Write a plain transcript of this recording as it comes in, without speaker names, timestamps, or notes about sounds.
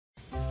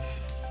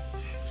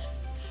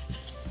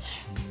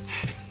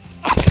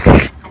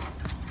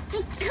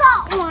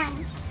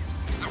one.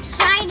 I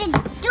tried to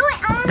do it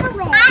on the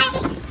way.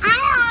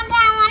 I'm on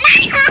that one.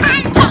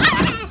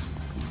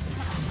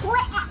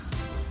 What?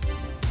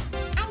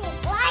 I need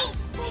white.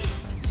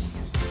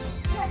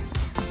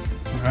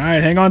 All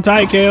right, hang on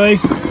tight, Kaylee.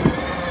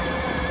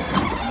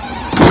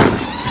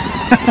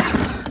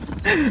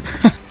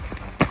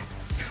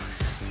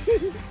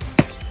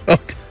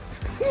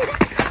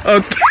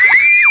 Okay.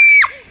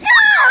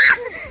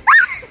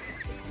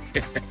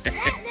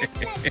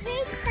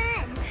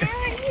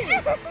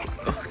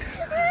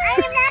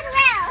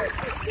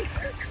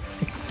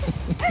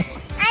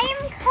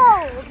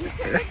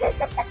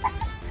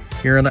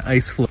 You're on an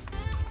ice floe.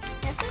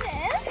 Yes, it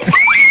is.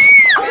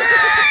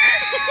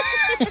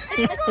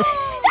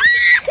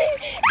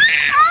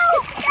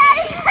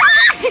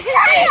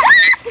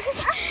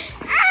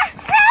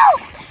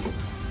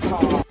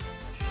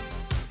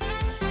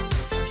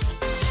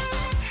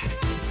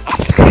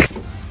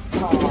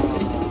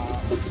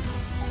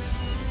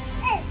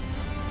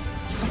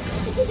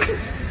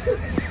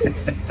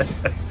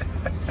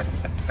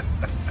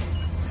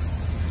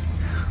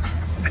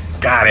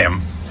 Got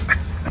him.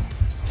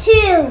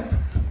 2,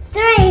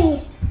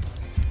 3.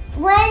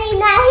 Ready,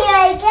 now here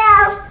I go.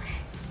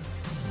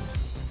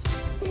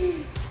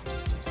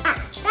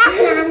 That's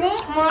not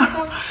it.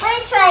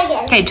 Let's try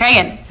again. Okay, try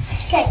again.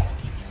 Okay.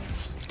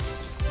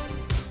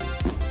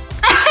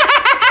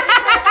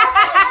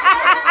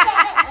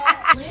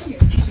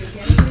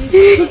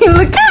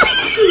 Look at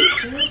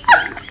me.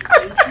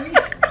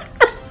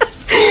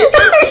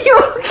 Are you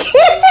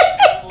okay?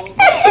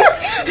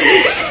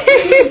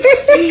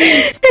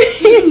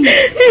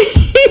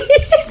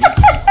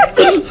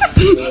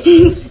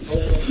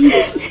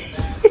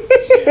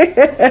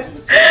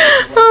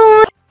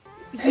 Oh,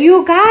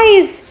 you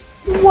guys,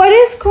 what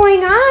is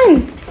going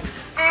on?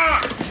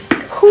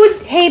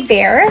 Hey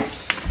Bear,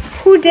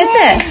 who did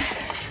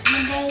this?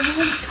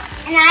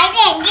 And I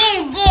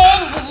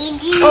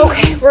didn't do.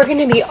 Okay, we're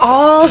gonna be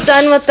all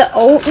done with the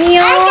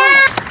oatmeal.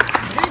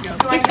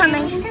 He's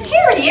coming.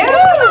 Here he is.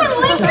 Come on,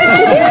 Lincoln.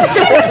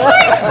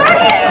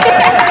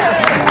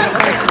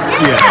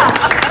 Yeah.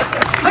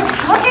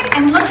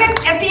 Look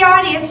at the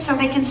audience so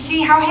they can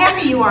see how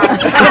happy you are.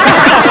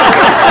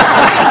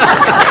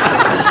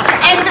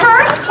 In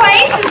first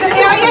place is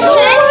Amelia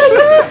Shea.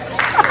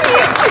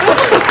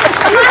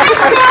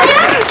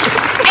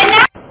 And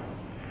now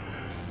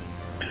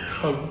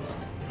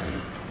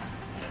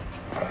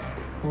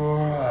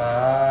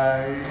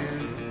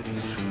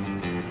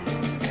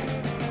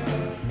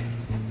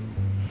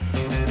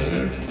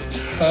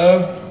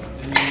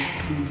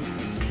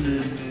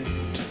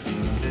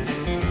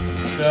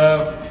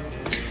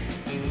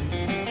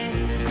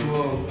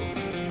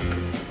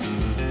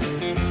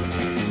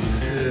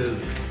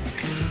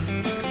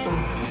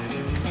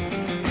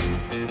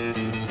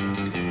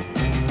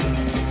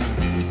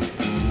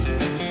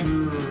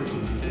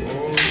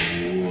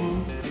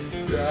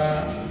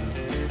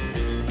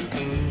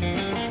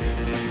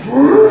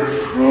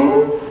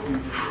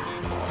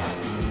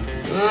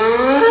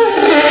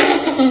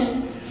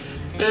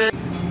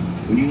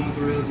When you want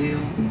the real deal,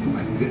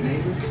 like a good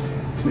neighbor,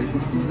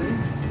 Playground was there.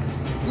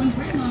 When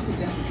Grandma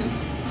suggested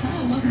cookies,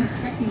 Kyle wasn't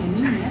expecting the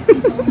new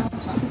Nestle Toll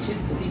House chocolate chip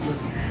cookie with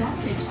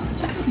soft baked chocolate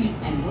chip cookies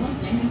and world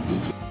famous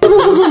DQ.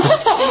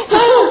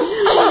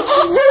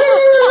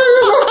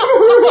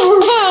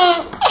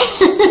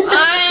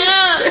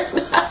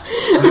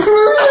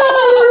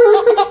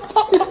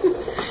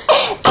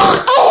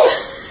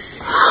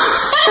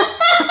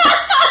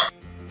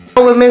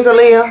 With Miss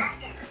Aaliyah.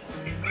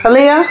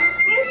 Aaliyah?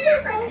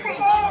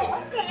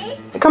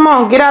 Come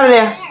on, get out of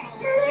there.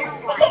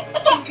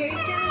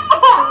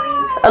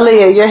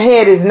 Aaliyah, your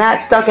head is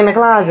not stuck in the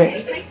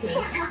closet.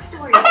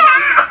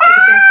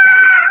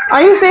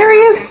 Are you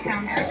serious?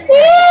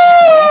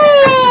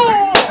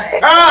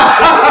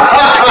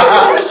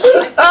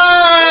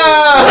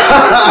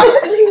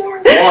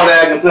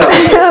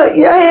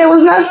 Your head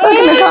was not stuck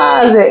in the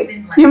closet.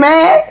 You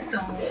mad?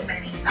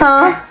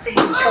 Huh?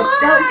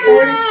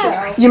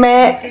 You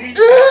mad?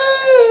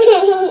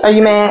 Are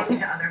you mad?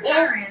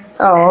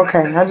 Oh,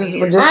 okay. I was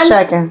just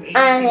checking.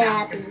 I'm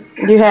happy.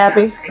 You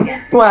happy?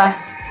 Why?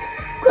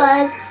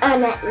 Because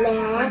I'm not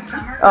mad.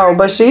 Oh,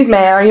 but she's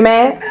mad. Are you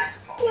mad?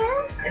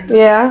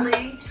 Yeah. Yeah?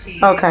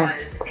 Okay.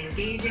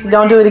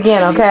 Don't do it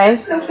again, okay?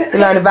 You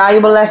learned a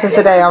valuable lesson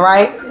today,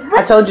 alright?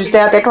 I told you stay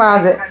out that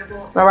closet.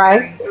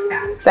 Alright?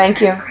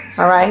 Thank you.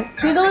 Alright?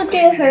 She don't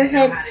get her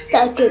head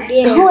stuck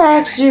again. Who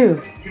asked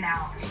you?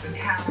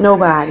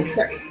 Nobody.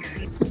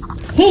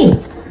 Hey.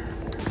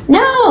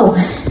 No.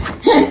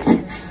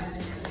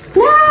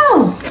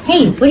 No.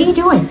 Hey, what are you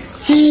doing?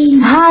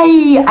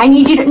 Hi. I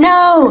need you to...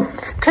 No.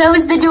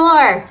 Close the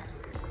door.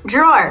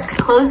 Drawer.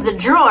 Close the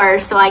drawer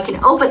so I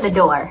can open the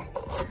door.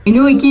 I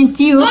know I can't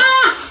see you.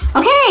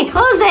 Okay,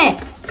 close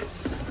it.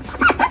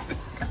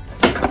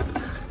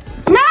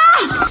 No.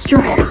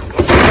 Drawer.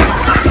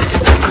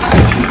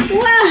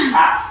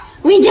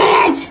 We did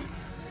it.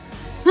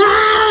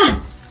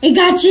 Ah, I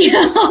got you.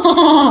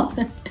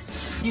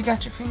 You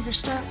got your finger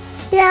stuck?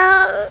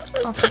 Yeah.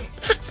 Okay.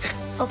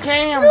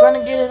 Okay, I'm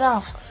gonna get it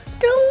off.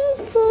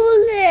 Don't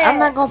pull it. I'm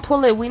not gonna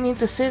pull it. We need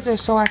the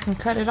scissors so I can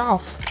cut it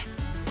off.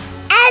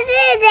 I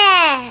did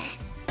it.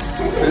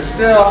 Sit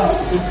still.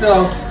 Sit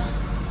still.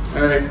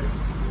 Hey,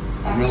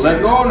 I'm gonna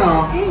let go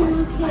now.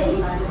 I'm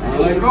gonna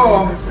let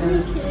go.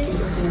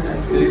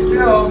 Stay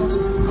still.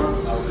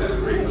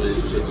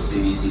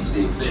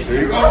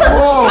 There you go.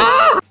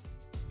 Whoa.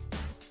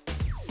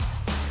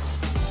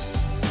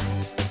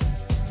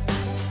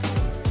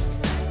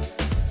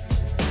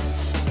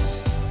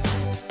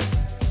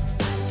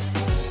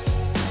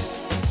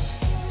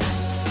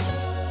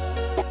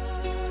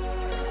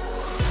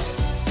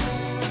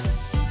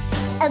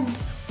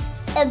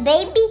 A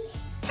baby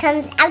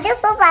comes out of the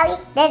body,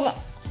 then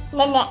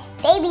the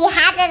baby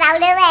has it out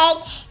of the leg,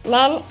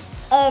 then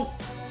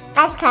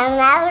that's coming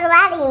out of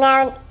the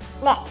body.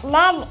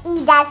 Then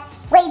he does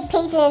wait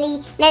patiently,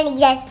 then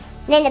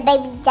the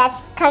baby just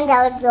comes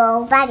out of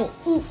the body.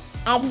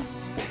 And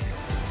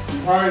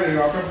Find it,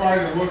 I can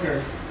find it, look at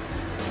it.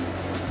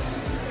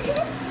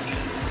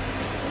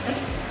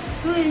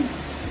 who is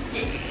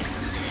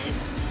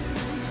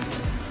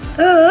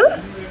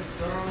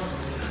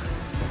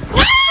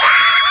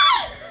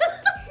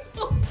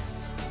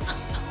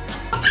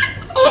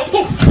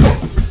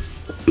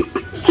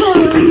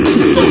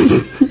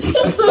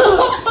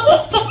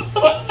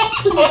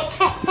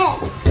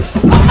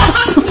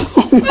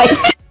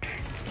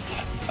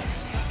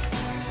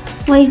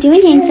What are you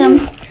doing, handsome?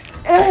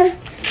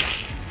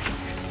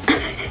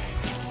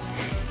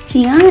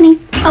 Gianni.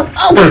 Oh.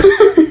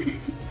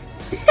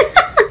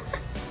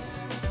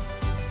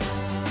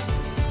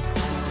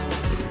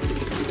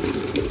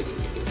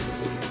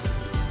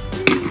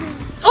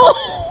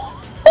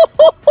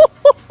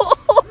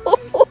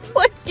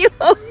 Are you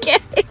okay?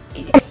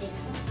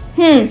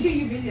 Here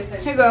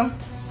you go.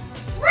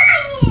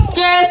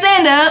 Girl,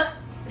 stand up.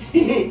 She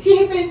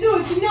ain't been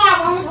doing. She know I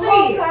want to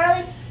see it.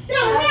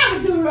 Don't never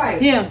do right.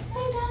 Yeah.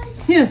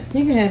 Here,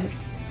 you can have it.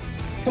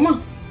 Come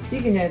on.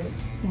 You can have it.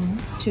 1,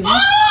 2. Oh!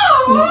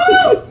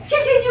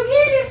 Can you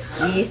get it?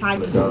 Yes, I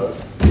do.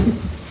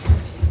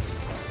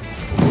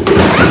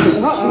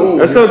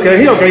 That's okay.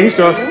 He okay. He's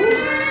strong.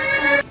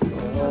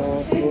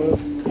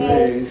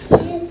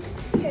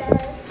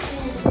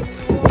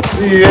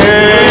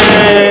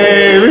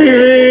 Yay!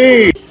 Riri!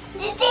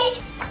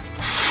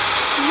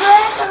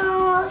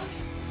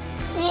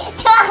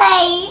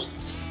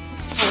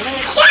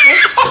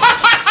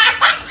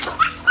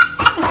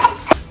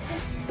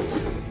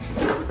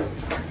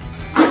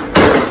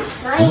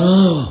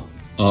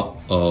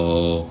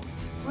 Uh-oh.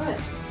 What?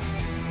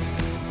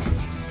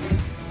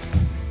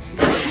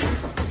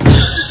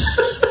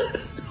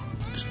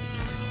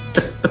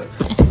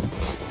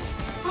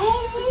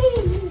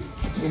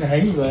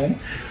 Anyway.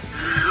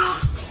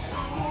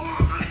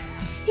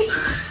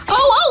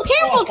 Oh,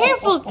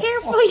 careful.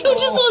 You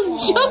just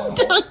was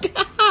jumped on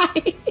guy.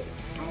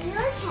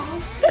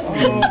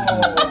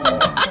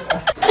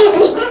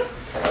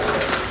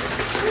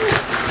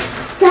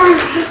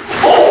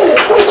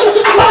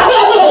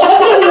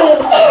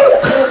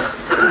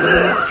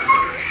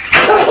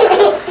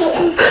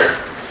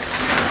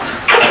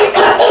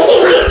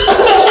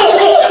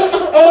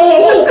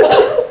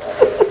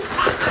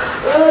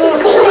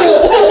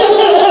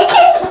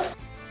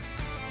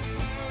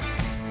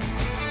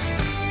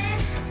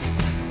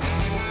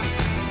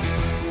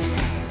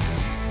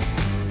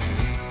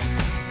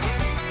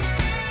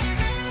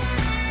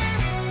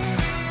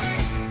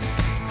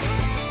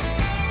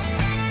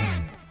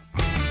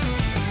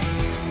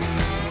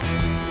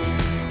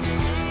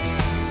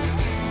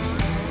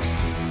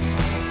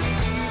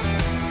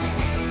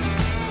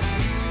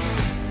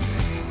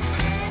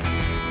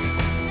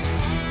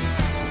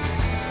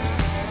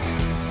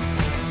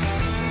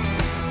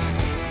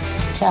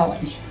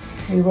 Challenge.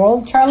 We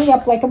roll Charlie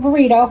up like a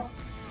burrito.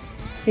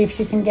 See if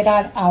she can get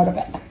out of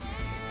it.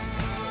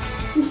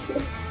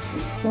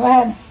 Go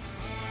ahead.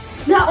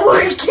 It's not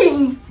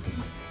working.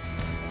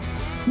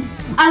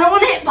 I don't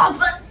want to hit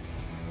Papa.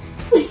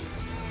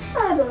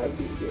 How do I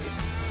do this?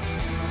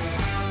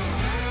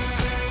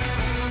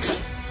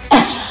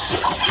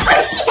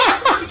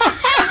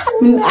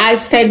 I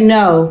said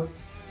no.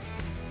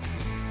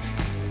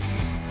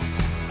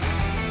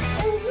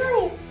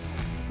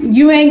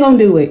 You ain't gonna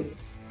do it.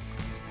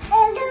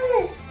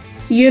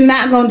 You're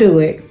not gonna do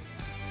it.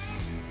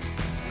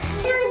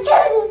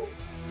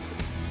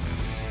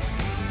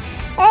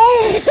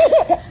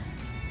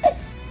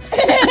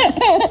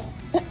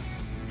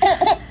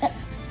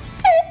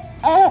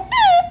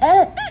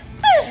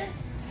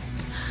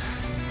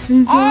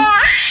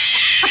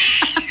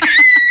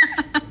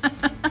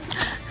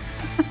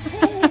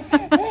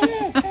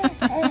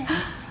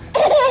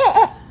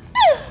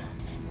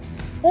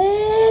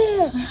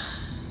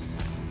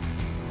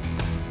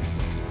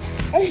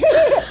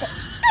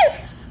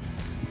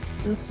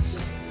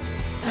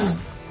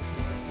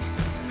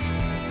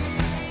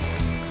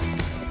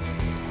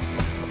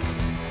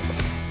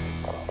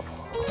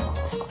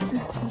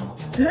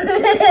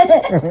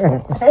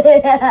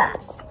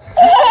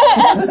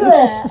 Way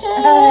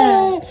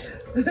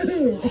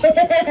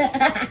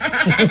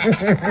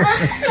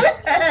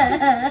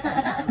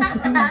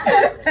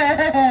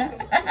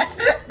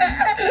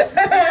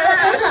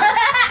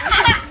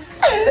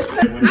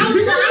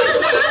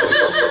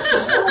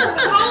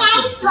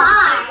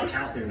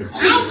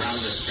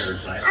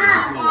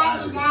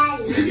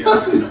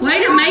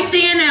to make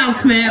the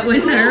announcement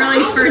with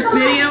Early's first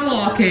video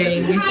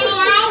walking.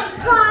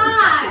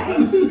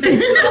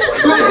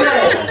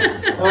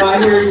 Oh, I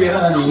hear you,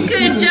 honey.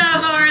 Good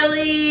job,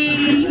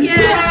 Arlie.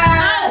 Yeah.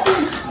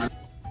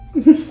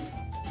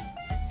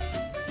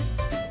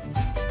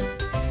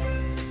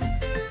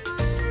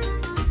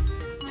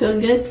 Feel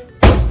good?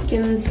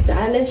 Feeling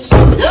stylish?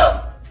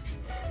 Ow.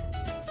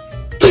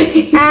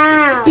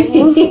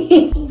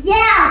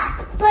 Yeah,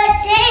 but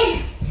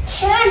they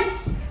can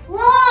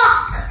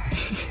walk.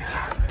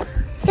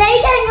 They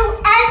can do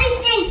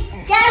everything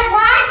they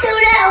want to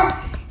do.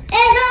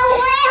 It's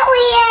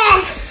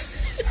hilarious.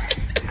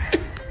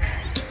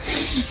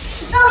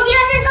 So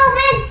here's this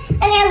open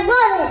and then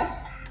run it.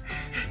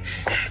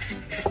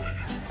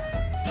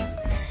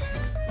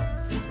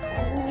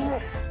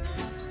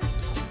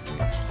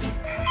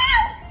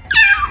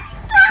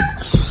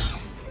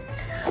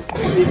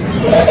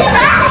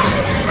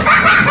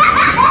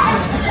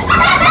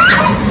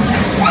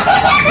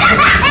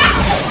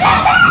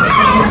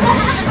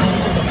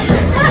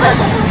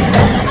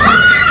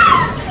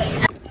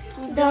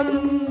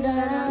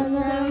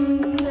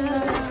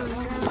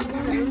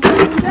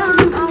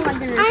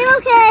 I'm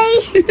okay.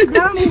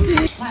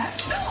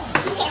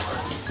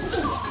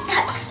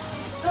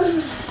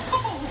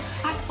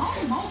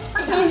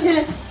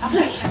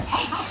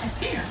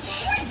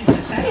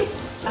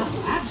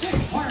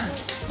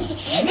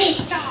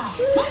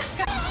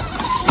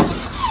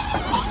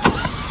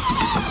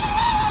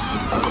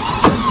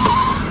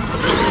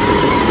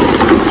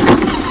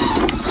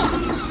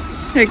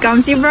 Here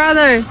comes your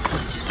brother.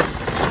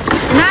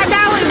 Not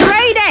that with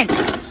Brayden.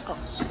 Oh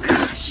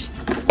gosh.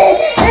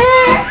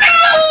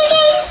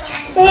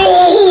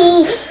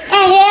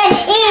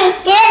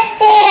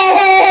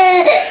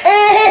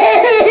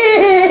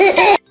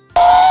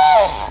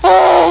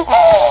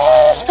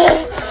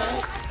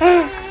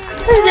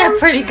 Who's that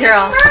pretty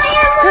girl?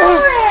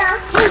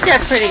 Who's that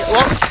pretty?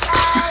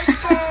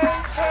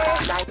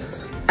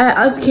 I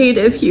asked Kate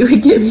if he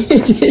would give me a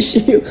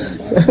tissue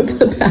from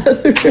the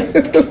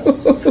bathroom.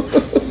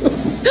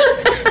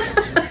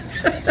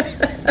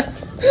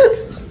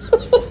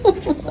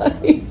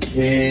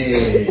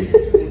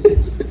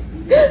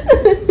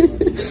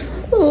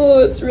 Oh,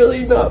 it's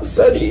really not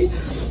funny.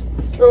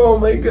 Oh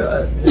my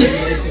god.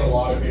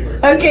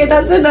 Okay,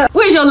 that's enough.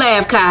 Where's your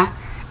laugh, Kai?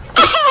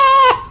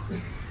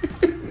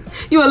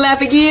 You wanna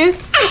laugh again?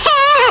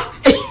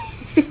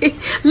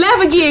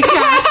 Laugh again,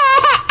 Kai.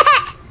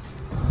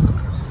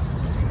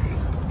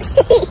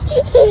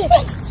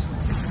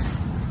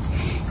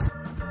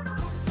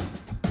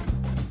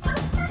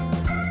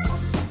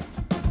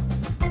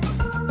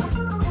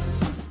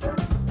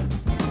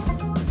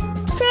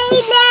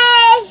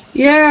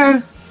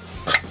 Yeah.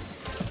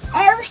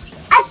 It was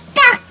a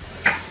duck.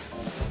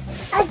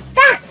 A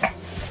duck.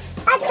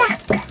 A duck.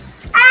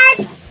 A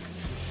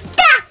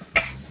duck.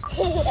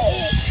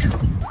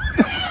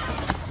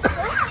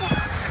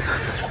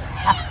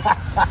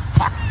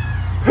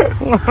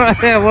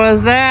 What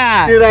was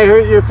that? Did I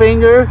hurt your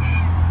finger?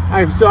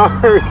 I'm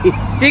sorry.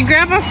 Did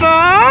Grandpa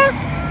fall?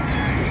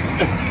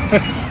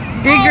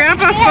 Did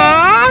Grandpa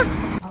fall?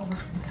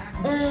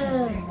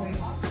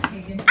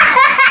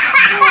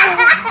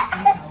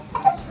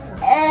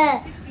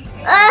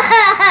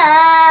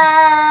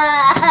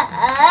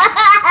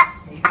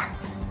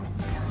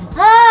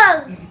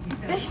 Mom,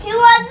 there's two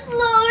on the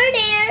floor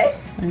there.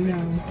 I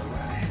know.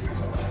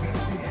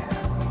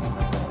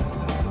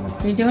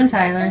 What are you doing,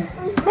 Tyler?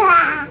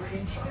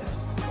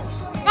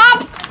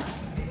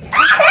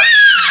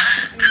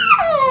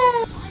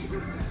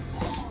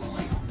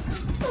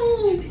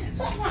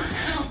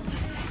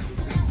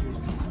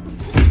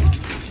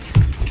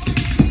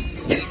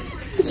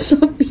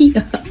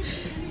 Sophia.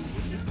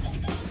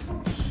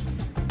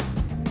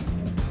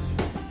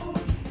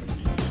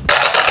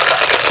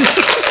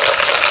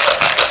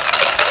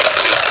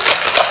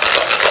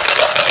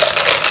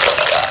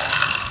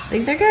 I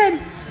think they're good.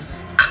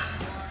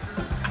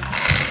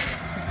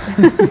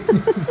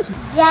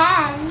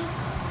 Then,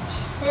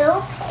 2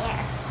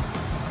 pairs.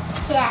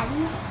 Then,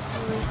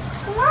 3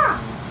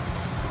 plums.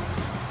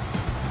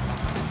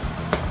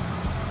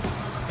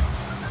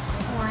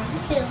 1,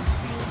 2, 3,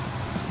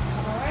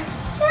 4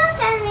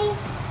 strawberries.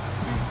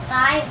 And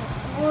 5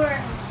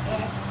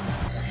 oranges.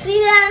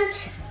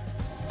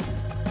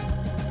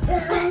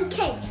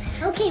 Okay,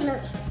 okay,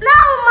 Mommy. No,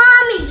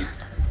 Mommy!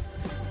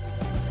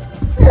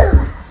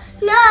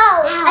 No,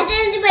 I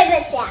didn't do my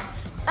best yet.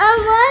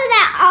 Was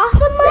that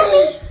awesome,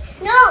 Mommy?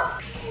 No.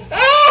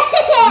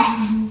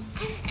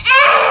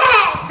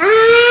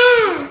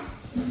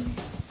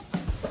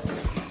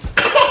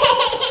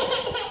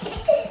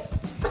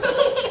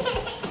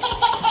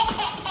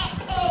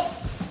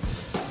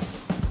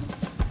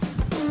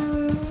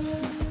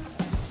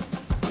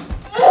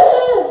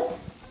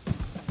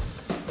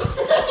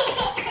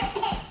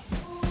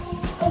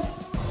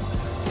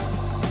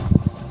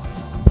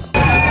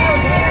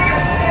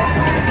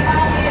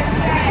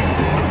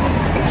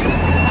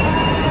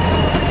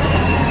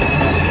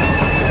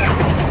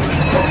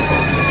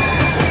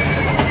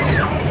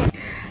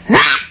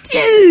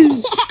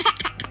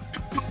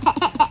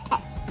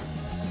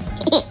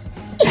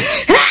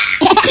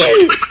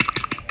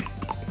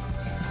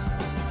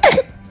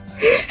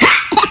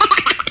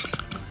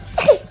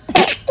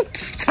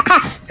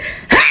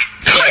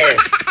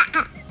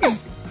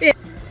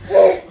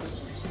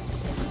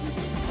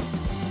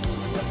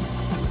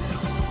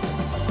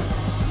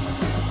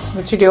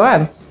 What you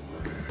doing?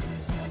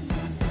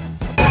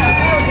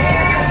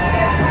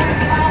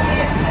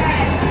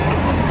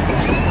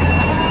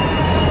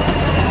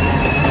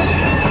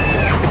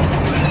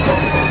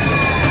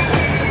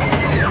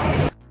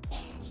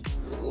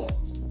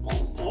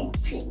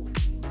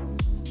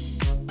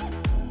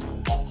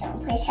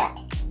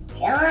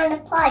 Sit on the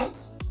party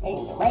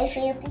and wait for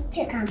your poop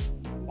to come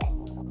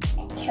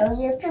until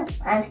your poop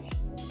on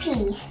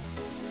peas.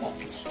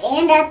 Then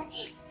stand up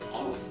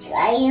and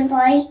dry your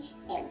body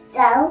and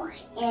go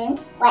and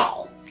play.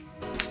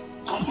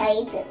 That's how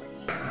you poop.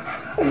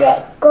 Is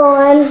it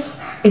gone?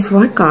 Is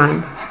what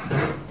gone?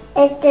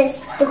 It's the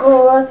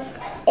school.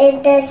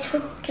 It's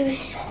the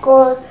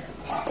school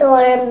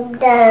storm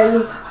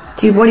done.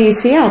 What do you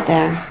see out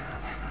there?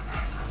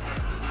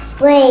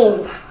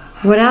 Rain.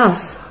 What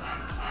else?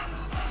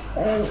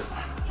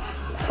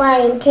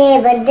 Flying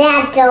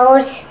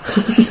pterodactyls.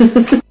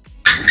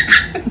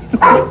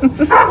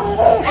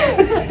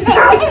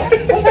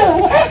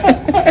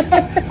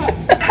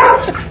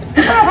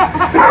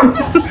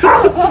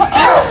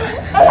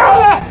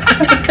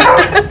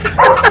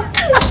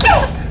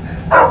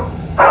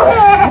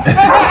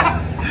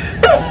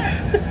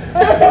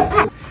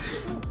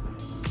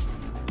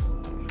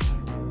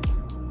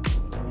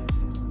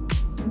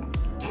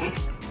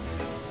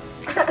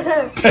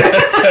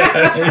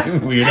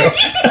 Weirdo.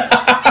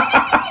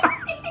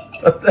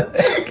 What the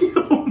heck?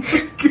 Oh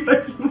my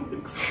god, you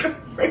look so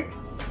great.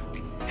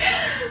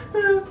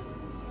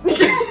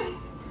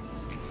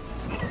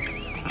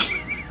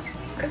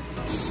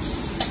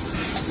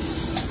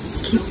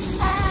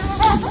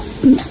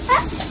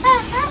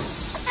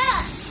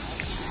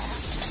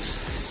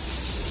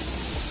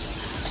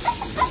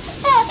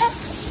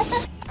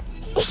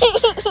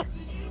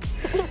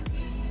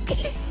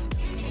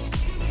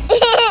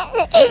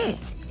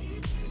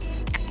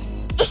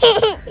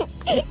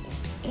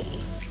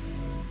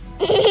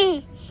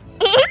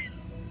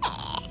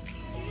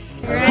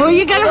 Who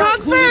you gonna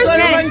hug first?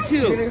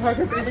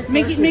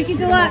 Make it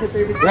deluxe.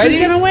 Ready?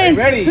 Who's gonna win?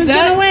 Ready. Who's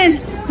gonna win?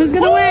 Who's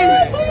gonna win?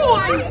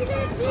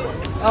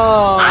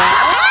 Oh.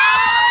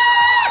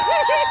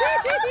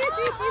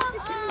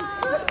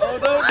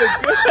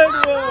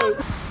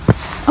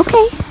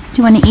 Okay. Do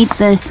you want to eat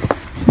the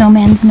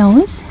snowman's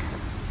nose?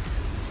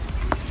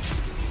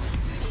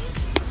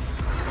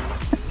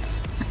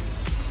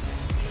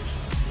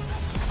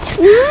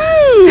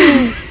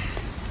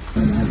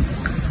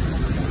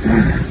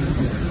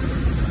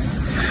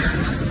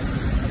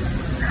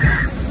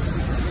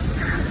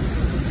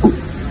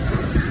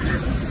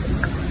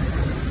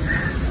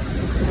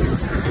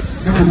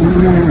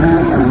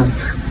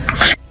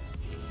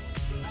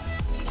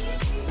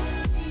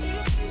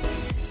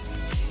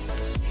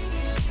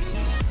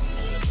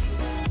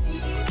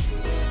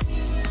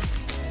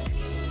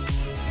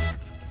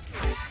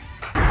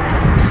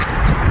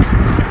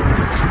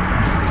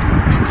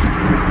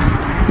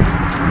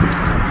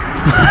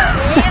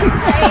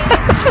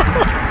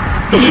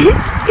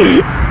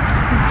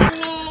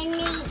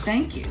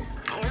 Thank you.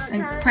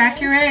 And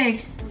crack your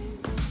egg.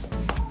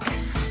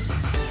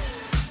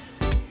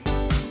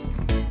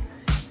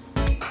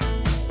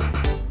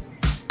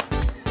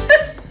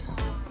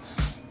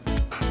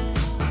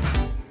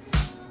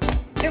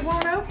 It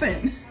won't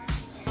open.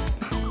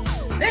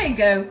 There you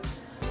go.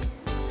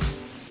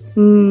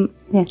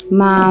 Yeah.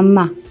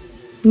 Mama.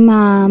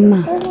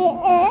 Mama.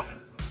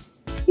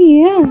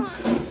 Yeah.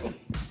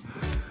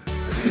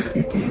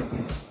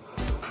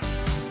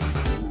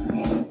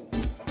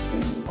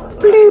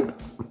 Bloop.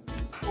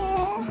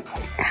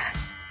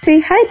 Say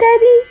hi,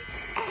 Daddy.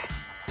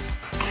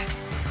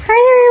 Hi,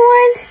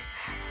 everyone.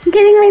 I'm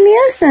getting my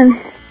nails done.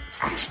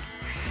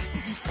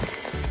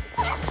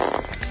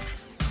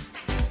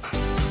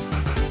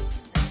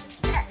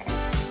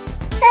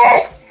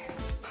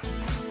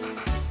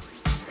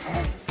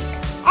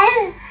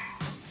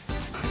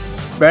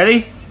 Ready?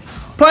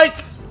 Plank!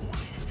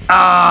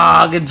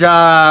 Ah, good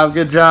job,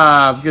 good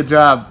job, good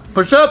job.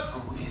 Push up.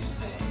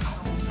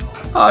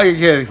 Oh, you're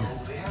kidding.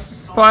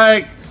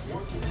 Plank.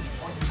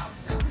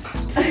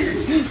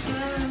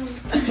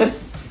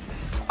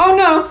 Oh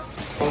no!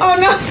 Oh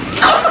no!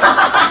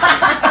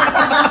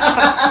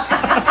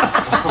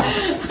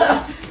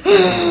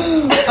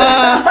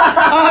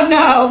 Oh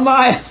no,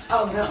 my!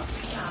 Oh no!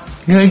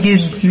 Look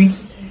at me.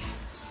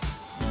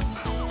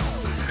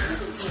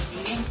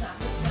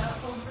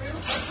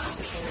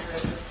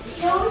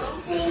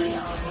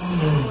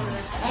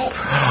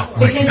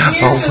 We can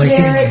hear you,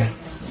 Derek.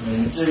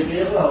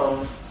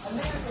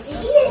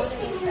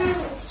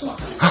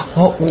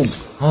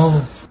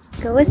 Oh.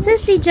 Go with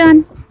Sissy,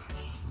 John.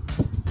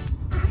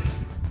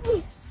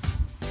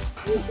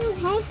 I'm so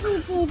happy,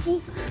 baby.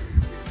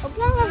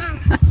 Okay.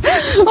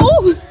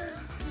 Oh!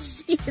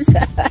 Jesus.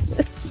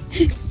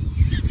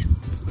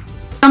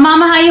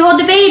 Mama, how you hold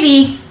the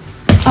baby?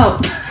 Oh.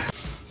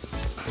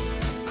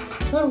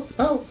 Oh,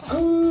 oh, oh.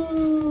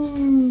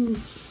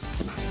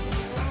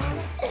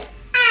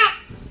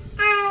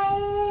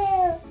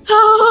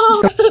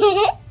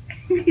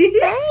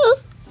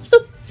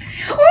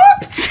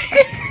 Oops!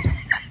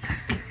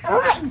 Oh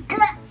my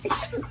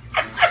gosh.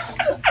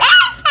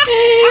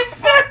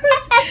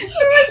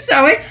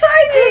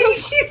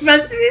 She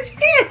must be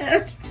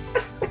scared.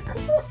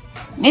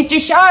 Mr.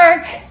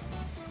 Shark.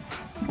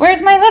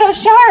 Where's my little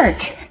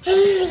shark?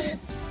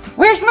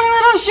 Where's my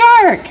little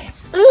shark?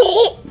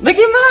 Look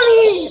at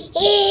mommy.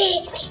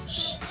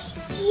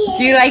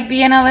 Do you like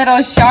being a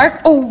little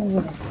shark?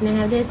 Oh. Can I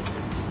have this?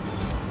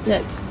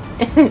 Look.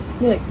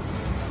 Look.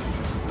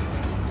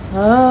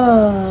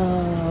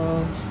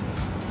 Oh.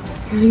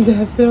 Does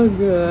that feel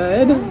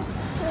good?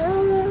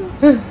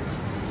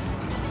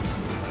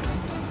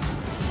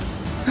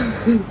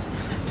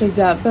 Does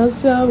that feel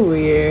so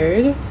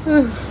weird?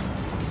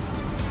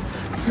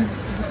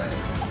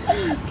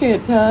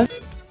 Can't talk.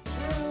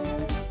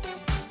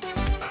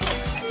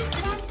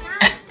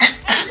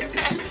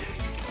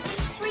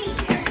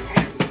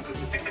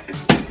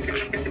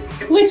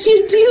 What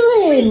you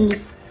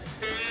doing,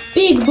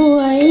 big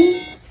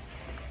boy?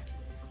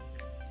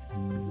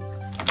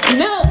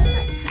 No!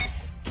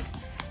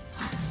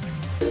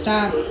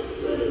 Stop.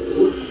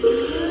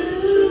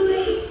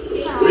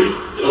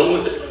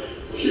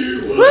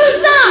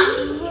 Rosa!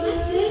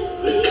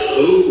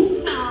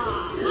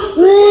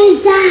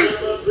 Rosa!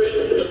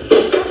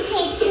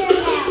 Okay, turn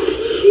out.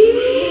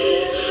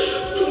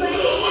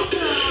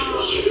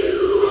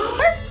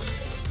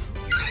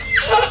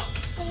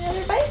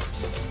 Another bite?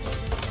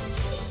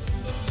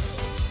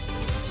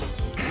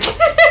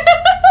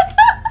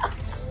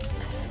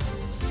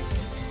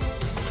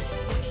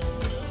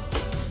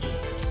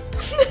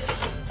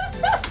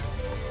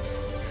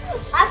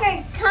 Oscar,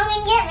 come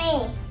and get me.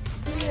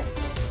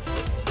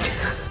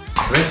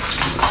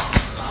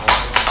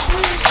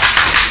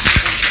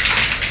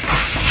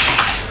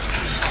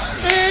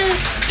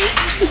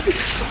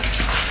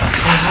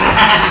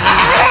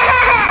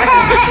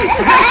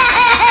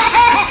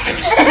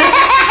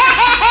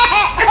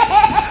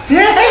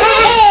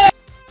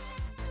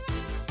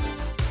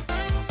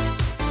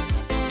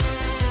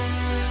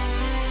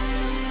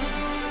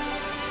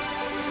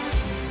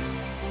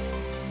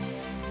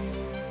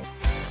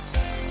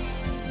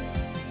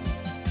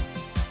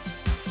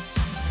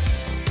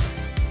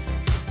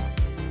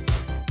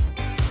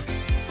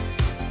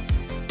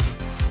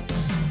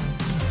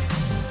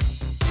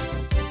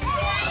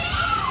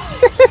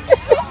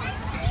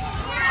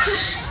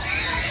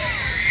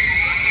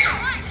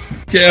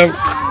 Cam,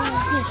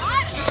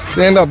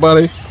 stand up,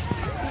 buddy.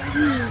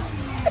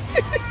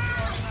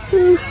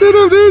 Stand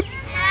up, dude.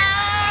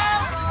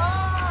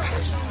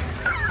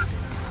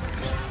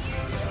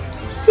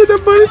 Stand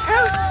up, buddy.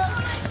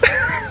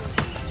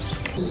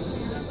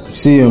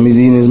 See him, he's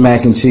eating his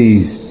mac and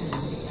cheese.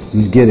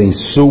 He's getting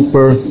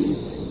super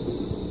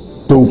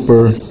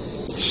duper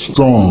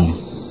strong.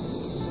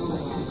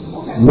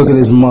 Look at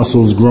his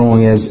muscles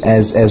growing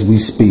as we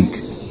speak.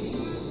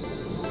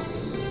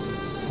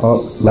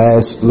 Oh,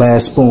 last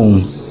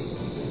spoon.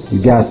 You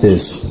got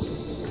this.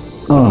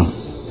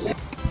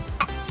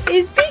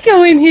 Is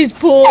Pico in his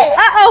pool?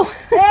 Uh-oh!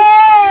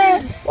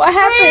 What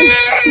happened?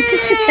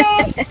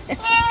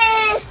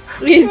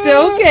 It's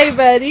okay,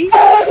 buddy.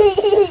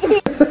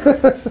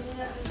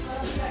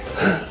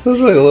 Looks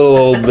like a little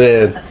old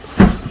man.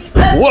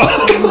 Whoa!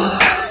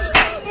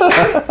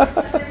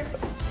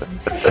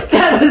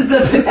 That was the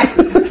best.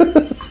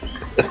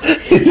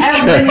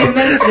 Everybody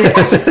missed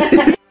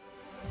it.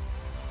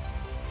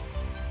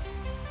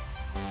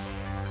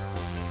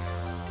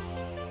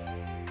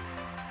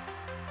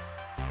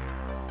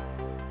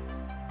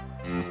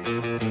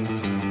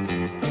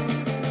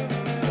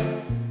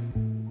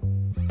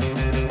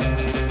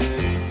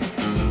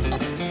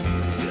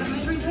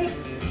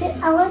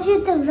 I want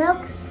you to look.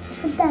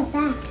 Put that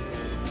back.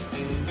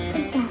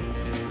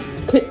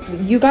 Put that.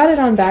 You got it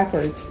on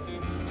backwards.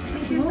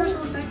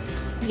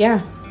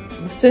 Yeah.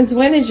 Since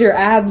when is your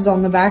abs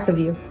on the back of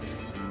you?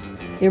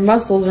 Your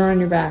muscles are on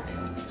your back.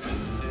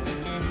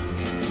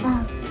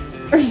 Oh.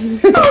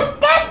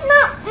 That's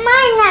not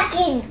my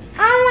napkin. I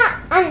want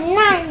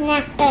another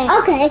napkin.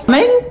 Okay.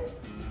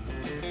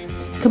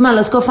 Come on,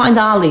 let's go find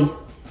Ollie.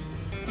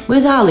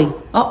 Where's Ollie?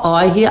 Uh-oh,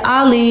 I hear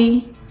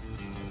Ollie.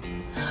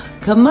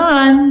 Come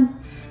on.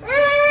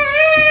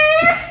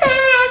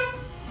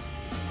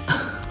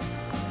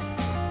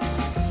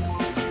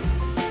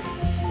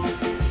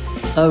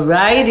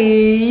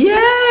 Alrighty, yay!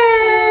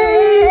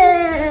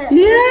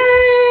 Yay!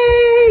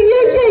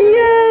 Yay, yay,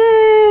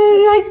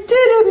 yay! I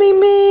did it,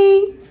 Mimi!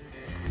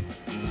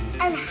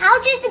 And how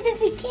did the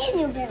baby can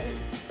you bury?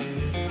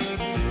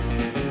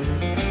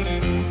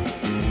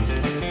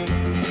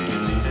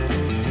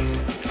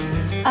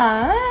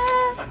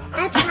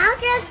 I'm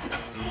positive.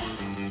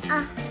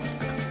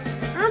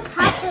 I'm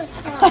positive.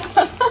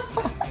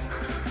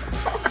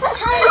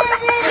 How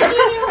did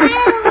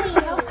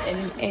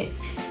it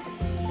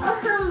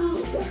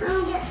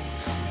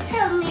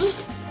help me.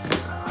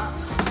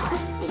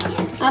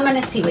 I'm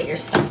gonna see what you're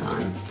stuck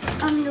on.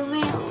 I'm the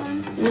real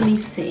one. Let me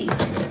see.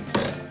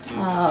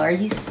 Oh, are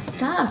you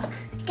stuck?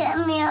 Get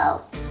me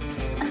out.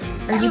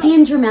 Are you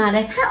being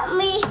dramatic? Help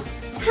me.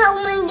 Help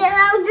me get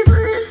out of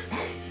here.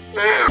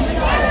 Now.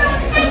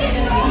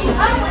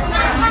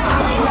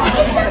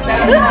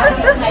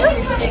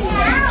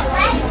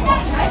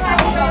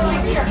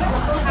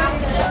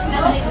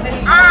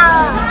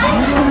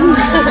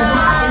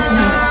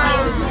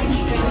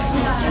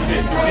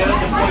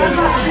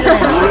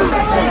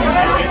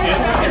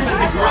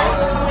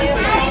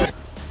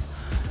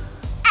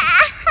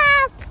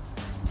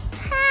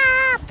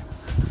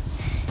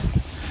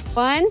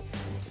 1,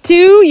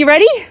 2, you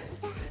ready?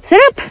 Sit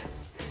up.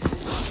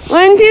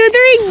 1, 2,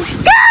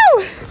 3, go!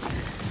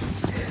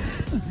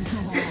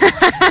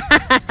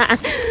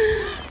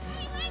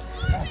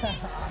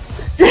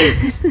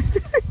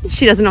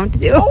 She doesn't know what to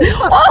do.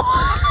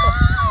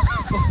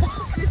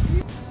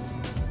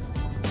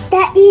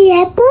 That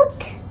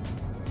leopard.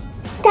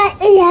 That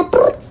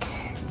leopard.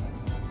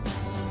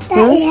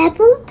 That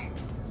leopard.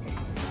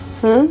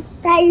 Huh?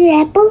 That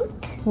leopard.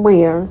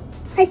 Where?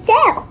 Right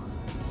there.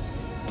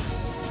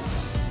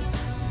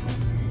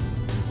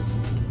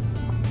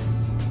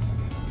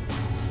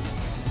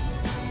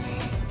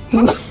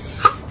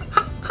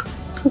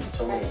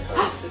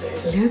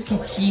 Look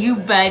at you,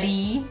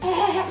 buddy.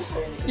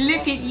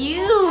 Look at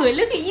you.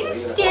 Look at you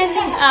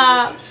standing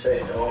up.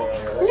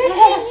 Look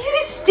at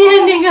you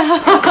standing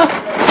up.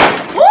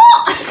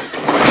 Whoa!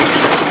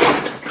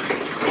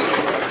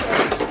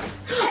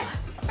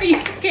 Are you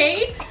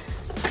okay?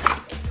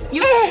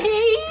 You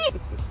okay?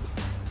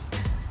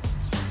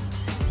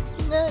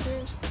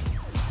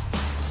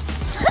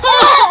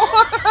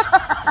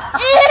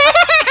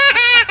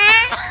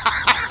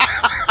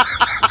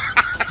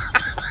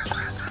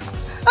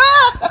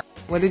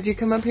 What did you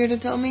come up here to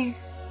tell me?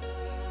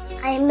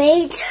 I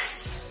made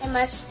a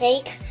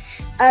mistake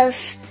of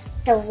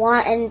the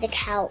wall and the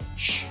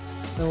couch.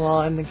 The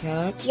wall and the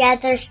couch? Yeah,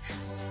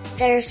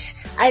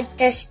 I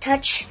just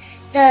touched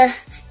the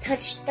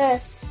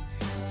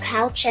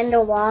couch and the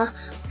wall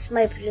with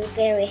my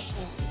blueberry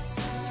hands.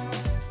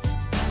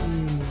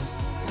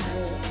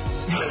 Sorry.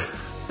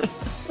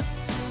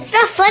 It's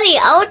not funny.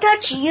 I'll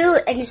touch you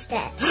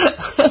instead.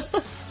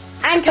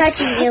 I'm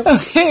touching you.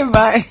 Okay,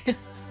 bye.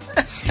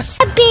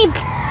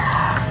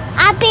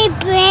 I'll be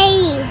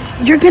brave.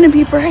 You're gonna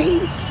be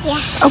brave?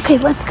 Yeah. Okay,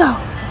 let's go.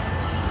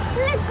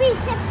 Let's be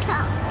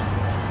tiptoe.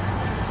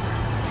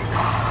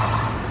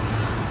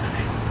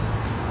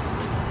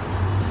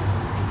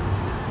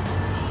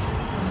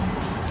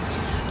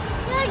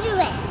 You'll do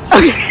it.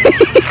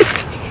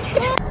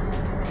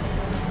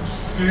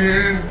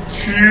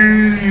 Cheese.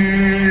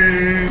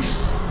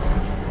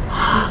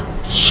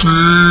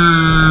 Cheese.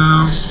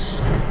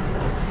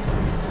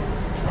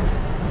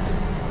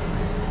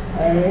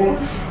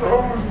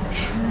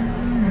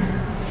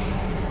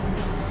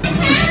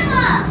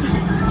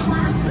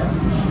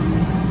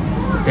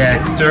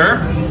 Dexter.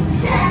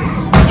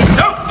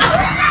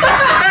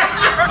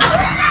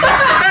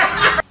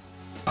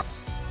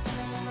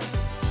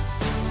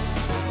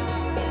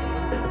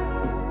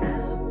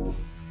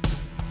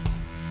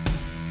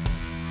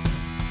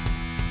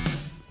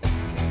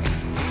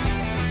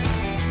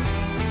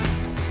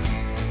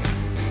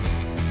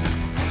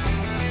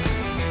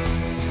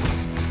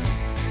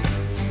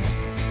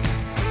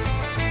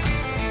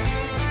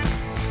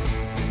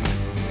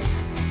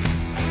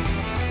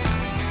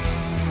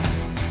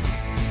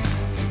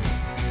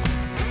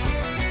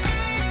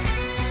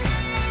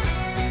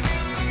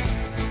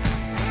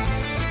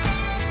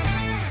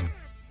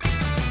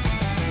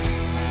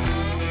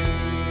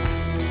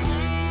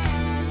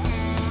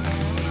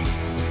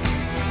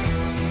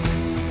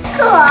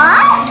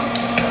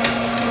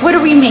 What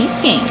are we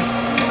making?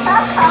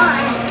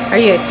 Popcorn. Are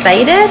you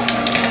excited?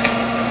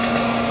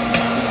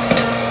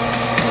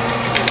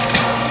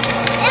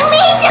 It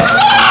made a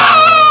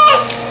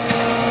mess.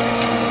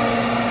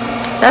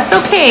 That's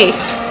okay.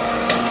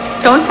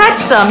 Don't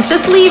touch them.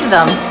 Just leave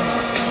them.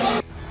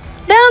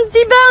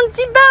 Bouncy,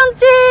 bouncy,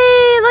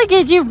 bouncy! Look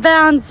at you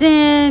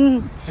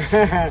bouncing.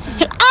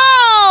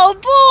 Oh,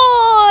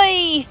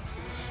 boy!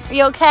 Are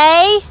you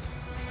okay?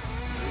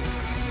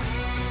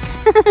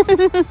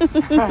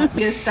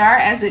 Get a star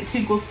as it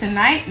twinkles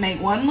tonight. Make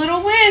one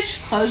little wish.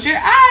 Close your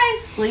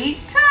eyes. Sleep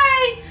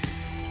tight.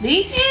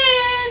 The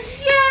end.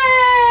 Yay!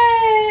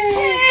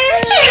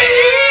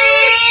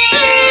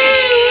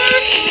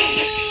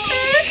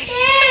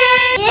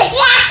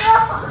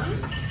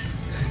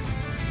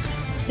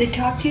 They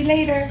talk to you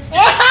later.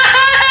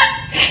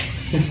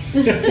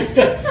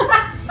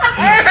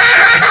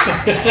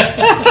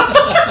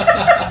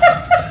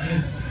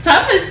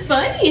 Papa's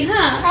funny,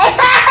 huh?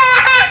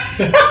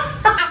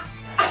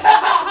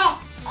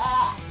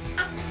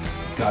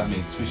 God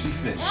made swishy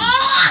fish.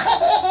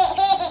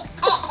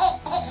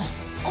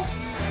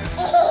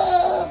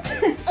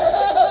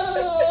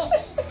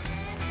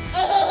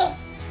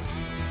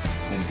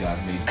 Then God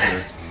made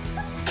birds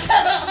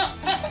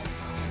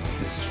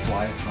to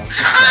fly across the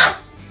sky.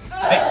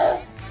 Hey.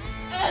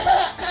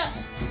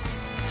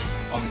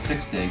 On the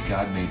sixth day,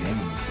 God made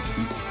animals to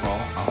creep, crawl,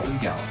 hop, and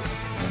gallop.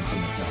 Then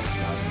from the dust,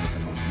 God made the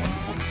most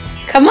wonderful.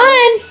 Come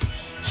on.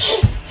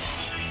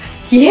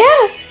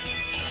 Yeah.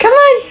 Come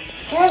on.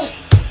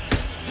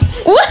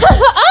 Whoa.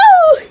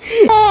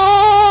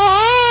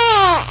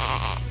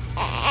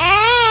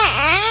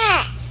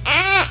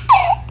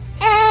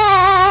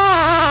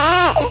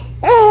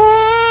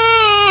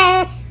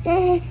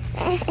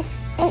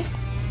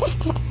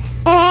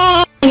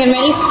 Get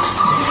ready?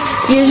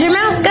 Use your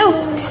mouth. Go.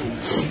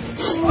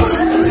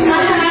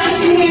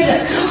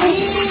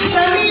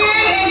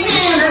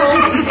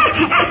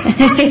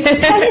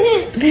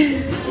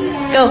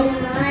 Go.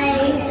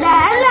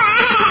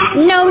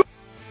 No.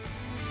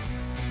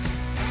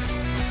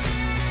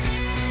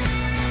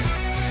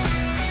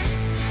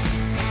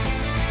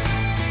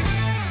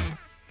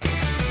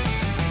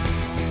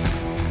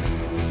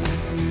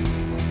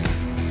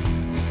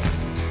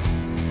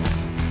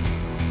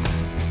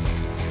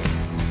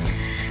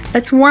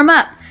 Let's warm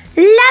up.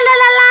 La la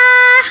la la.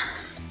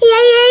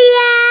 Yeah, yeah,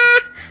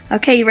 yeah.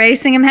 Okay, you ready to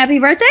sing him happy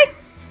birthday?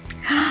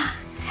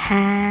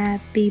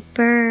 Happy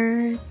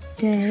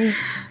birthday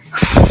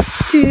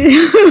to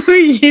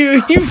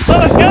you. You blew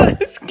out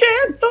his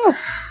candle.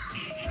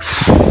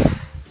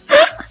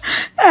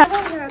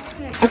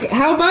 Okay,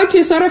 how about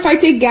you, Sarah, if I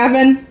take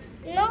Gavin?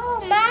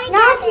 No, Mommy.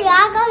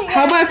 I'll go.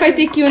 How about if I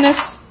take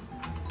Cuteness?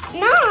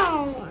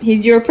 No.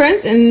 He's your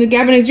prince and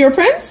Gavin is your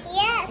prince?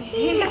 Yes.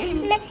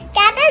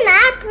 Gavin,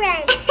 our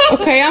prince.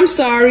 Okay, I'm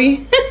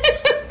sorry.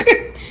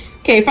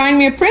 Okay, find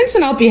me a prince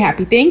and I'll be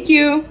happy. Thank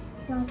you.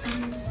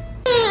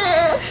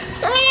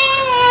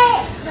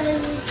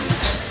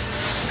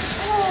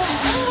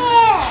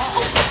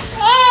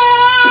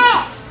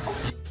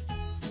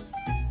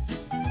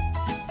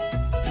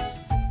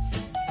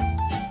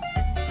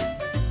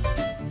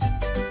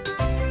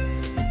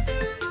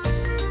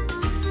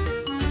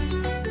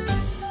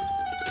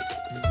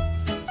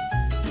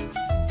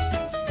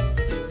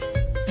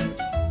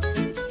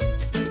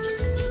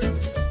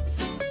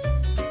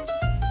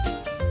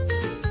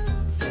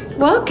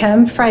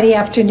 Welcome Friday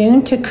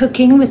afternoon to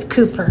Cooking with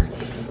Cooper.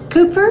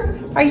 Cooper,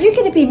 are you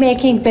going to be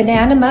making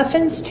banana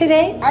muffins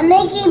today? I'm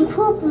making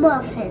poop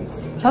muffins.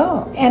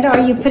 Oh, and are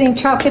you putting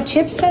chocolate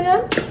chips in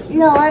them?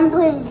 No, I'm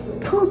putting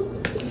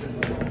poop.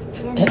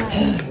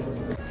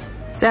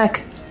 Zach,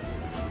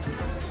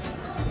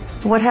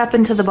 what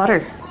happened to the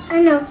butter?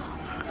 I know.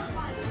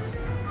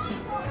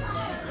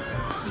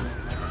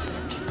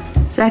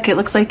 Zach, it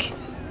looks like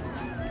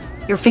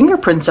your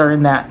fingerprints are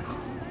in that.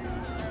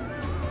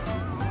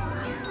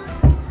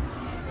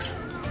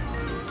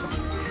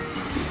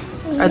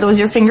 Are those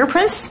your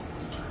fingerprints?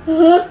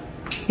 Mm-hmm.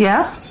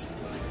 Yeah?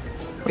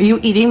 Are you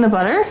eating the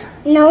butter?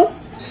 No.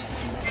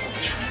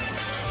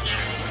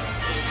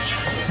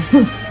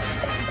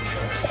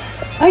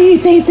 Are you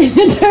tasting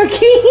the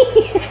turkey?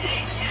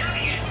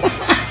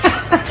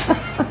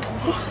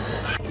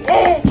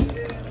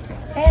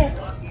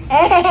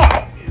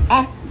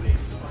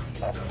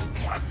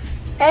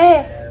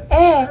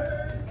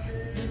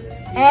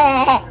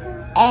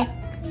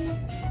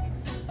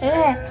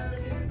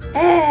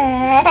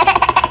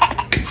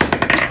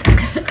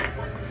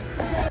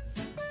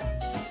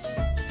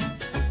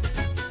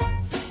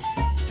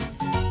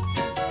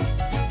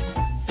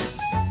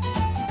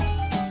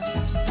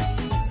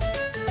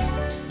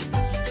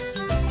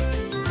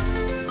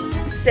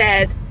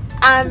 Said,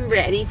 I'm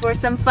ready for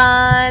some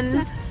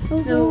fun.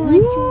 No,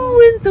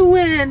 woo in the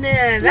wind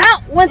and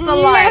out went the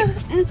light.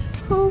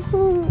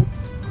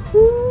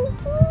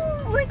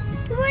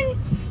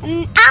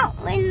 And out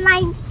went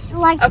lights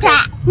like Okay.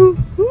 that. Woo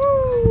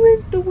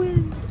went the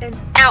wind and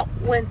out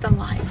went the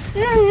lights.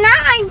 Not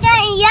like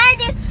that, yeah.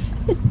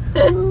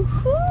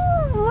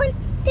 Went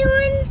the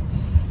wind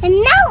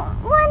and out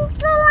went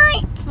the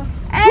lights.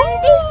 And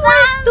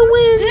went the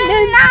wind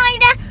and not like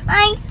that,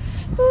 like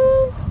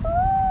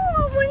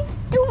went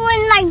the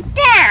wind like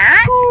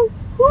that. Who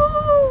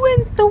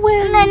went the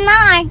wind? And then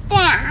not like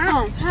that.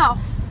 Oh, how?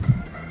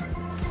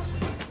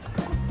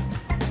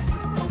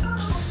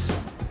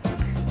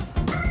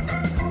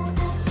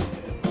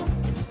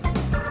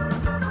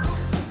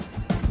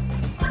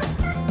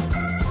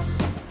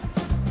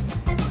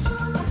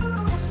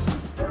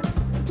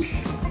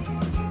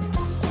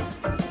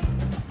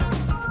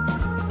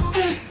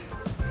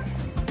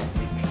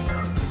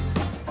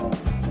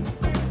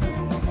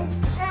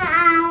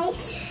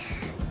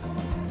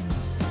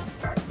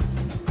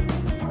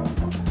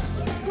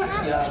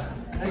 Yeah,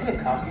 can I get a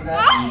copy of that?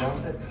 You know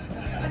that?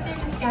 But they're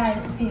just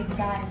guys being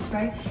guys,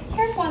 right?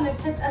 Here's one that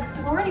sets us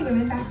sorority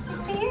women back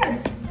 50 years.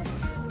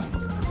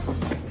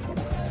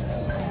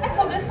 I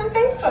pulled this from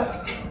Facebook.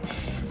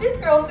 This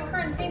girl's the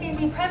current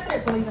CBC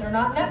president, believe it or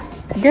not. No.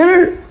 Get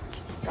her.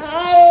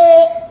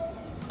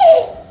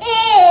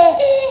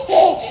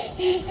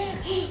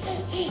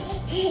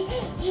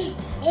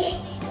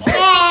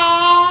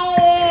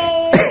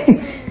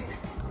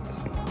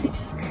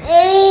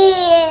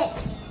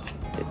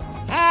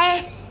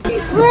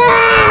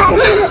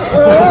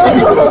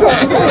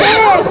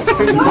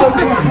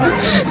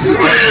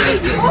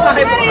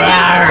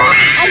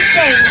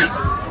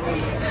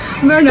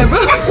 Wherever.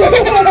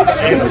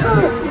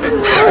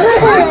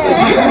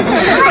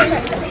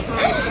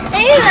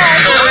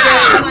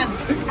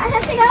 I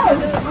have to go.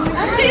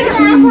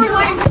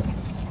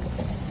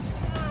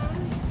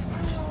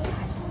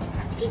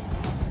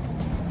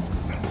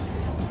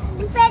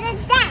 You better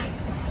dance.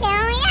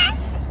 Come here.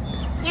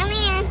 Come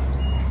here.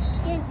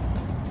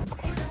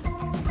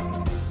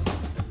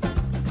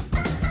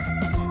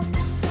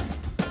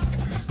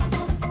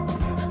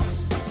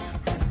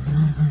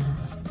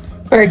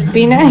 Birds,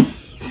 be nice.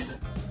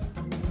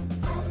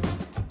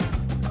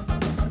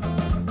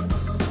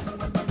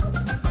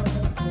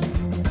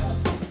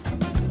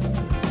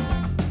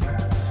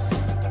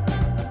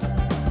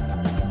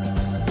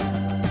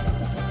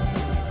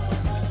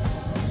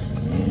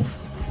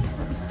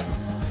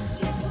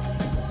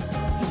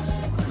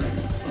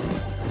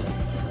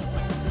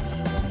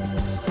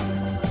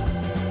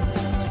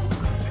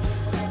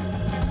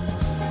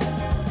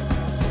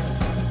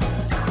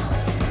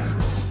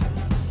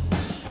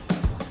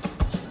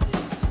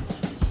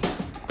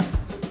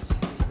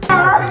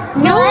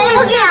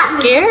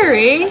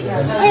 scary.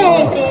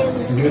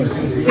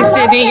 See,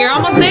 Sydney, you're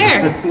almost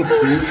there.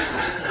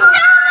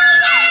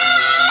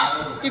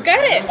 You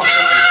got it.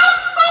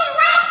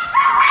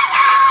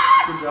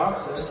 Good job,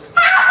 sis.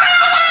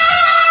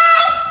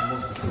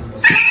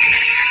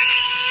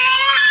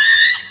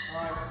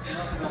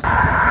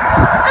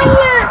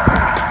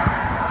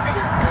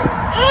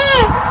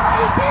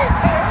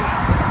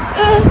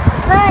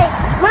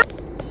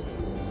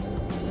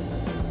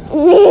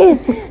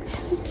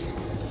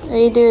 Are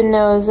you doing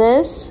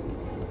noses?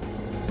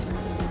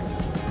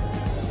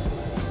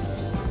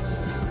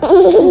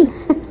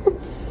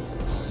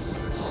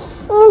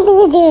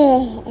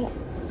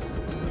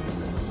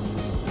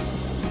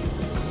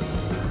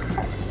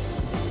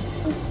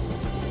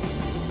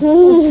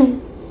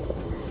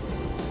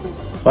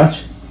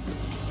 Watch.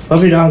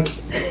 Puppy dog.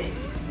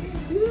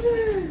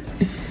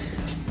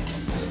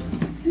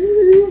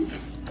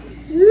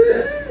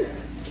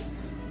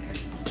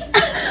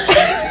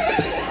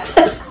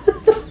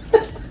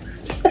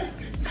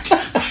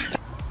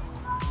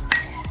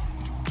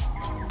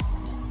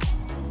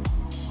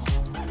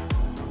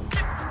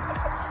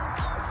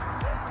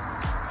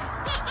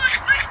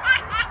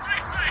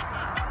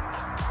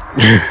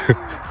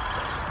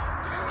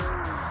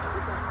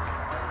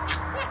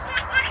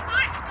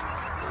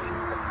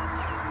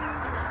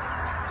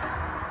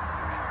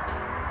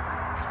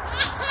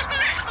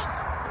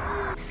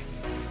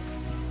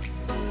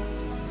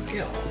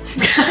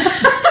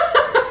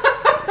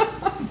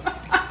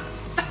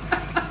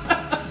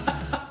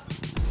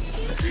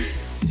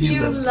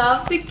 You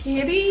love the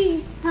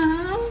kitty,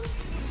 huh?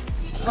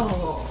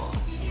 Oh.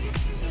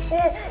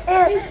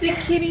 Is the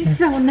kitty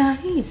so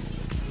nice?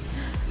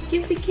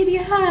 Give the kitty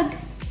a hug.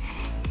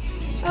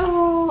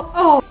 Oh,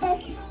 oh.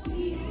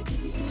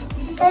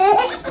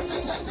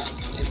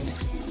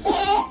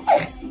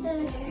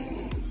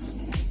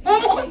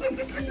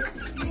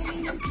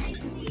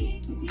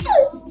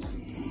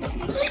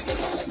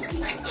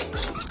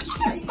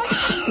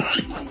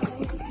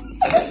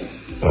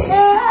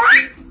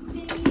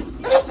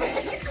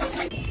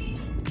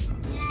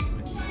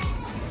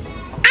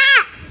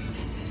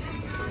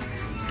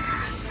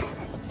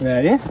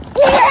 Ready?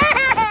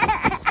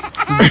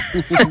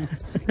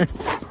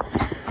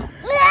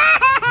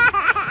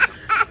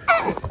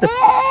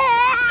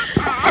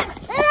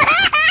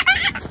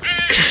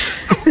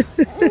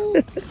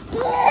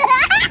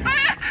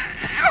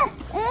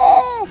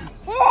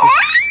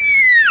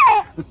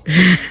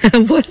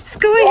 What's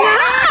going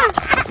on?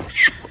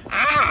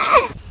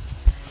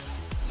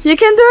 You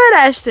can do it,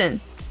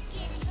 Ashton.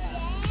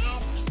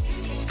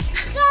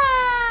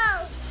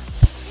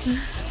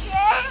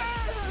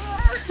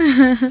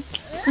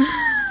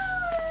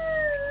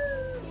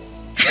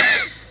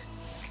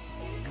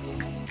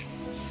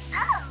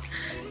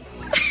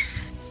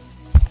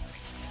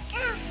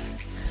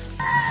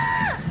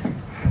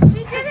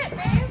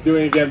 Do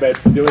it again, babe.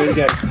 Do it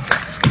again.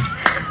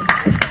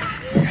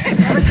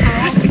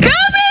 Go,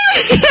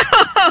 baby!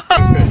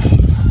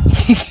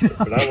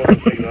 But I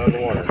wasn't taking out of the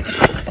water.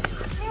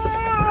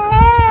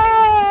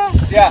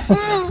 Yeah.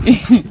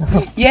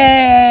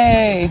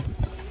 Yay!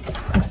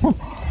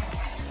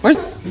 Where's...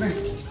 Come here.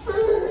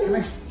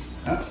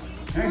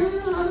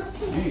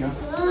 Come here.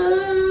 Oh,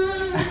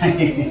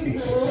 there you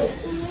go.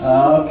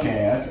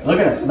 Okay. Look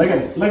at it. Look at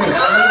it. Look at it.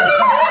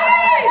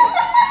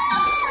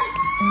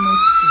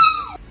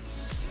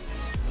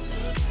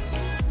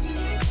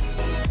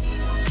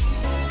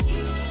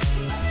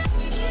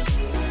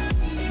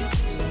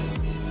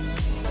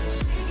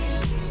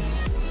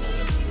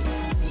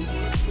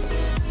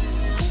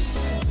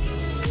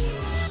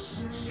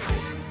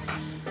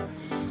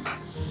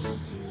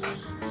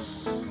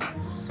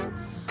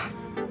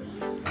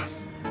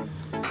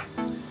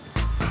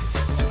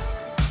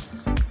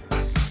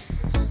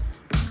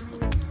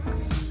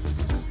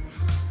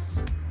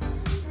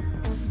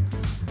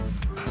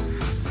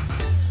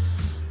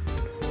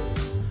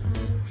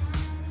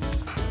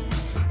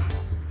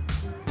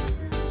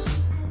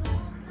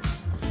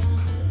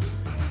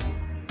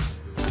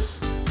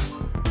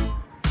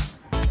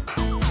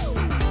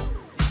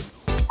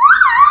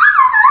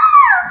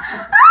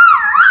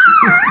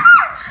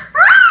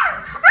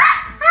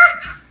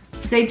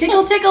 Say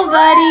tickle tickle,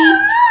 buddy.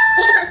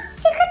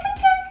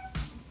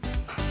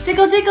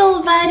 Tickle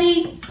tickle,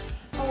 buddy.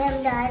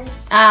 I'm done.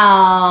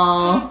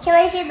 Oh. Can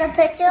I see the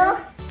picture?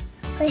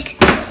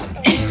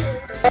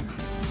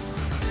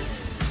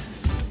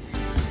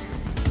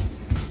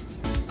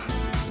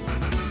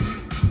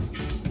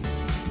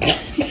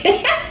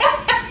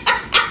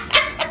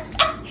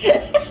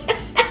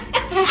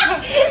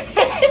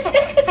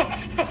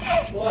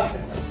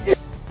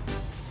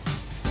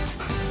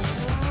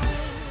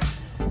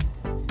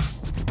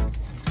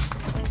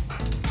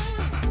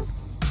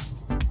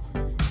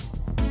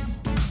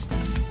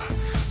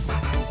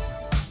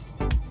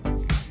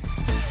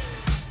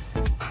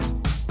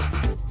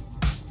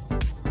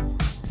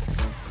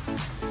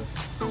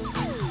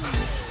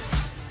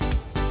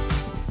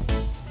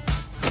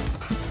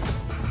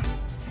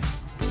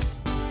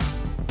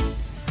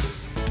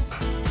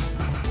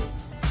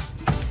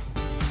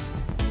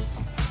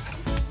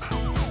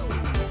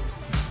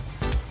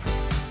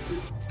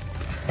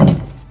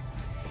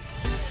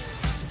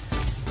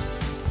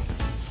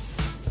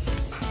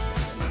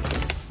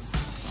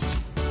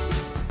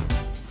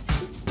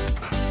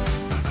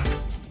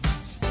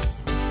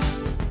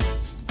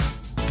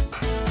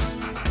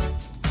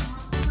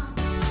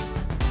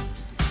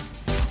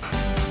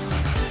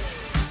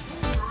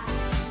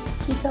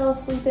 fell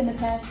asleep in the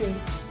pantry.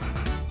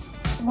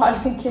 I'm not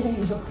even kidding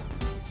you.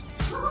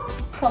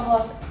 Come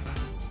look.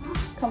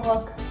 Come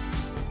look.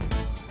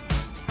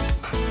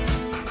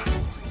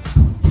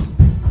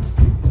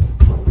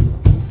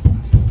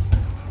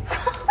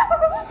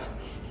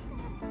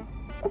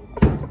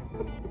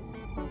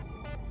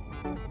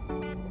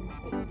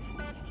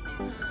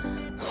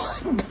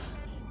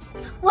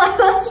 Why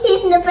was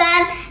he in the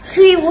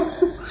pantry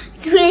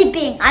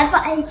sleeping? I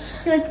thought he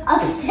was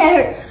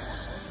upstairs.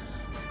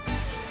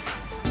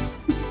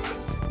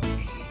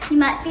 He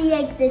might be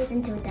like this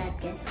until Dad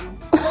gets home.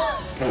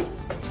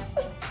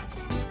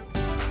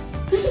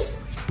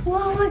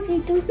 What was he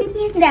doing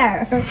in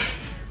there?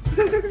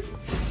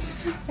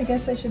 I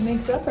guess I should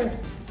make supper.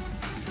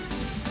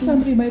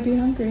 Somebody might be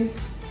hungry.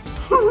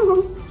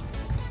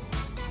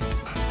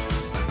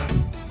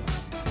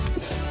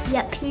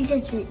 Yep, he's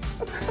asleep.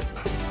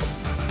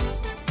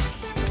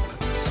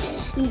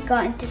 He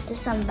got into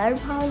some bear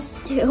paws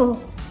too.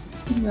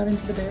 He got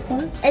into the bear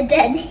paws? And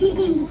then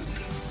he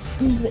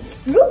was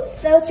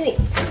so sweet.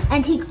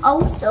 And he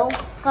also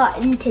got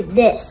into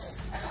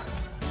this.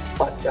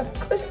 Hot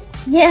chocolate?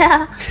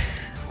 Yeah.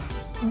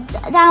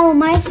 That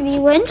reminds me,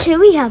 when should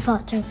we have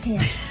hot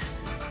chocolate?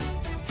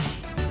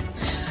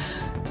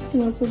 You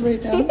want some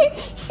right now?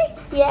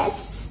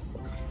 Yes.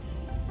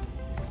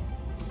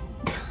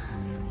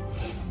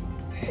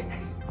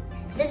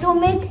 This will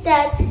make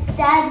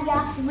Daddy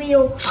laugh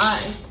real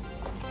hard,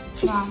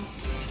 Mom.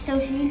 So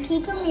should you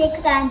keep him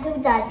like that until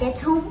Dad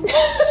gets home?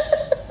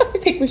 I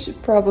think we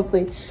should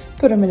probably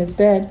put him in his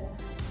bed.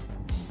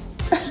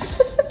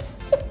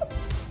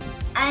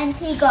 And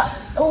he got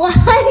why?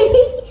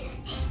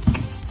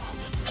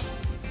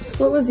 So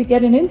what was he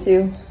getting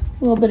into? A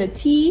little bit of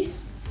tea.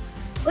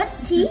 What's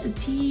tea? The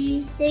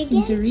tea,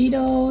 some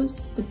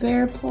Doritos, the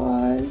bear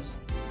paws,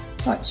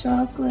 hot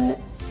chocolate.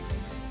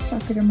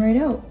 Suckered him right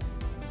out.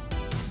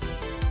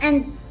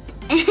 And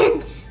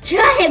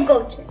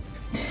triangle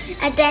chips.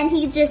 And then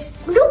he just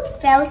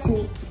whoop, fell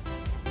asleep.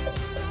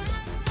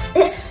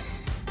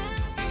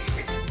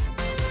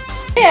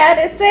 Yeah,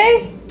 did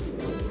say?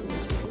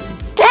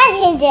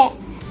 Pudding.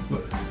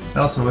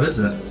 Elsa, what is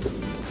it?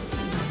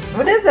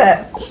 What is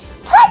it?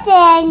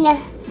 Pudding.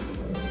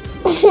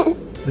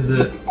 Is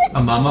it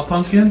a mama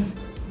pumpkin?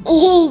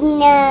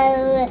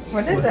 No.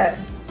 What is it?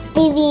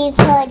 Baby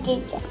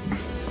pudding.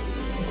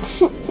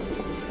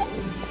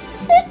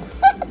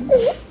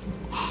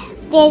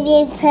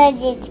 Baby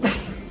pudding.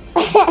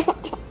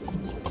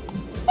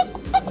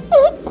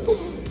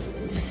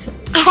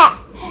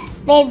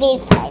 Baby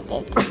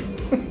pudding.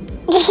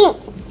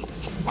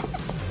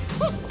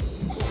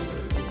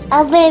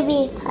 A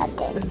baby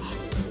pudding.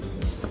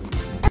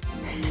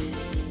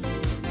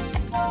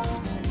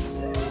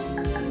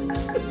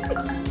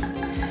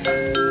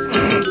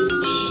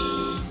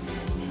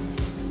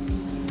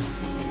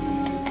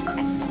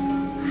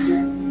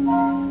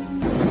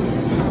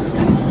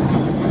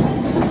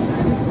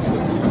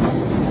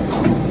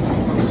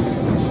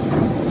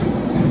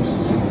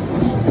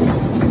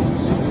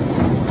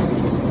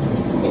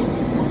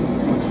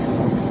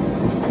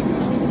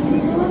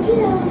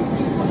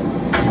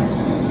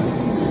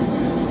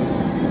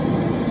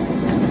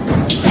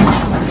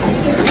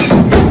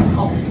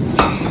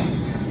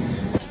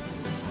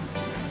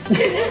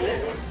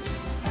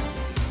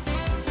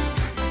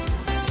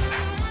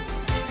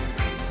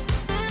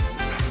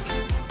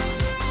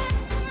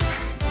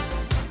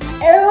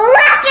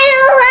 Rock and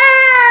roll!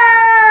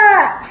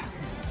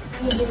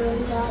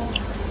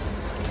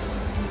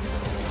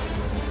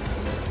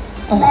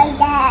 Like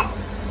that.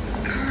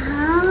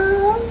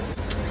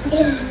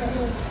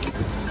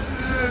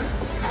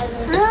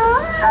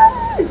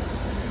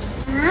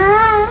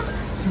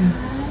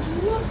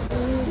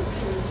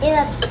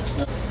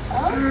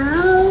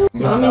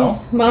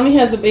 Mommy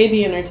has a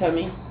baby in her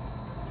tummy.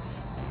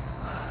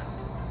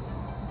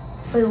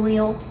 For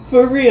real?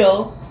 For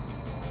real.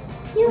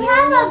 You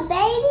have a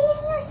baby in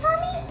your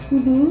tummy?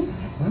 Mm-hmm.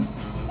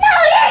 No,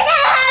 you're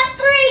gonna have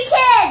 3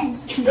 kids!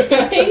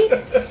 Right?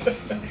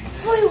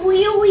 For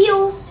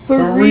real?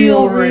 For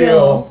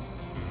real.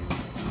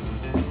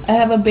 I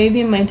have a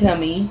baby in my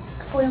tummy.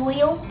 For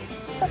real?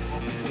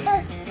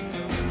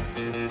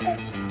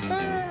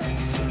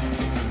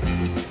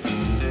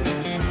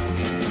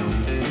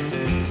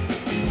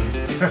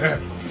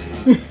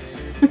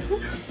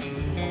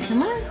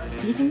 Come on,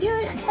 you can do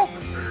it.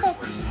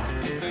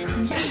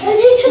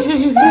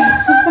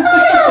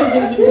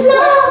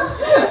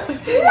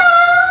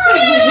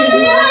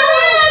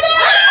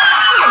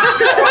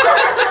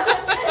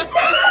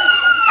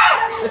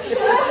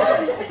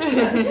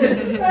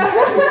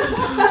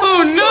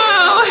 Oh no!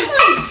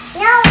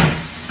 Yeah!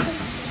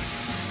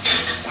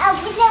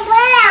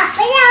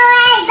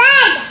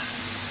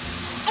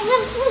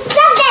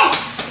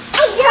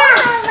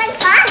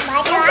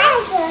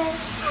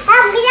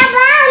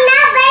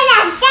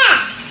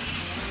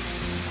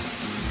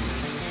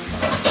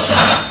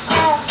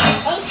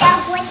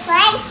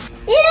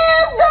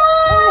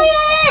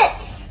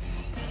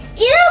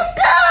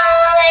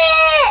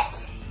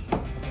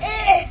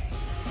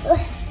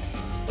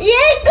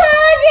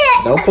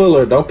 pull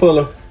her. Don't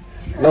pull her.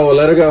 No,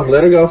 let her go.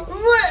 Let her go.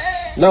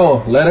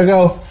 No, let her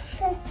go.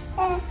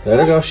 Let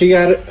her go. She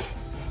got it.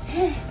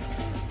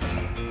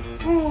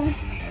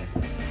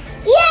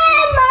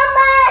 Yeah,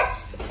 Mama.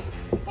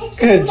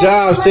 Good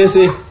job,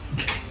 sissy.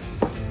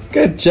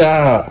 Good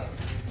job.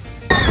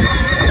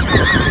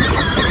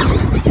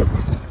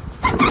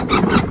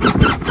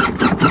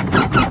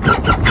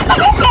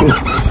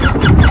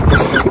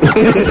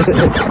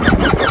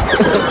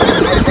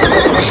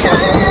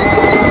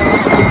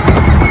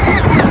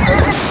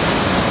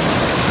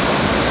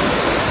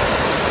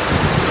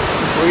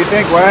 What do you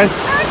think, Wes?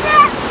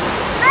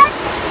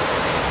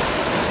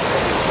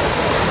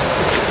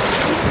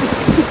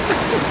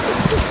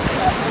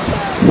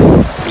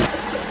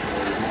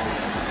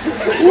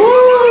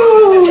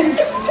 Woo!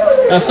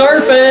 Now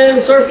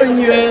surfing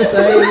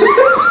USA.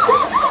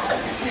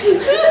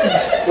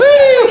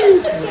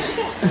 Whee!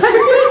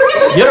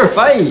 Get her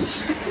face.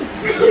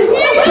 You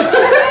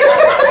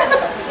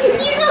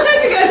don't have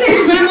to go take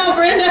Grandma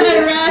Brenda had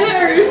around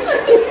hers.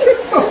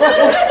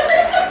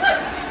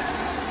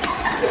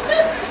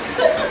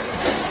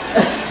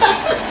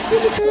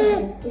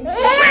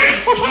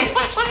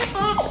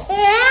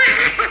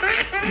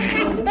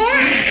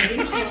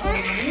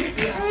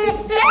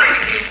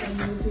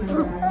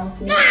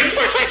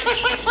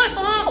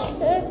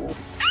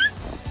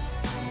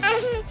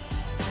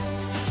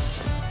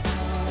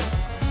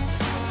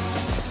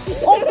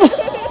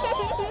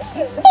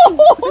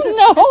 Oh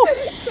no!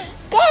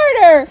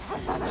 Carter!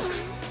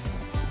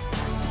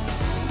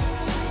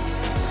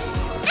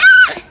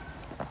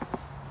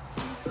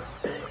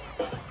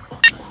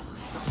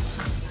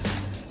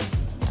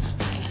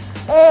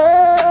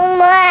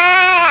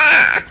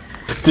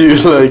 Do you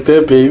like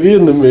that baby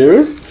in the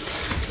mirror?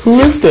 Who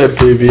is that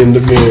baby in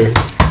the mirror?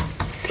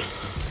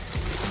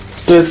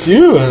 That's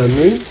you,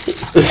 honey.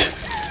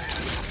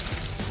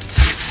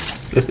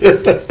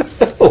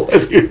 What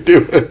are you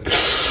doing?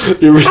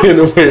 You're being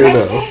a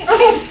weirdo.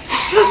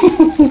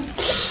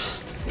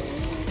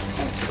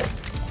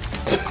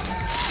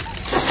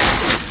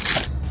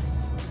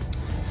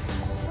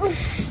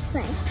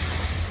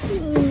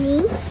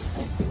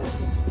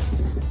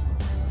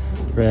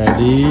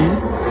 Ready?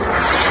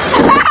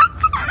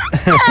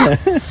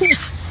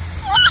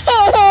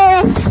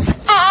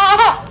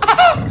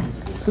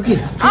 Cookie.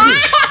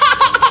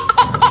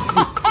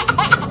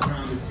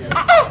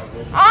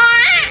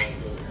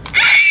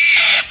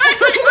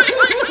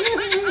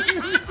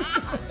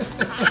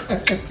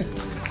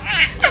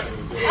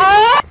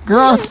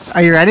 Girls,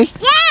 are you ready?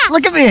 Yeah.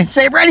 Look at me.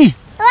 Say ready.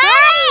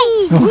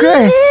 Ready.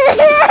 Okay.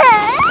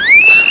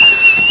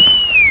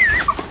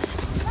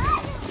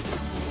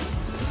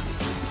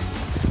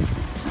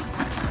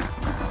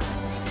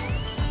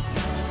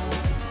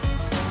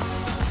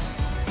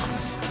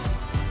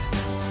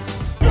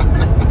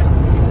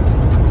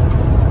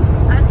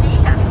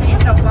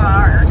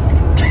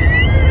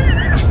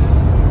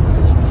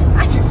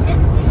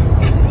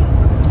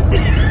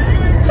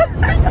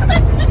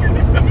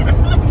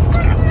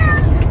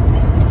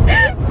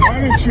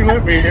 You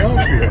let me help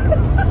you.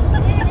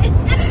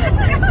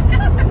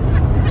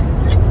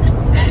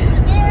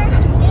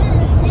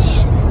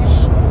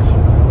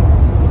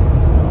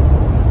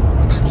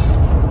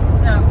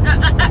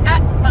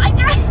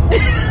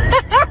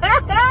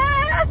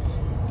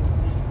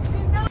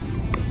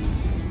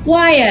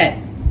 Wyatt.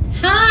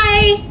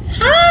 Hi.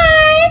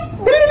 Hi.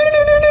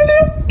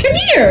 Come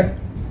here.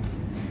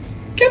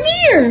 Come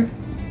here.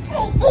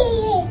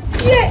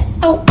 Yeah.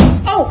 Oh.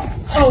 Oh.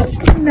 Oh.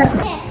 No.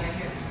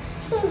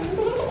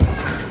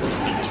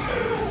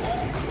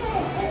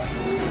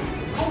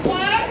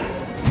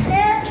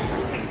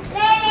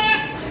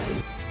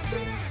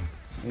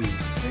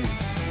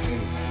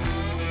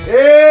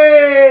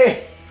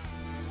 Hey!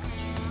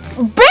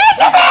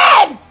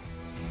 Benjamin!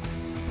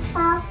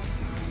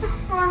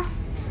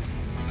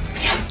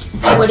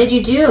 What did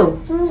you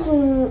do?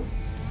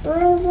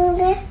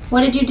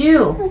 What did you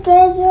do?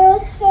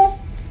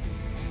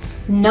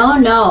 No,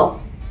 no.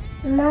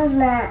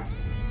 Mama.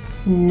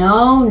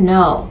 No,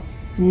 no.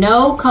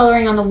 No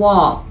coloring on the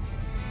wall.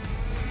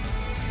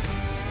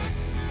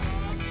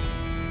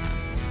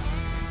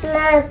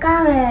 My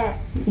color.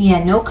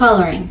 Yeah, no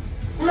coloring.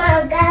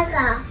 My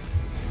gaga.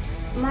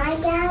 My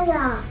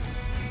gaga.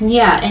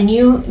 Yeah, and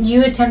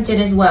you attempted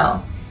as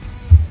well.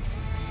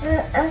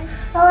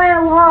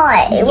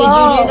 Why? Did you do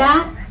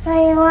that?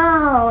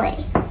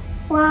 Why?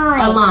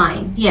 Why? A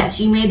line. Yes,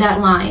 you made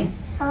that line.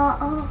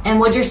 And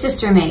what'd your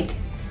sister make?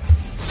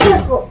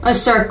 Circle. A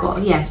circle.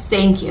 Yes,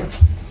 thank you.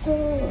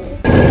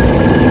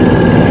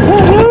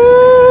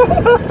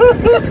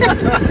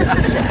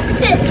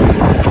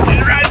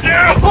 Right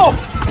now!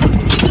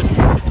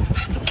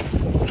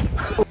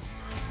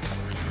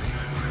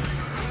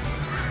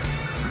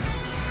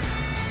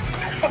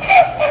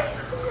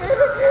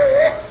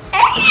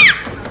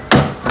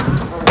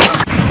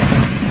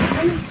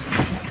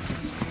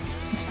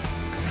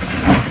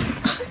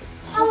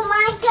 Oh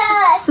my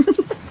god!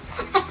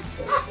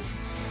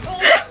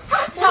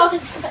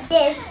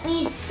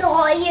 We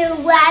saw you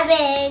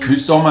webbing. You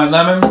stole my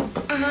lemon?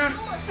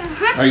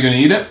 Are you gonna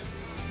eat it?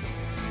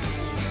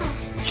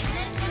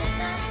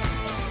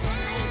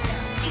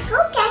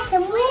 Go get the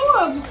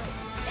worms.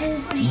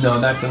 No,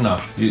 that's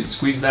enough. You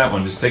squeeze that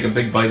one. Just take a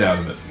big bite out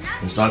of it.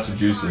 There's lots of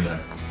juice in there.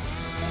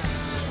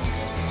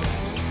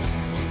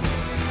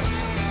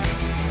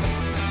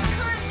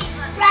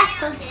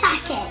 Roscoe,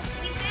 suck it.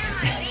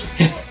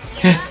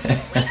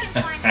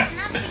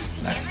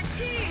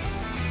 Nice.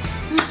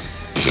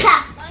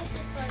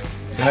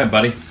 Go ahead,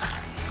 buddy.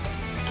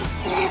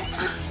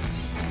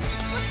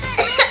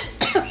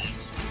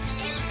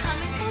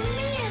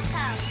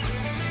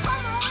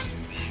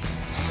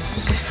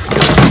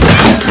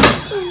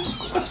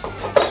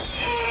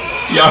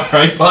 You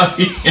alright,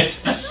 buddy?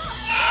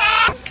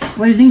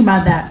 What do you think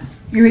about that?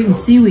 You're eating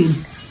seaweed.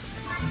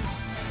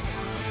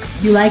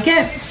 You like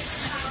it?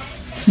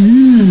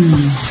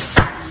 Mmm.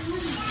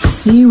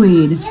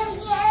 Seaweed.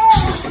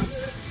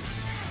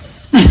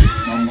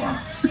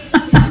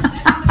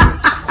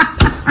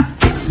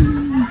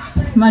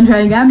 Come on, try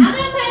it again. I'm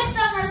gonna put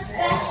somewhere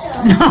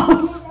special.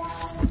 No.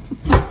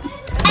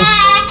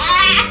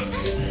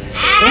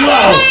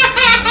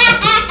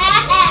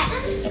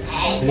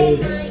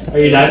 Are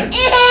you done?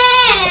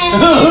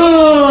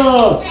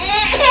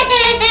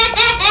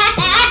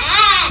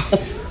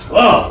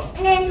 Whoa!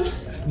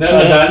 No,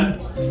 not done?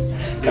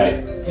 Okay.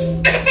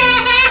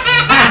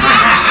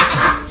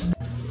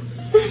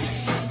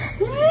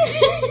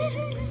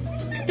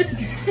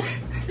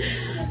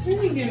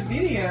 Really good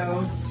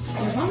video.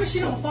 As long as she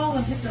don't fall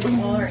and hit the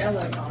wall or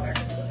Ella got her.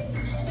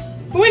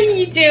 What are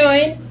you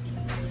doing?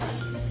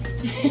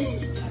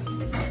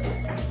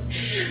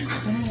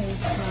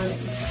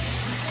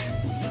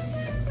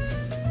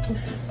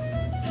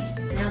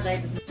 Now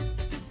David's.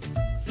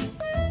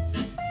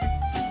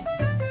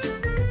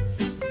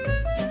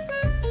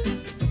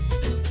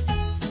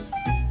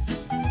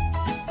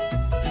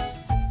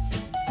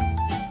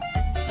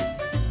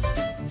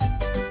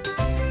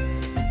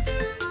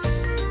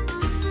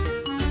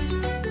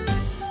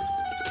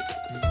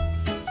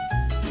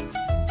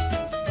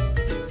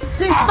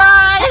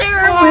 Spider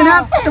went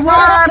up the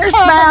water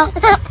spout.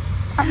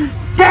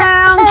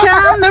 Down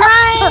come the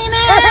rain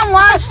and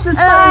washed the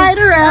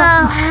spider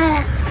out.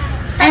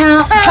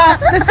 Out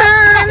popped the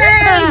sun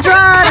and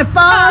dried up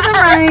all the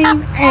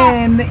rain.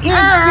 And the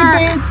itsy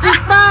bitsy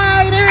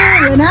spider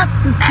went up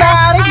the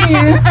spout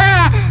again.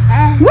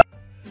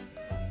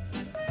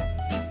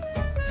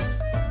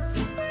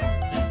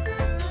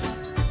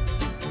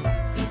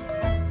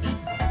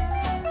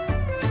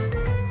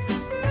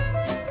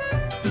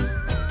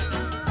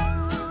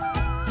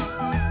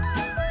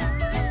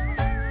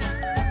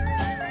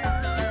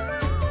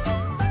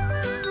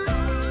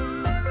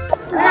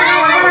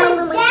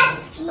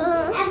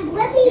 And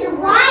Blippi the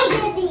why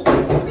Blippi?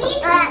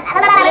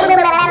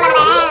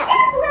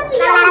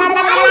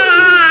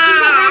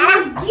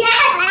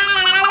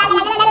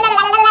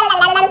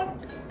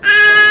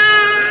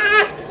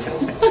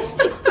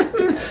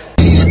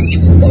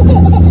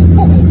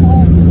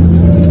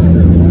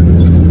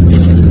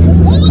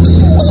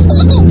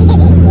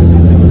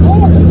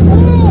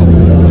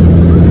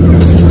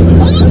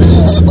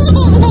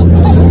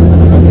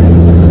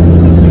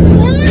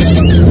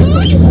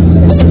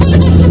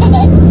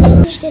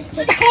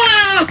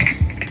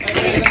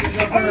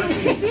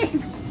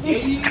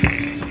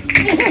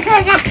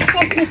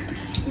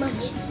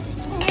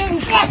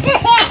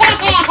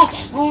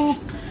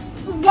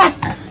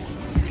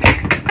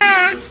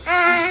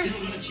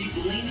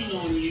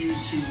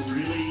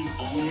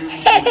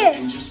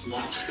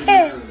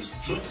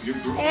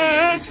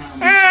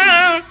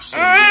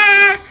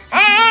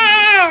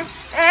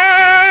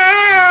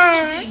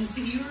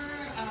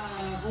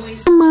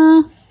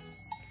 Mama.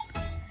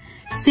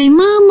 Say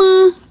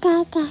mama.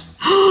 Papa.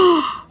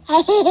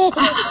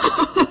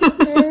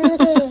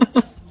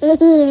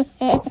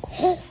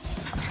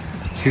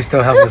 You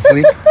still half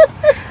asleep?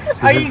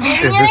 Are you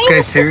getting Is this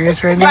guy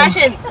serious right now?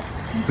 Splash it.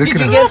 Look Did at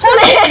you him. get some?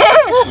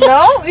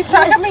 No? It's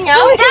not coming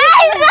out?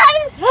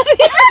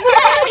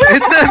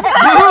 It's a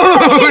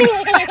spoon!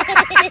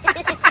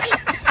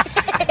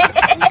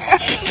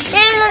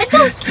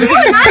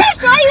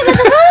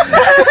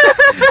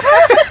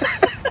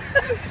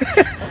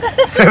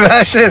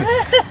 Sebastian,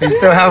 you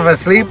still half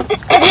asleep?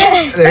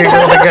 There you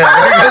go again.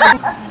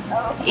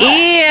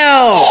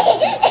 Ew!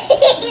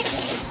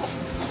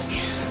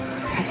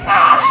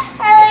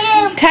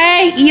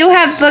 Ty, you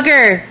have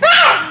booger.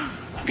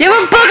 You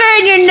have a booger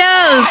in your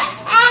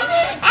nose.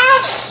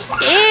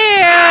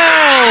 Ew!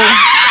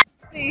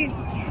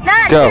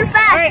 Not Go. too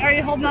fast. Alright, are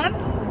you holding on?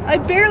 I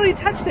barely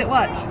touched it,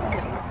 watch.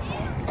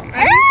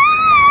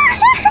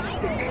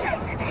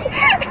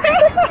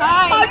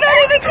 I'm not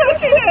even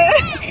touching it!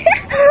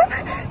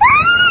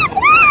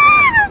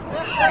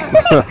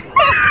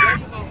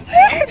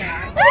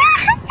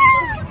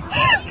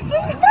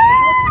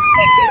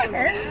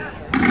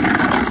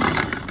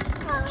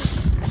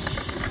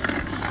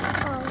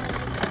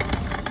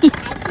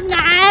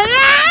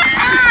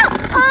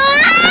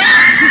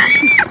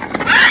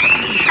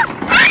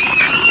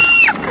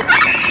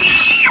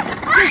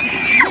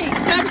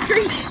 Stop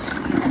screaming.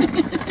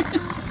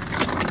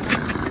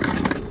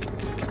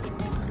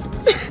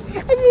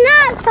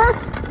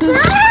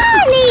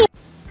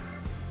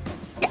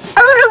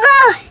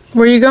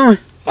 Where you going?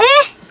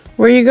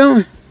 Where you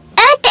going?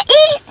 Out to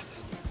eat.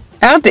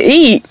 Out to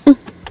eat? Google.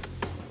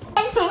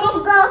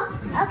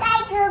 Okay,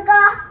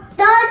 Google.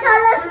 Don't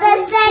tell us the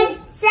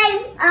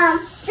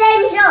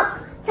same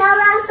joke. Tell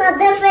us a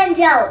different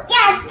joke.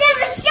 Yeah,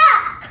 different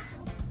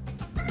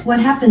joke. What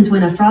happens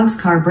when a frog's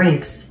car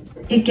breaks?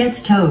 It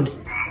gets towed.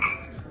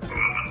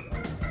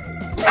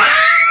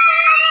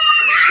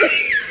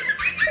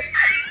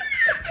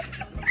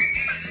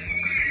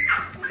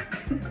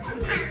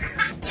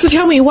 So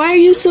tell me, why are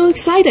you so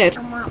excited?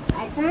 I want a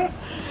present.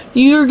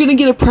 You're gonna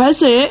get a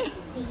present?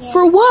 Yeah.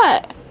 For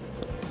what?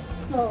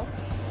 Oh.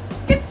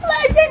 The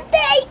present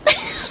day.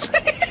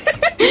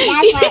 That's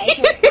why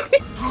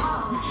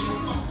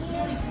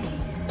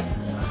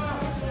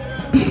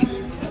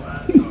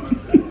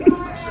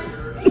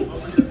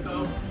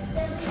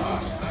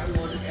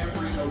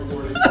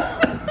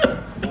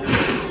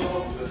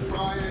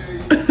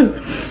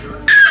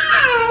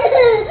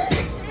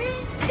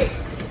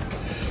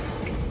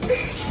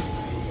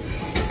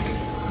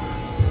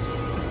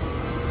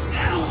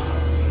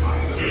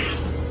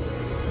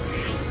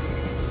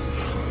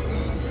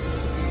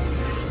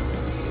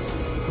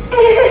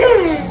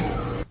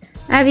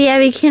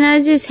Abby, can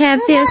I just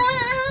have this?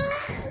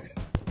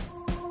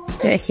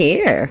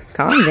 Here,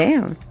 calm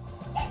down.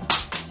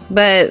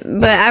 But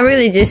I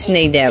really just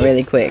need that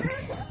really quick.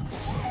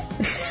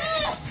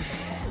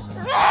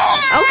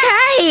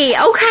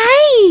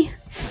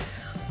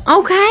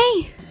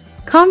 Okay.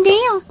 Calm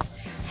down.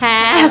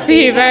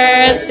 Happy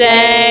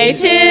birthday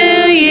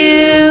to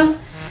you.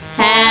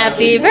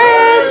 Happy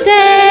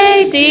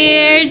birthday,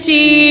 dear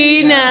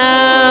Gino.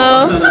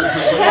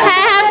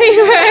 Happy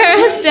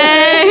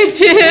birthday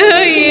to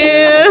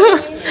you.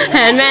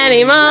 And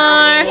many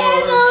more.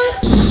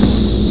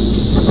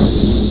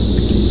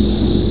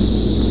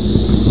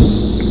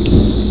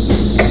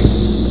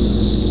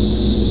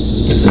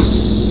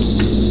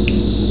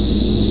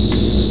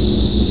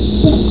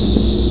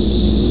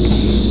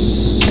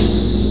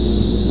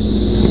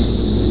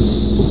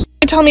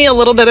 Tell me a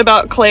little bit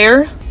about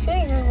Claire.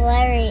 she's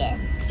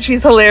hilarious.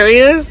 She's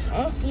hilarious.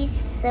 And she's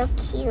so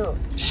cute.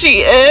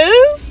 She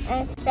is?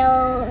 And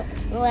so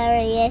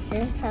hilarious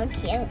and so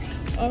cute.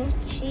 And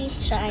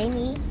she's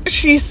shiny.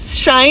 She's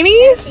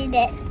shiny? And she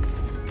did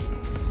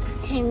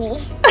to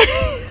me.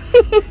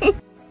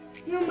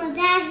 No more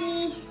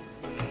daddies.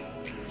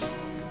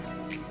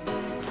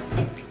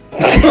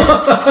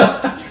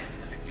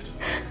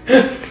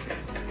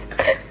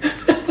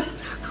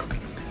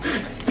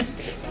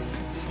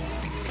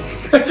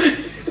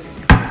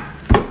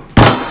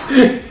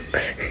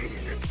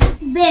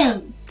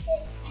 Boom.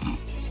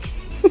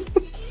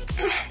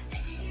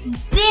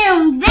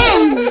 Boom,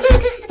 boom.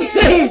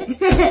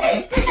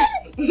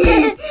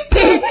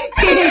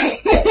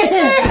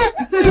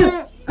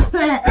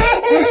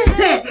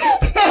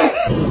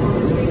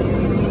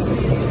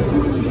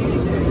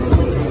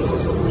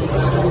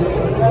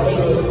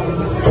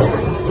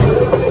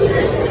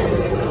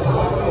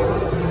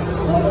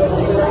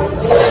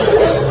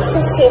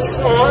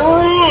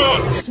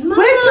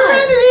 Where's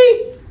Serenity?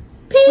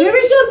 Where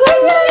is your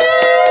birthday?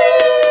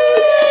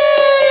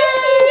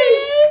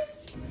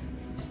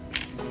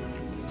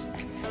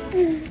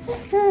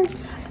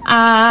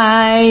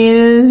 I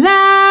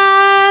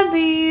love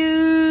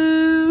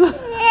you.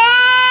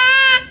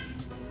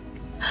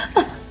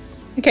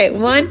 Okay,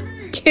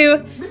 1,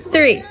 2,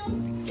 3.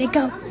 They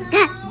go.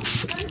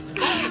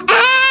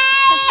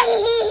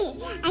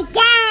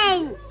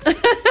 Again.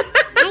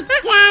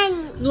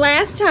 Again.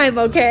 Last time,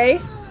 okay?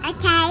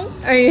 Okay.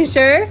 Are you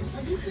sure?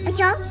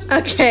 Okay.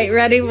 Okay,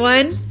 ready?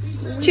 1,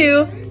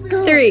 2,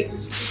 3.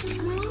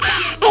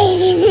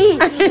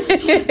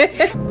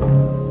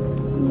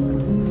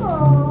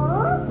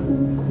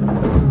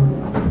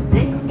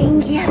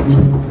 Yes.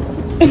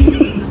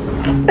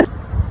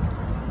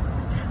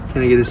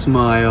 Can I get a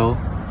smile?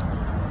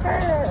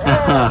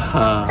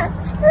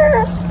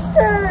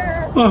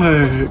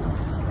 Hey.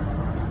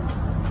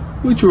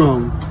 What's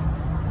wrong?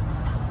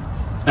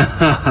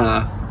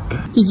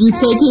 Did you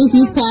take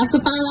Casey's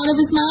pacifier out of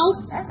his mouth?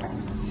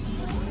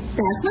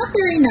 That's not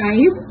very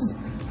nice.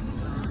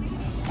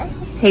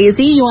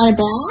 Hazy, you want it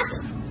back?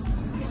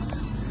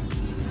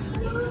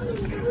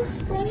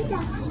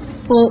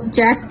 Well,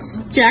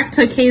 Jack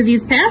took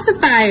Hazy's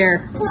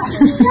pacifier.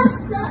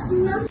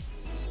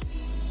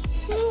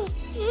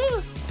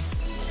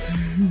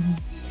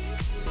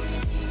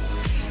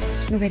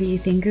 What do you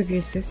think of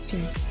your sister?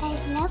 I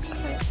love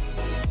her.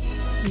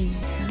 Yeah.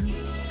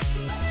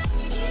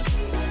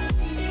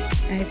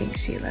 I think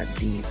she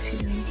loves you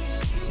too.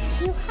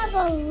 You have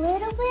a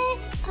little bit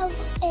of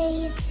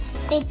a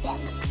big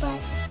belly,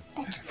 but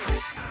that's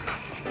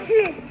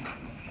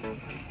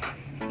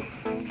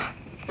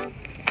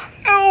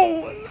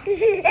Ow!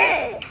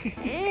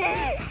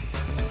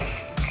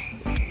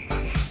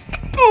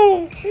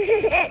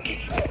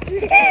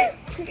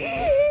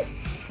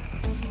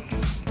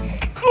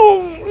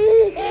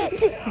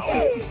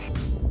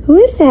 Who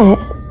is that?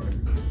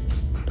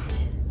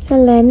 Is that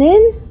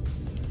Lennon?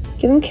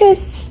 Give him a kiss.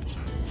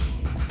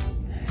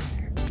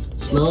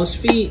 Smell his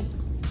feet.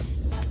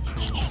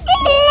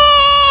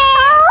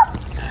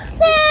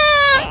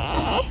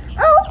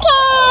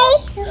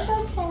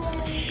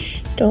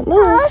 Don't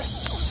move.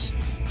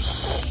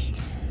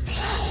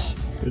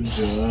 Good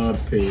job,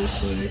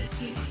 Paisley.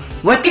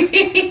 What?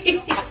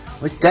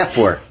 What's that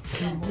for?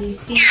 Come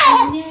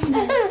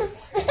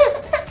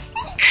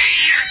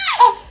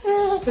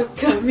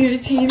here,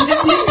 see the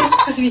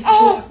funny boy.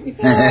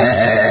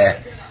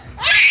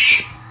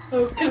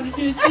 Oh, come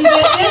here, see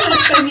that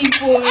funny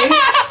boy.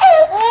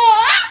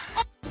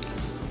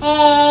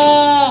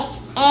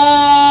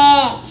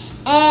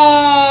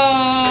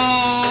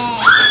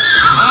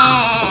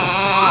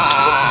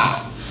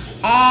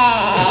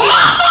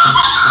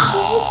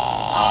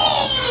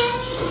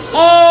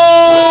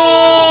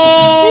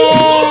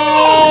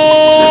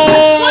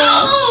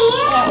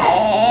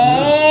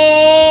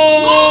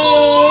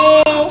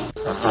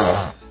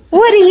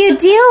 What are you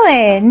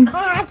doing?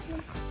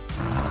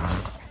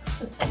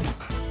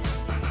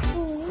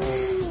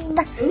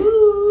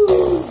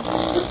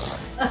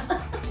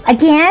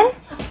 Again?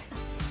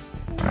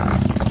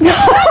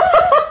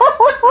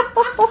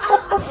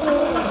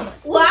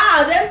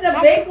 Wow, that's a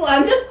big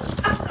one.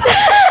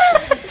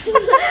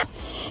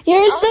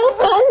 You're so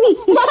funny.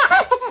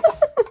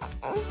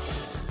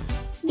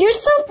 You're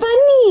so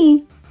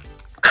funny.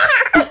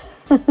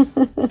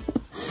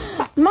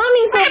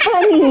 Mommy's so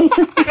funny.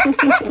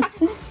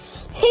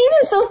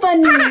 Hayden's so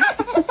funny.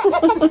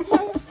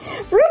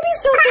 Ruby's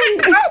so funny.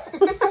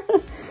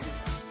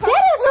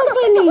 Dada's so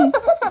funny.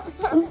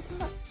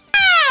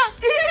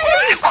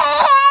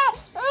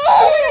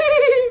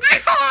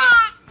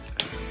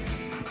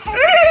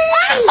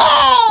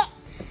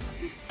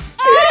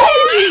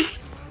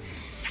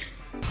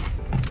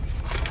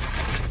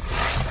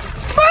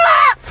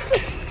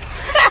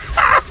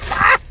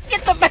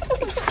 Get the bag!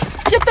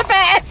 Get the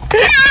bag!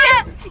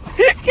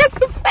 Get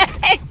the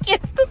bag!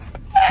 Get the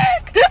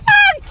bag!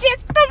 Get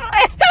the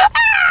bag!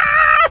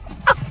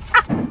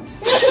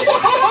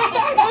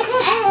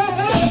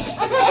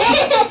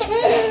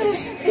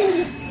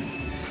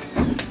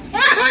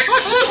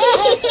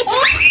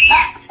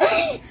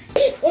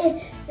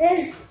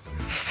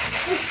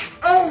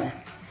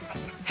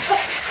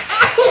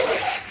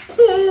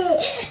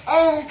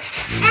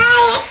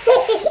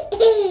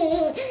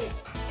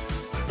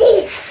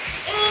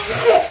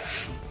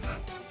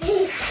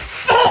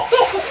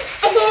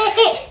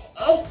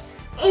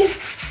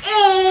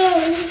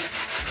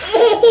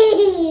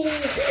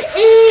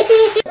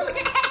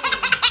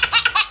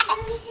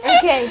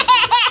 Okay.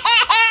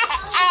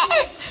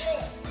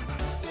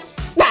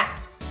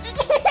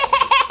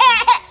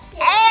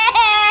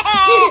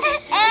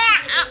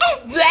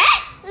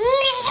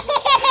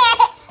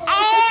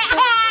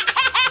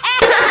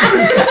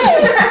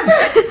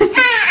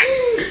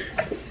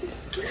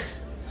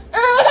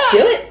 Do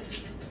it.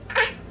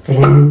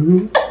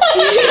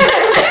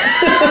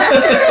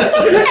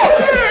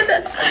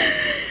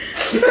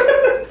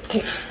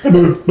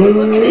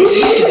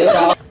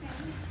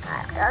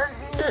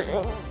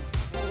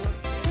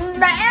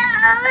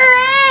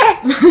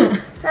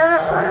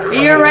 Are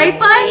you alright,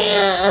 bud?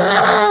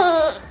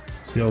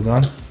 You all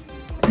done?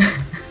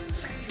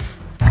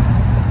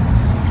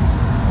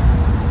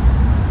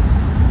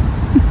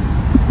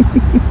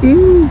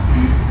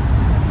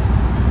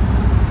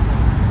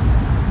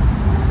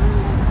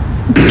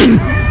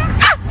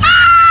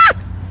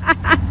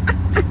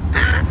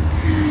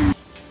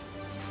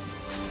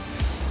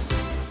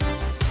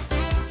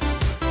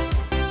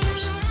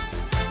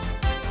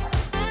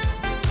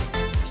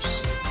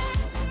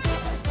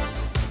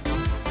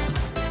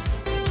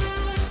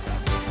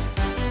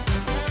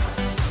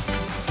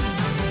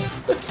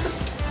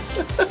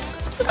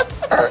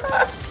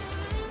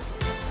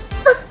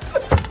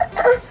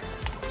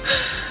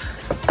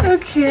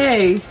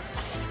 Okay.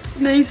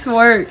 Nice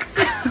work.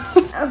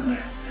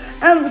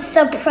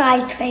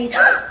 Surprise face.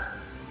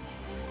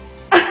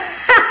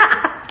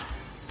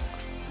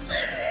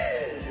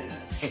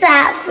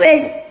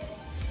 Saffron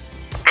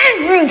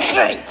and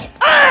everything.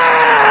 Happy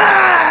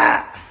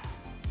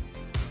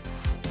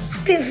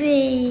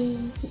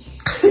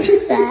face.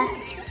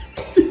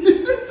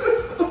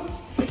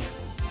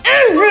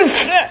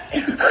 Everything.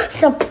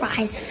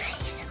 Surprise face.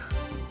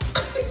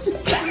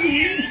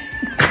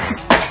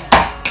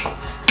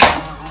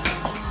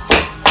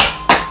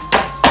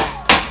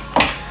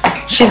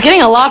 She's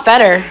getting a lot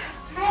better.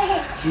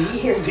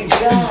 Here, good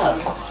job.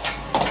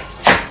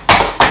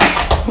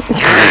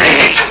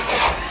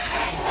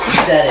 You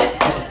said it.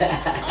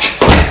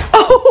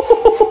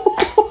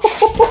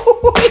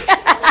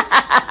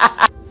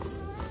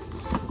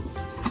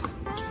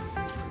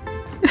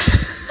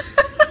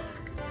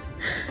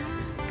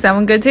 Is that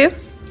one good too?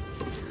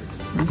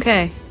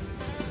 Okay.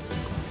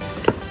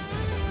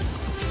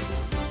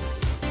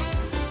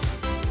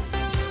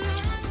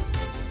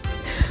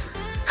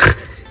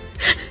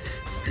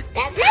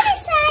 That's another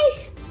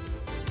size.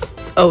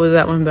 Oh, was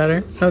that one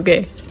better?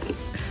 Okay.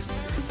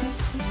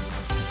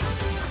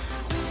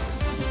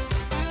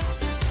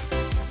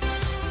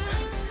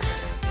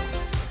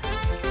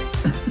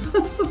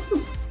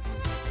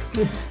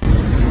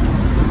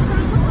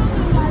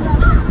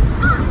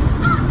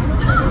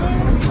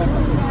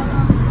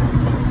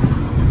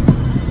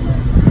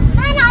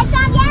 I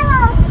found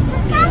yellow.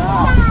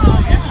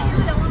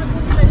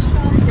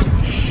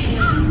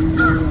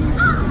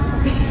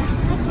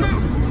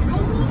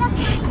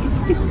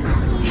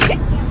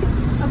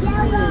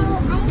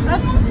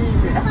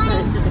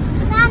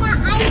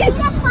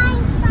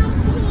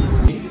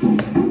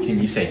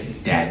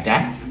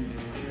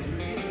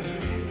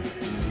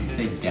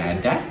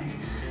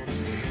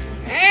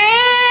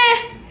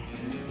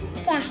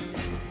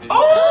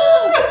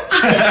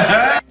 What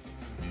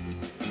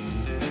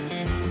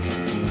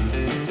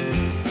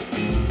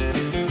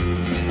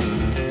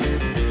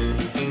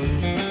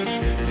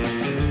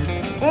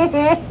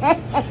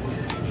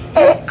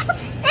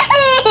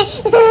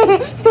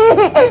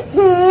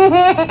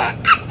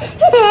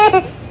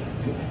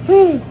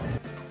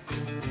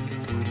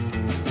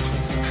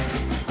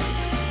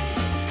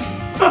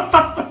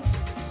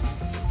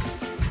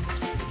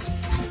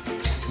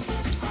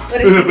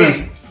is she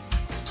doing?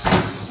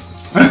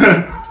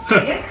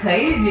 You're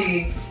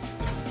crazy.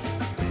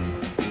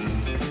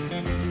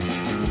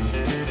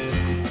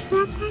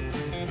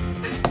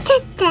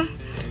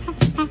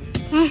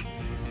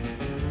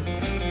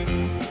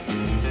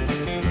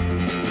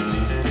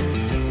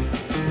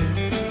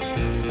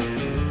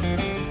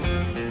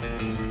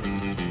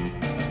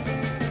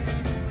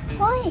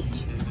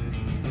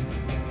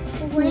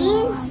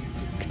 Wings.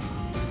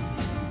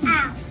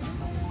 Ow.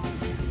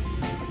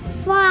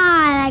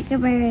 Fly like a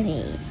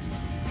birdie.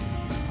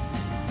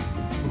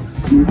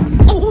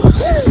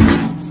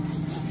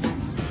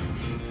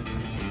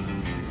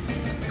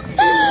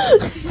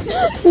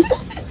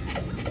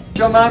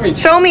 Show mommy.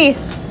 Show me.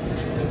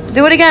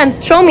 Do it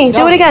again. Show me.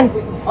 Do it again.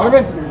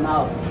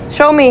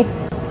 Show me.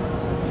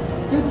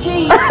 Do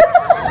cheese.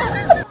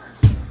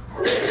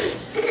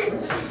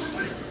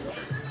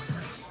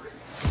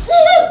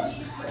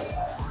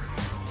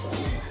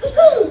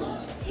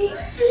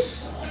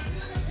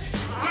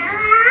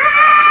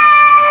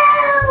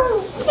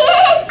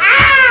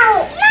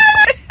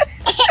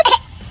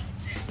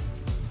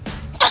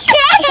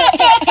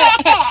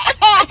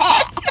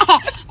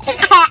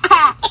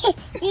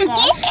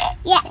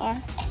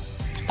 Yeah.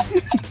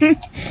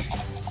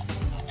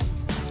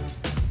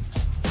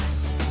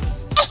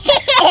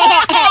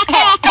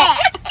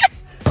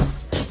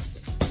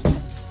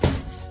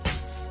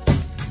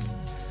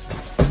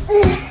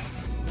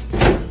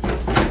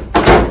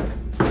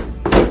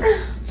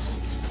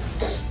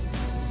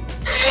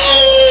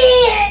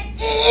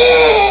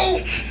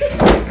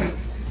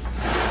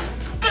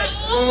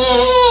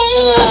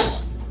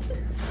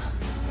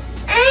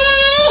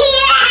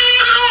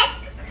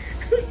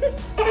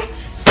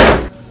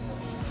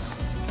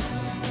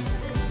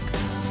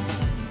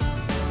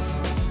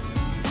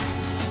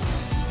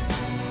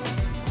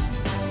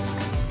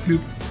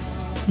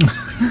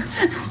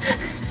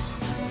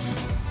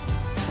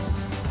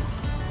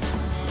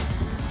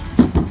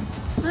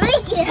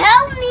 Mickey,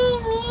 help me,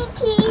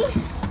 Mickey.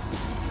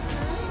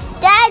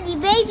 Daddy,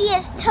 baby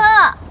is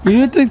tough. You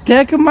need to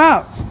take him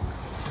out.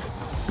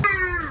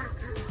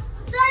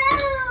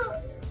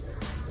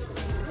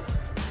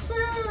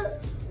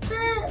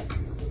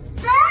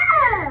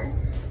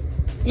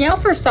 Yell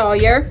for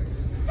Sawyer.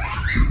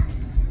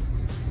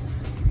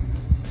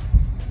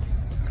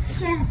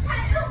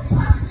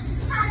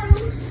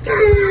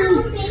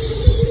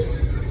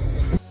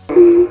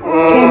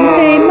 Can you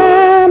say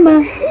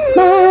mama,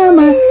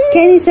 mama?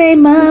 Can you say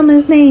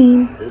mama's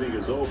name?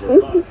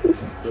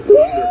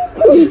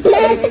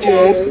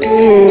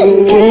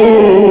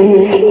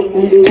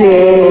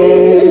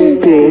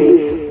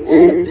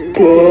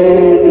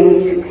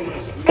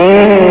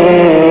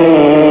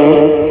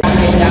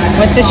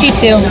 What's the sheep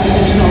do?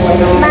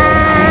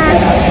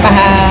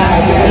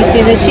 You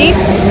see the sheep?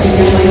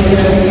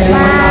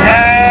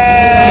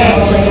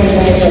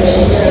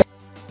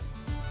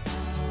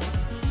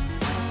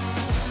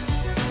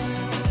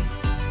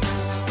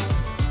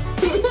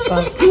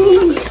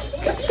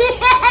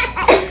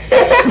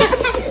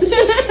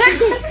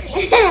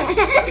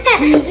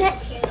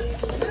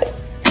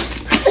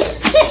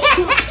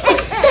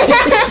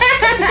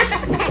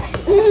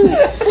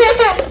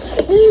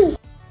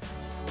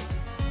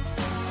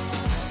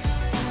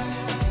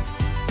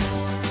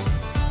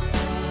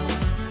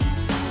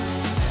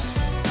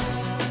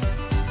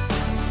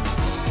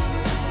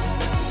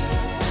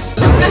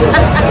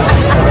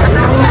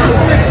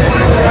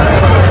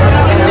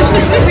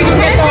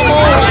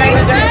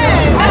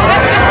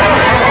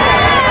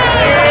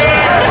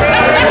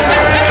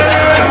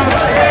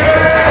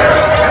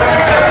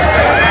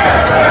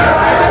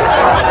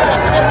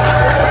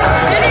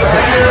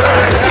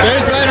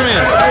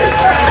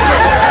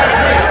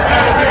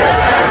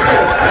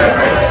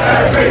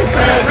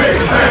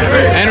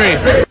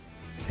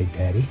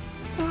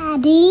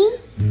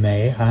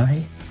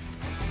 Daddy,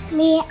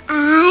 May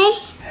I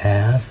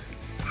have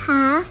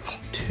have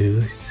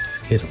 2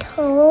 Skittles?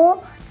 to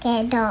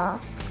get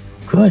off?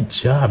 Good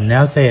job.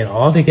 Now say it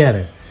all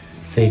together.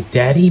 Say,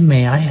 Daddy,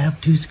 may I have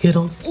 2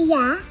 Skittles?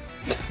 Yeah.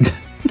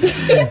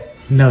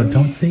 No,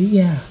 don't say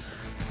yeah.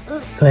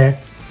 Claire,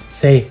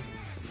 say,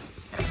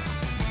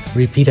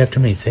 repeat after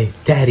me. Say,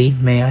 Daddy,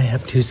 may I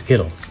have 2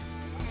 Skittles?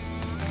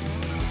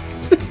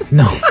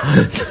 No.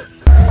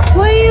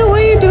 What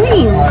are you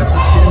doing? What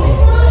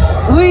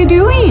are you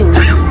doing?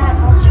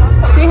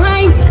 Say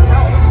hi.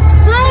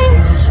 Hi.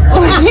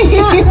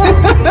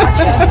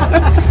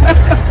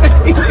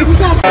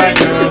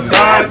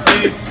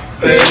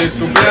 Feliz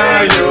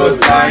cumpleaños,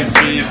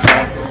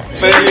 Panchita.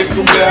 Feliz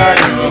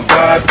cumpleaños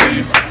a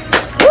ti.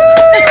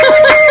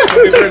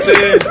 Happy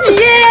birthday.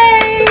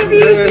 Yay,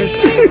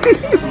 baby.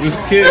 Just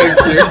kidding,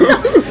 Kyoot.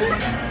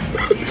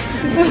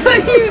 What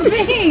do you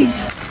mean?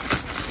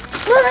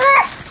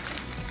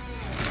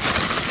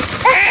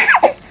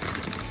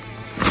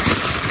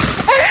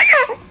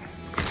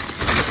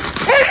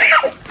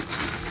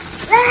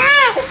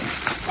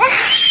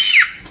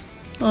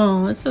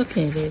 Oh, it's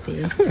okay, baby.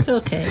 It's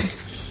okay.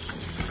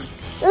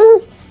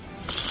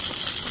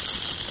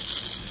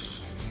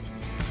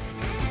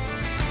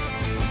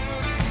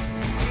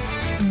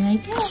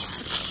 Like it.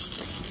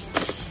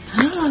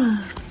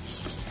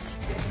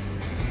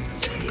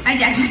 I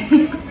guess.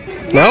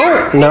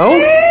 No, no.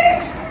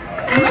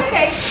 I'm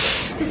okay.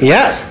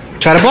 Yeah,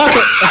 try to block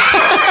it.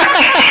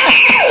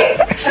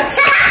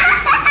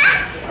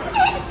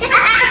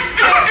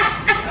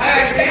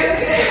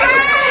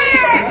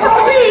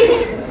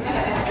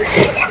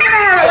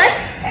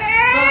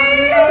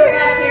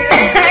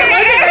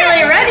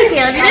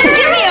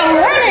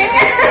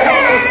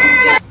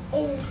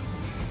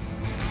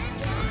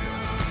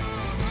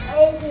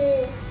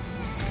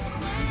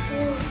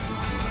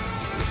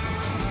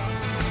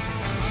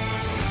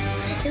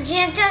 You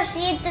can't just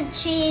eat the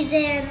cheese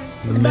and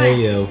The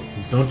mayo.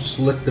 Don't just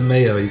lick the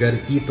mayo. You gotta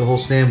eat the whole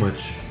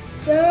sandwich.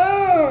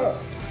 No.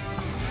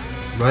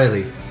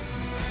 Riley.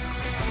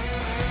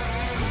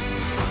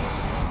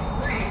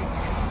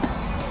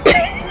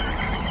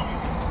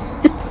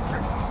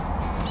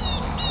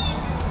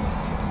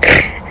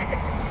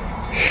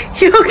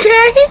 You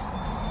okay?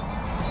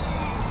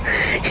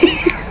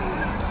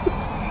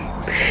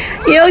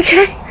 You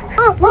okay?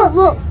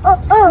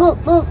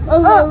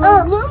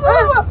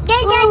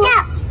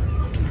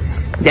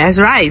 That's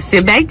right.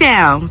 Sit back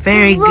down.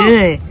 Very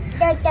good.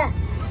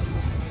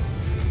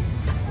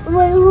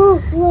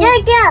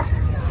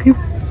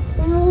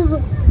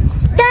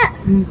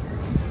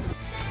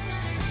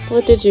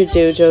 What did you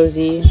do,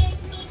 Josie?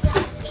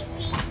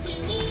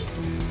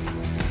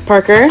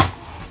 Parker?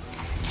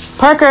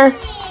 Parker?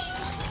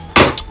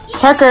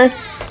 Parker,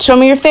 show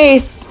me your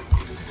face.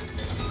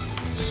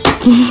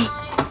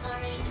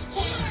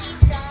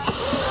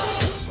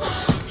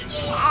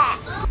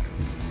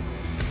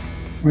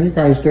 What are you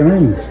guys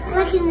doing?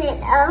 Looking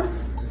it up.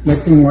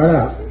 Looking what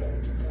up?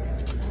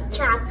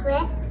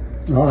 Chocolate.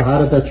 Oh, how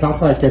did the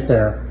chocolate get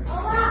there?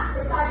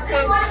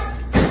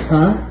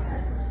 Huh?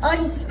 Oh,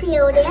 you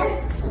spilled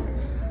it.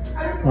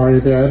 Oh,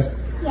 you did?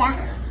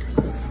 Yeah.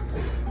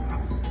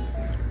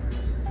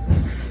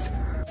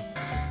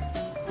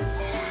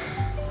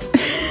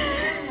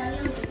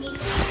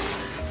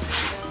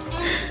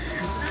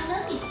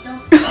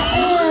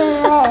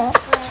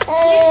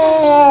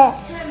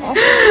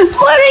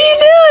 What are you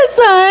doing,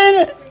 son?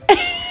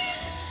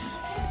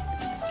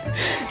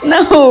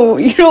 No,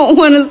 you don't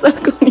want to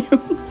suck on your...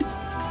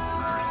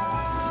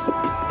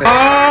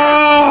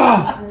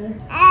 Ah!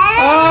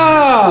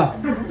 Ah!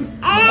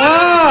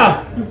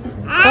 Ah!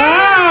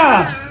 Ah!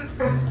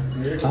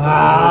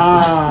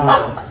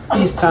 Ah!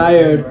 He's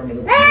tired.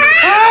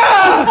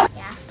 Ah!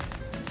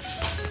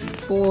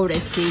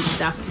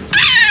 Pobrecita.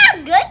 Ah,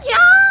 good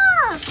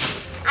job.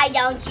 I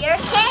don't hear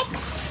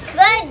kicks.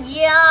 Good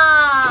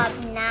job.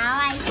 Now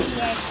I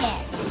hear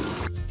kicks.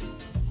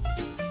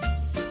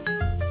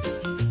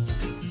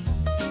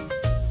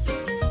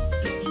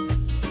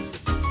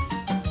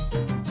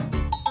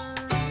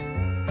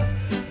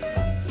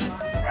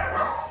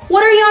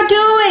 What are y'all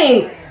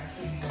doing?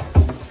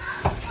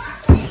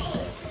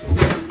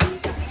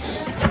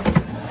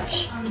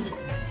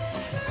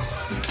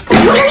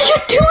 What are you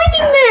doing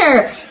in there?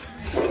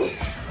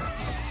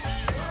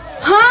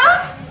 Huh?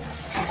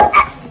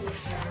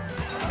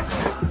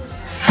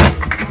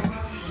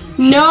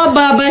 No,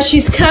 Bubba,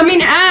 she's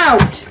coming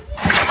out.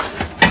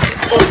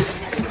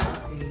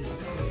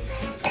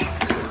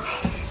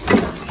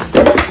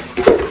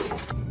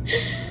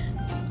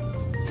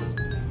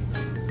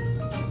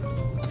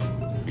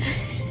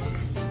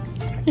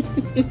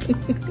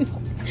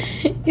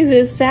 Is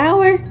it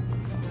sour?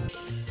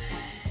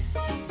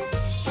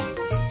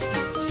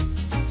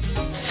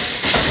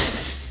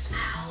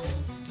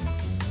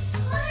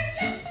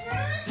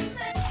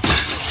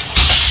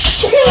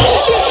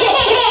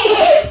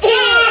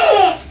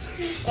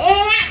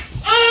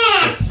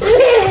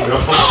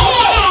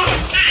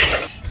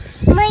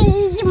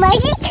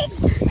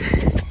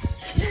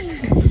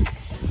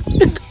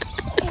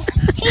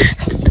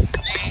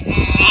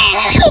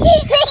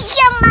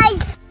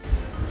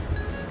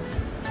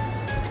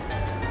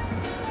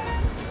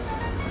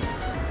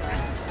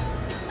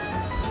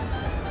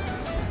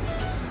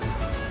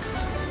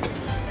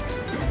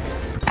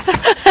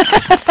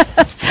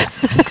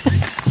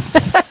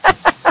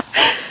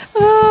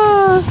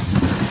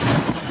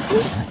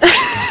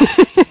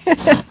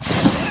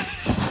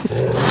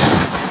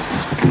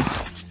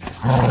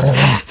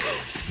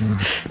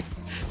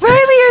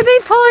 Riley, are they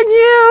pulling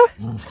you?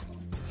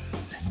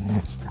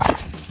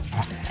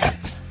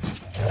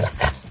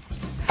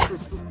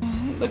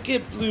 Look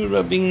at Blue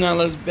rubbing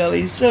Nala's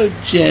belly, so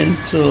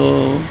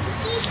gentle.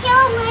 She's so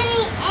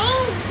really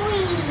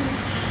angry.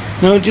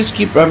 No, just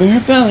keep rubbing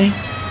her belly.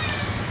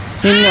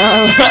 Say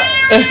Nala.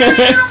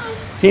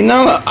 See,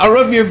 Nala, I'll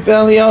rub your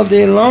belly all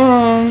day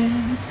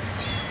long.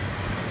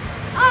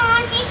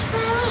 Oh, she's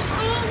smelling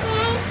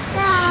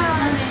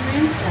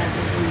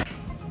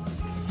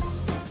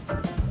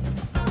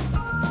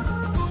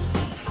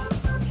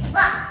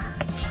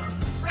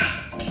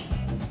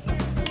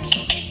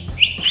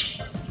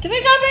Come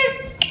here, Copper.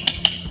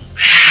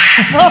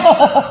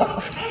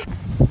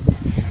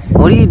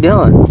 What are you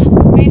doing?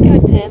 What are you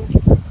doing, Tim?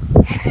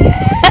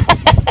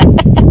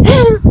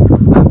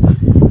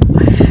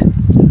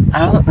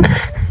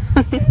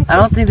 I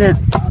don't think that.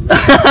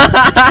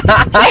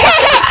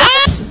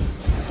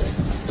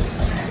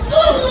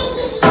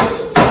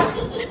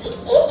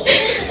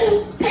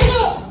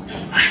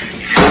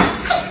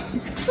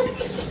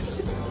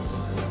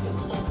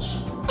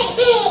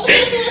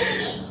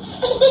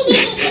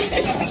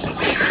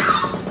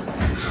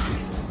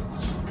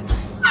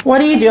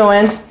 What are you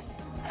doing?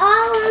 I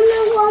want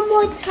to one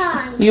more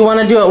time. You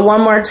want to do it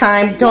one more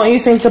time? Don't you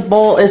think the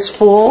bowl is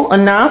full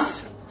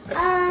enough?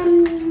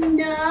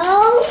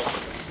 No.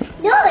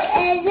 No,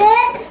 it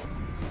isn't.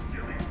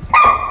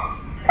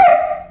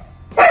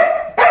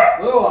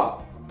 Lua!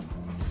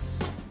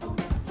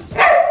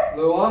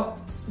 Lua?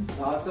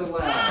 Not so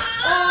loud.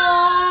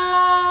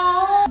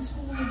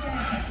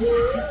 Did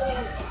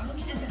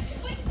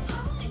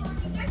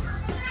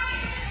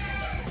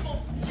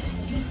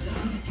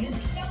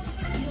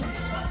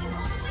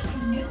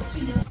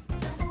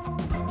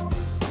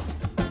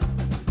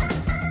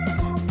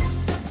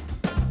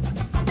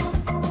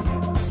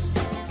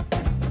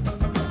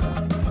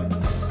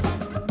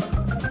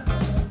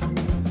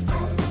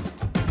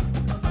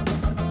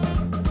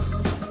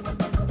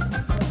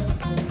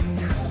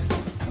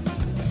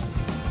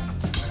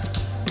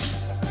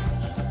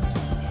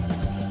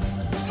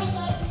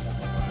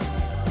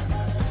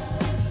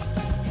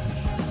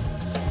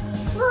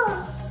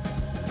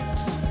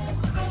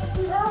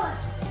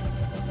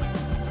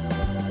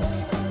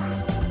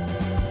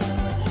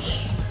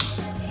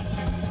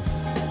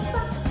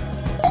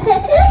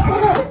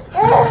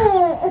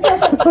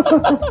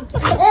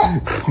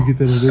you get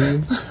that on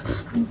video?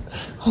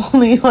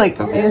 Only like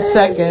a few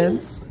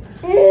seconds.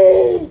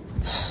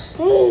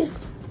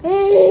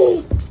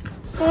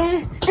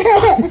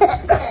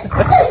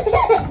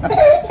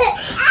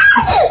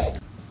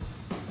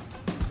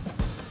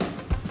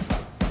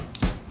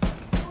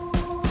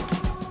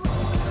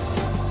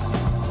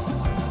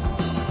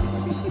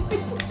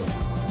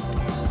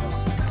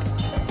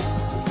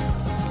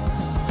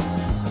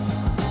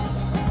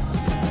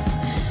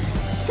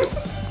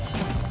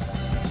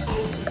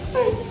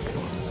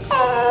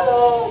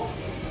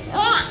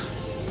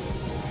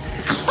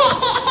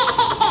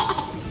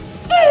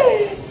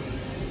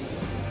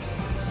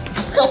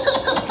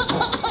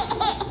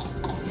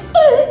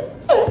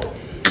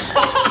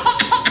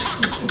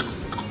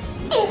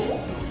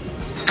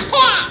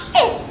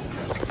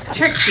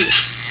 Trixie.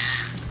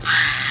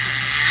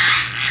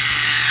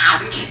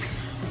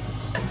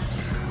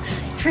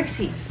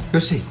 Trixie. Go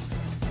see.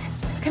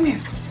 Come here.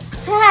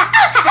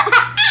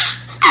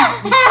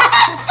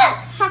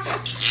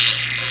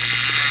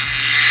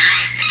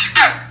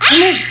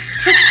 Come here.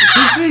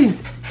 Trixie.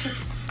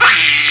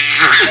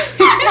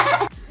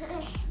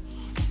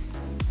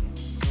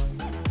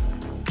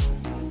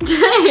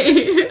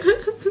 Dave.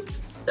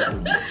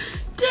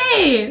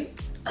 Dave.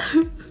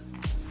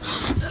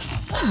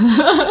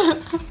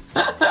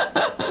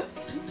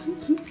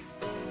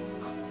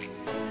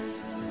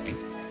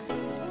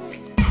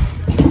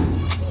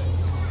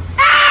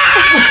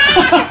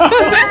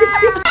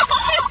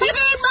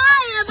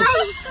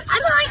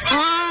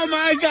 Oh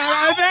my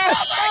god,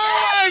 oh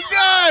my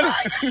god!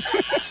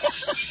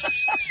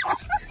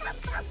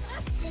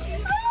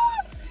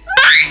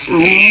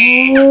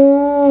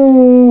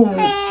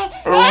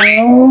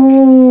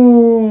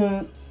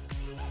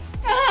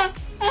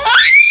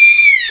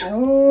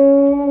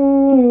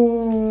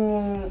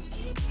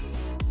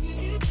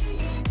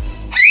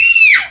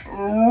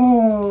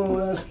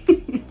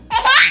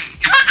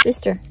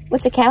 Sister,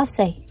 what's a cow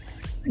say?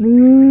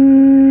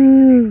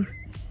 Moo.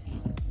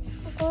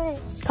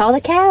 Call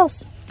the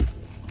cows.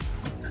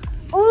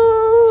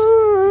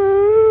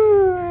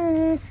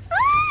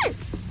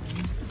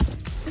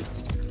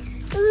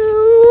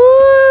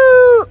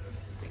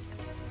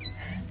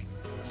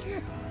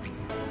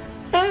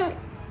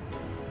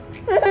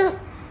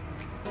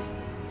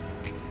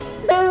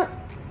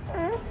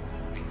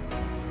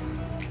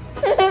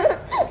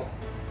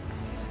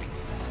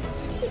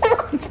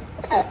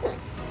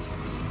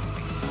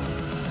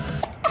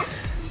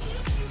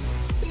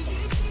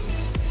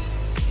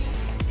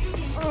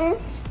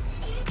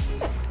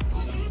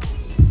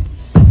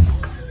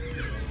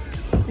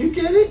 You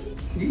get it?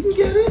 You can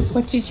get it?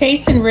 What you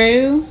chasing,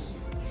 Roo?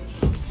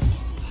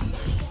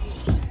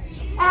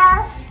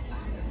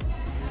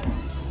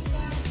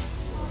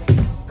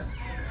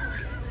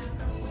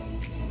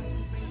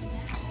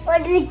 Where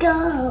did it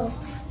go?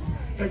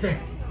 Right there.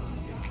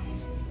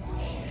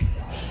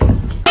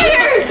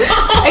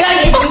 I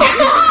gotta get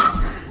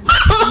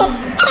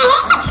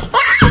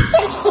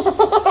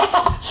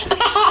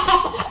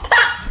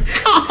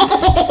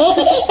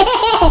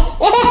you.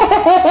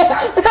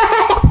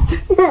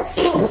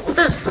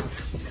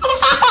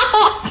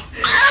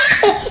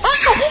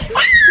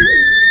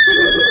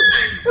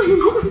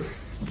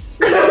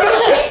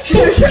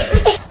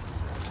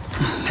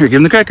 Here, give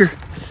him the cracker.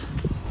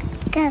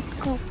 Go.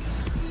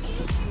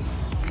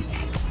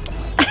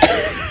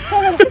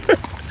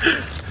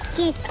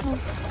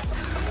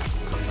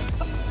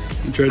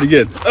 Try it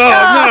again.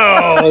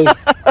 Oh no!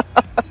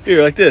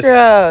 Here, like this.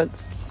 Gross.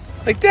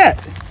 Like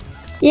that.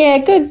 Yeah,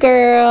 good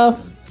girl.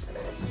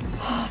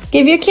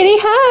 Give your kitty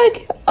a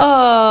hug.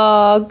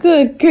 Oh,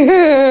 good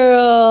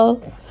girl.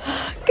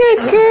 Good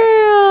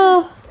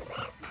girl.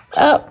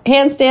 Oh,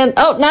 handstand.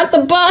 Oh, not the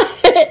butt.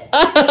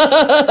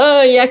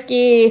 Oh,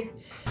 yucky.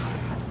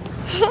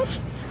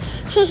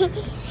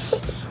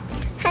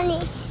 Honey,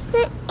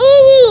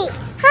 easy.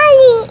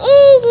 Honey,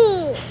 easy.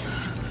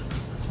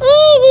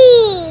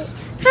 Easy.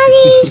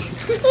 Honey,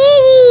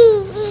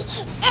 easy.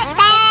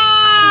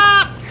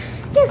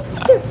 Do.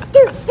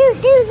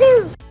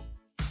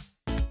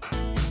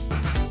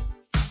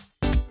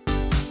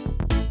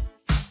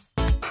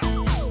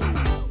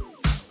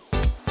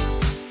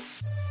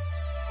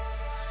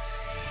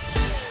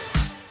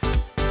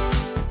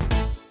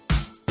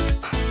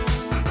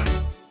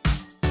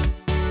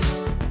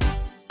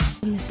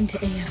 Listen to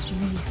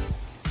ASMR.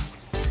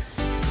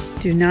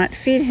 Do not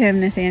feed him,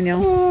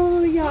 Nathaniel.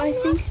 Oh, yeah, I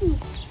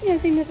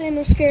think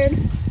Nathaniel's scared.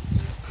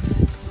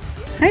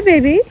 Hi,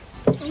 baby.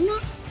 I'm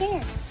not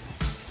scared.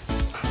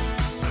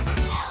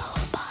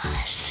 Help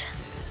us.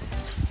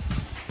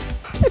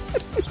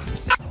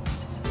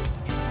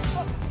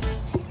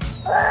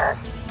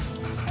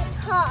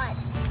 Hard.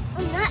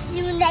 I'm not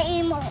doing that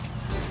anymore.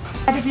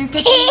 Bite of your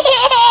cookie?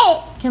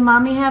 Can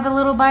mommy have a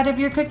little bite of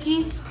your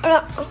cookie?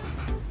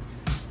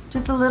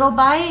 Just a little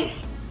bite?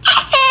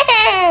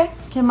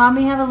 Can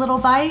mommy have a little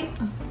bite?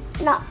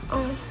 No.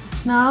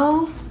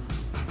 No?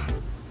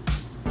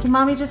 Can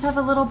mommy just have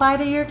a little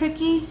bite of your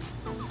cookie?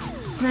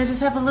 Can I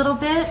just have a little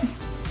bit?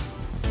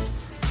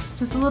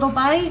 Just a little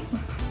bite?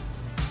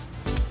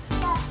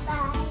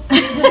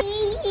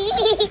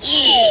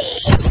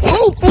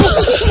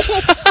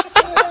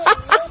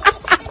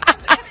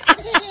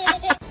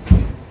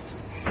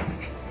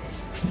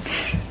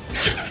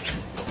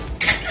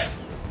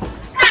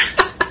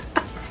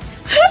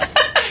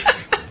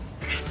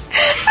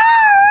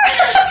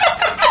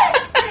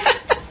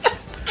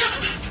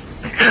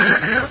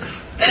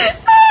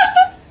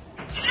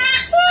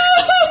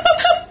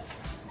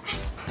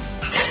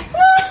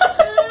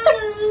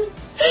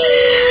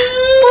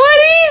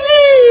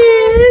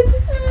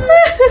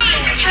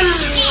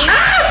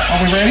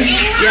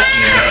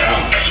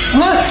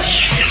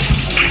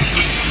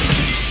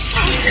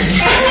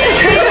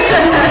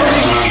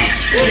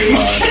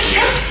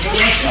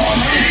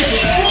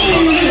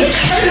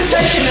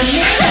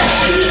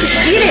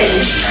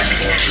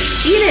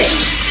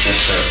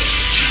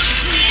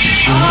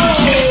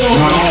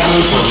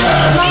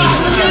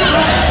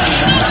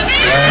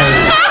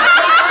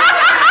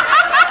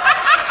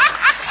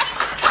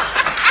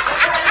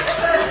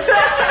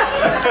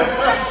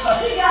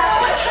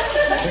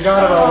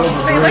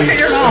 Look at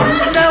your mom.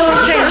 No,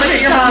 okay, look at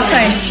your mom's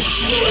face.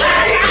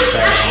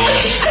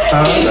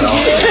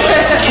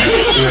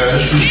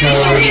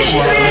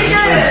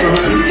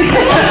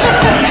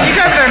 You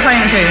guys are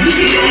playing too.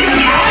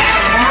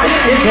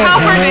 It's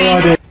help for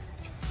me.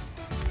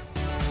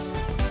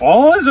 All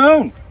on his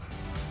own.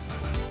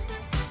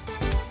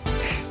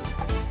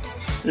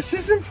 This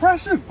is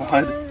impressive,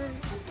 bud.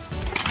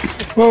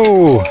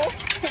 Whoa.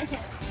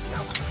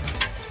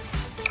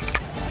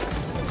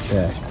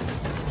 Okay.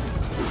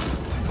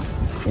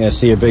 You gonna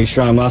see your big,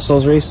 strong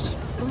muscles, Reese?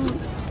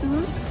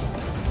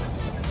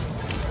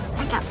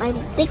 I got my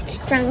big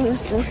strong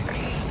muscles.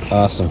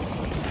 Awesome.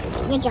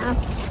 Good job.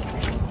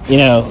 You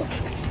know,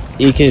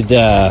 you could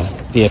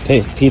be a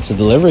pizza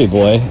delivery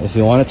boy if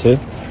you wanted to.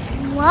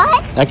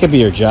 What? That could be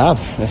your job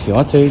if you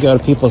want to. You go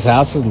to people's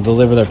houses and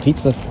deliver their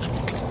pizza.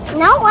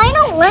 No, I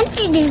don't want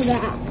to do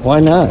that. Why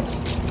not?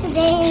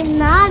 They're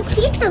not a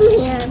pizza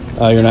man.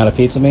 Oh, you're not a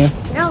pizza man?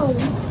 No.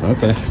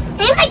 Okay.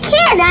 I'm a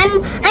kid.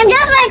 I'm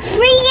just like 3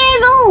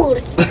 years old.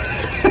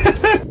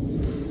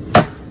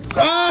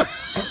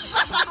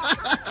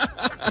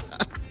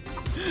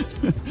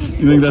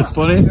 You think that's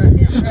funny?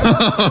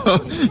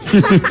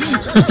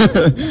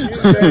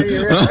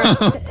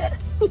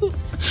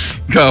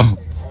 Go.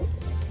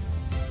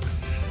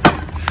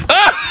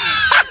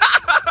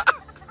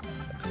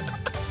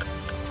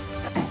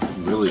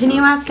 Really Can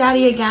you ask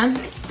Daddy again?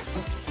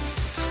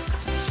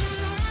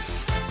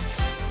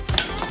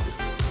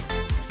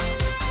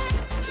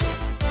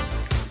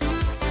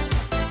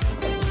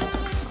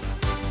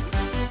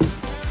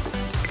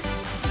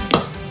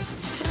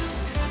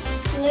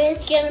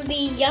 It's gonna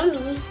be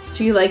yummy.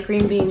 Do you like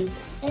green beans?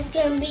 It's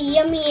gonna be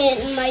yummy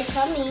in my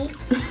tummy.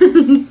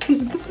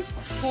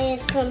 Hey,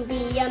 it's gonna be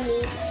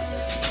yummy.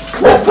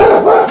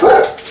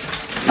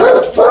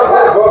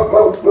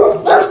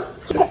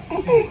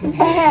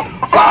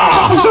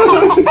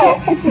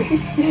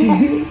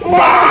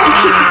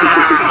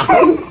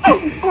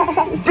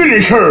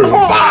 Finish her!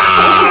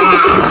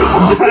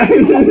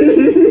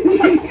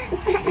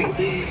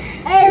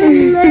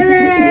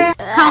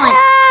 Colin,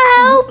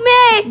 help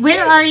me!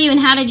 Where are you and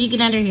how did you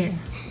get under here?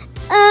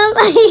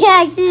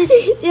 I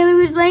accidentally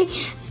was playing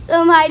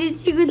some hide and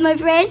seek with my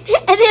friends,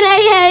 and then I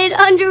hid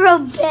under a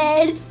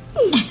bed.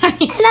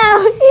 No,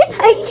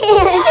 I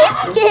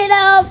can't get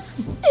up.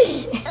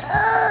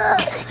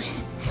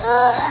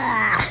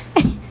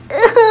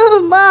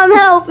 Mom,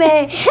 help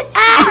me.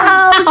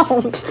 Ow.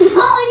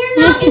 Oh, your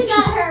noggin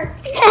got hurt.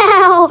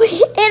 Ow,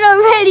 it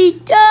already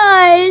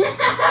does.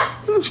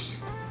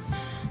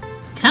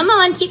 Come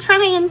on, keep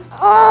trying.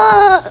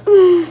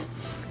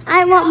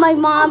 I want my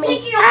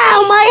mommy.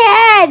 Ow, my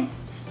head.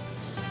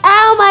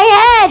 Ow, my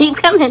head. Keep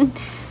coming.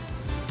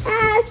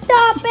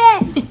 Stop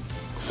it.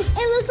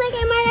 It looks like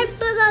I might have to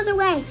go the other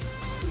way.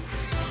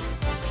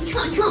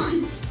 Come on.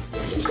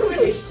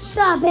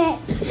 Stop it.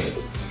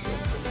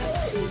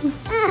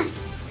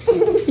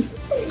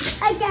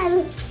 I gotta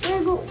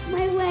wiggle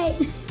my way.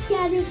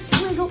 Gotta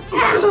wiggle.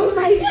 Ow,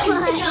 my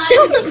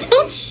God.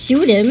 Don't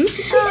shoot him.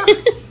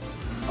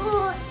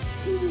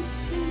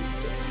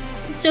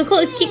 So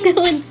close, keep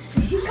going.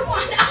 Come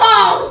on.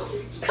 Oh,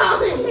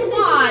 Colin, come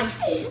on.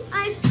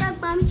 I'm stuck,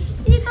 Mommy.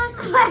 Can you call the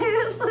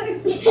fire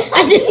department?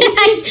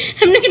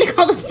 I'm not gonna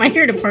call the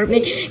fire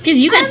department because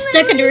you got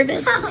stuck under a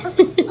bed.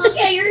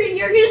 Okay,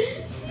 you're gonna.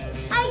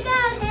 I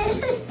got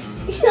it.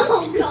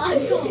 Oh God,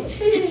 go.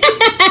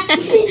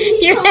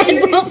 Your head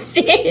won't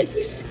fit.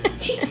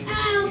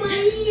 Ow, my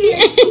ear.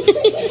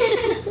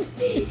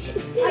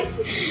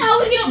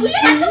 We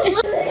have to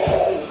look.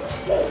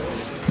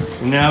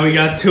 Now we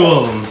got two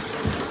of them.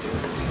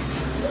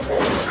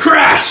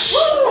 Crash!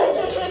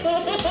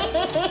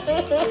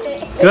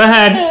 Go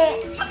ahead.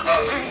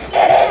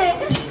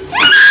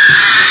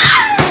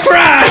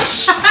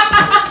 Crash!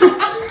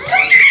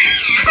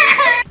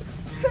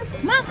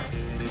 Mom.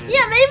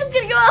 Yeah, Maven's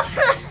gonna go off in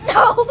the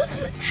snow.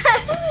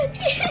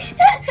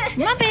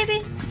 Come on,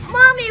 baby.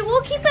 Mommy,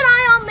 we'll keep an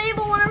eye on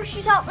Mabel whenever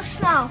she's out in the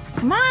snow.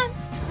 Come on.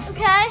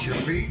 Okay? Your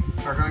feet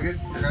are gonna get,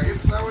 you're gonna get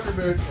snow in your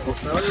boots. Or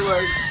snow in your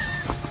legs.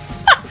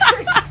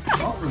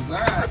 What was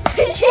that?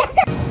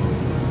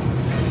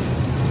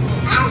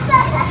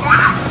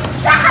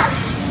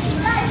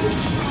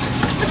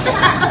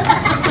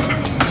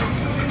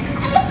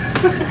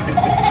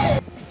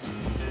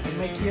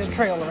 Make you a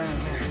trail around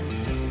there.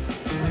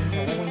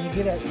 And when you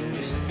get up, you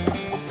just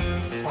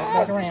walk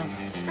back around.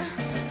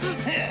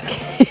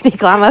 Die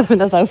climb up in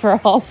those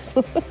overalls.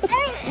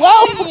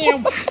 Whoa!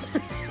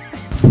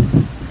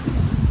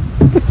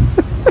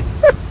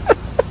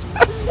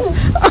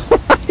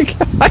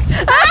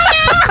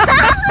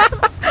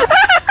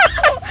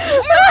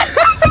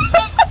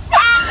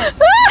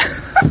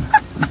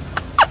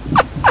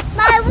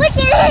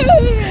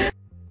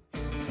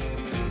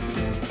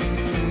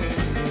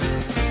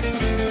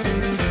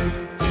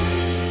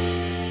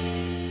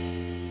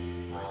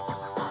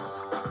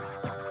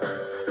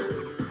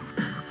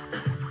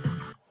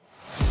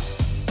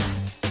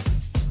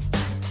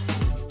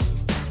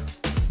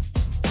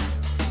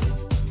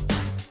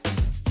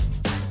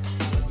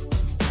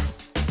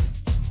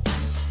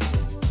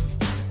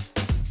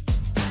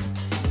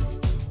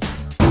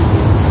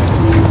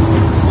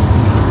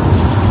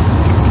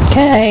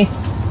 Okay.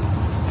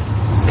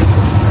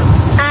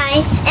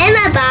 I am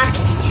a box.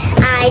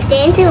 I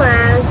dance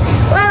around.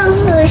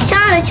 Whoa, who's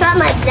trying to chop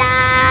my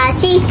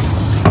blasty?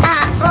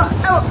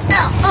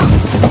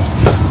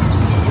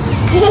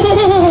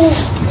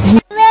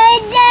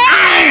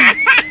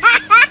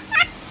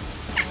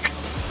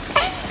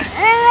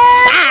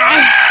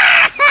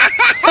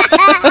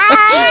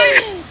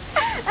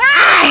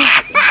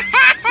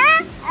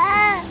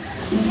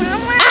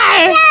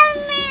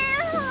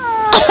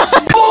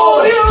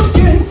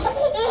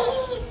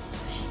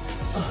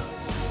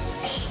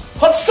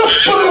 What's up?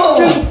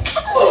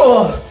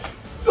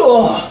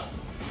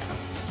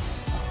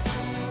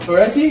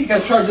 Alrighty, you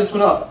gotta charge this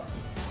one up.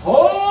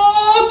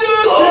 Hold it!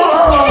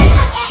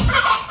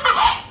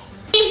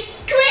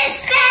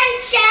 Twist and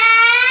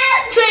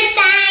shout, twist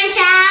and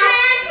shout.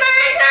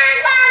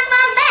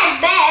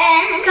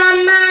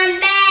 Come on,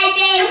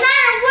 baby. I'm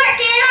gonna work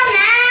it all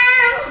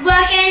now.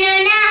 Working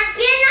it out.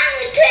 You know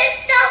you twist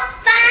so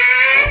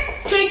fine.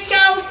 Twist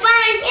so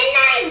fine. You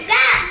know you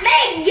got me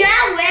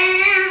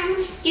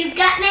going. You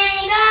got me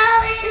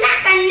going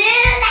like I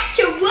knew that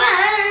you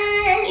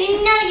would. You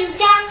know you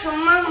got to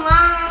move on.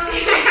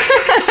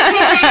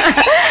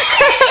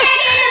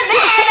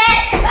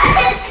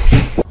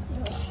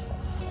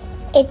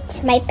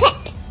 It's my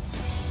pet.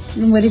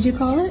 And what did you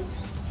call it?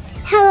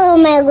 Hello,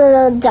 my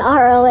little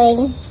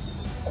darling.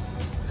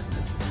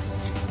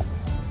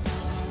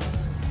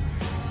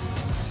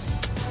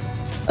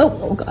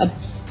 Oh God.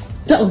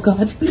 Oh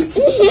God.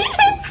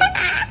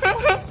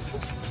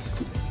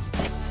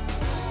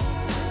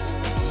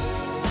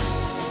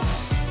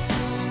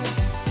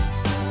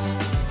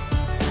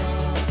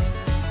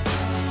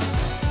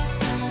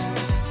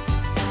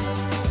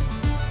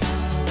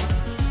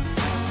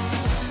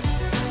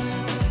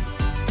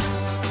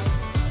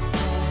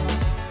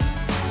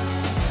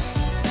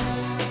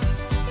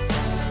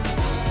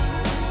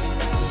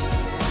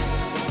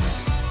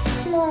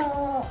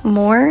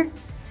 More?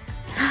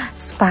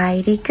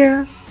 Spidey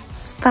girl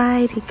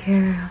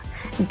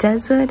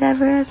does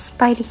whatever a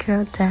Spidey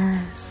girl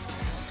does.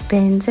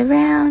 spins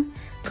around,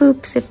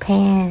 poops her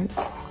pants.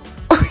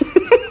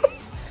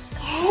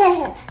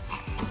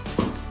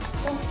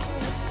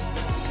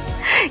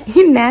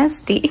 You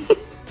nasty.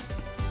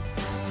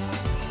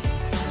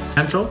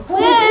 Pencil? Put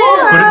it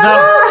down.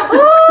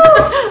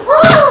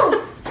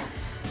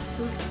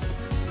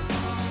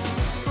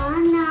 Oh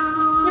no.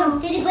 No,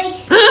 did it break?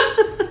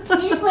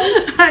 Did it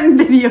break? I'm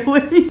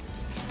videoing.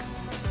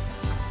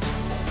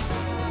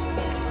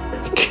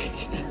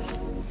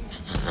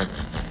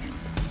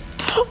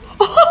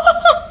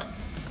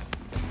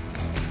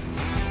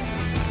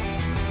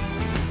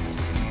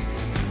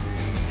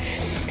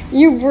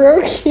 You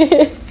broke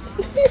it.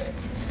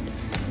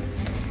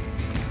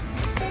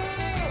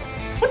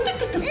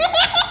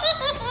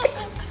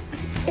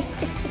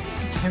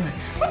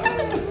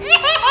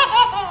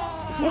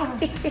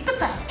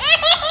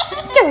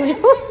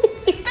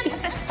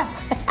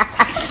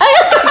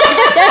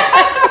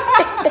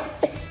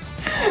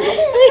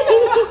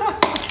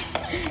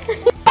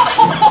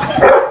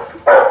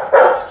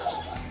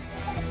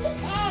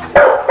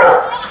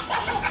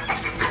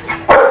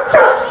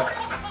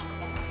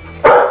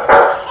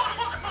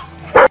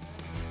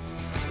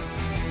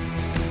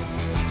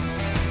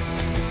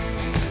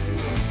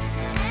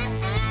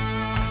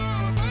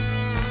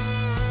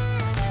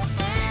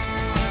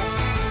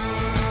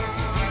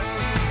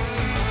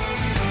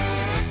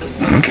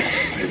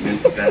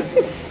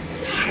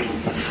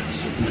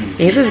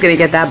 He's just gonna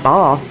get that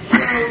ball.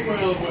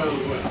 Well.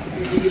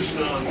 Who's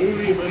now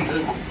newly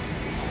minted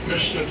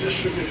Mr.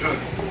 Distributor?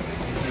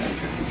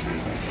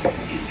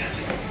 He says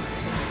it.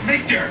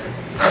 Victor!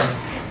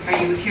 Are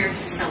you here to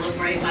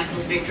celebrate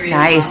Michael's victory?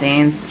 Nice,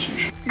 Ames.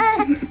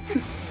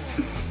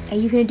 Are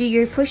you gonna do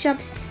your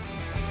push-ups?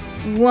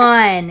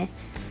 1,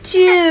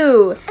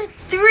 2,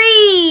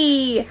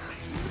 3,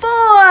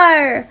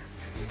 4,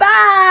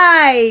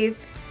 5,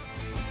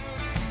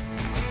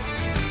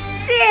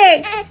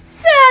 6,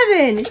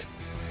 7.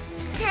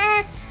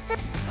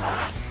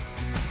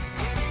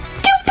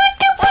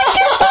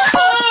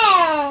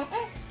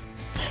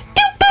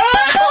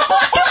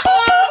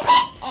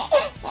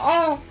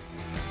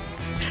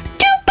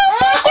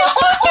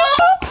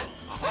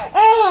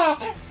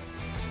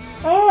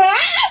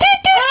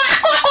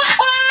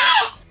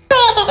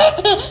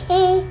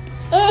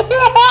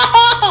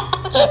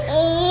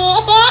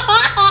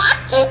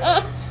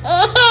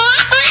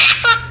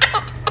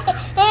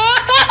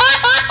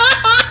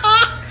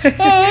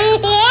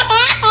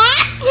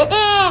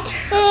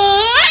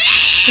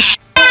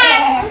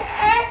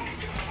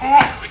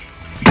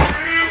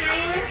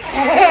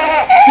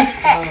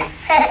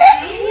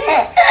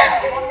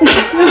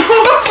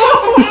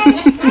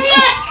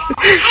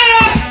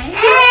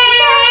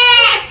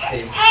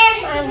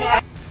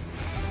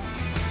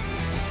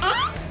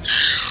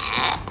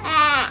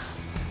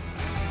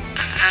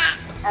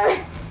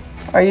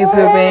 Are you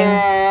pooping?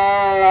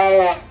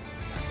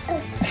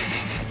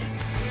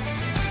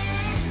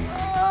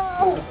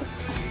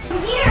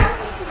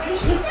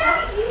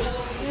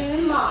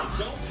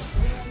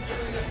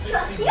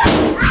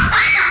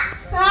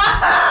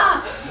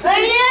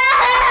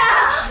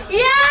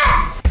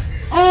 Yes!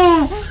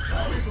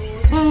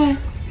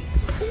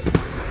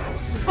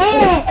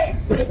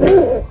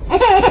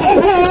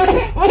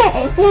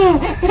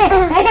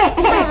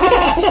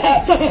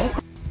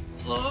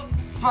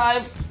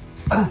 Five.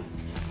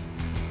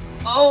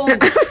 Oh!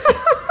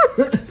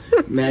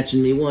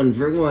 Matching me 1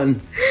 for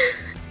 1.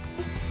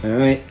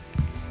 Alright.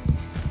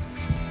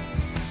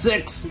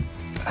 6.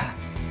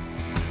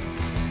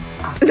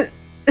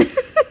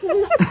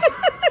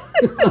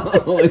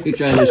 Oh, you're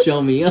trying to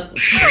show me up.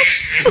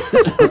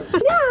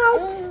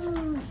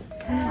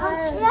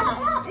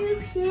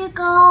 Here you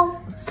go.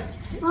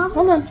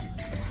 Hold on.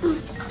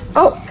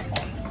 Oh.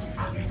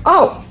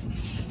 Oh.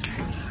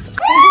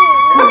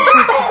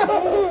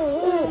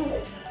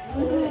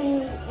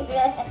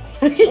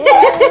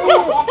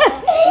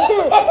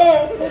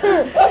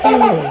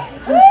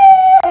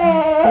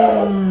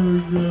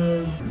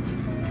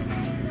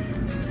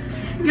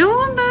 Go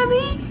on,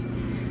 Bobby.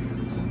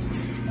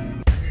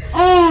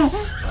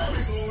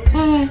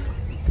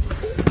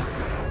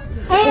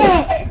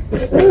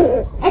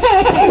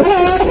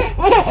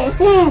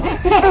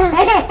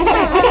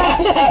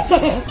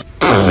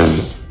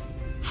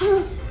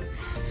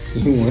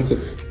 He wants it.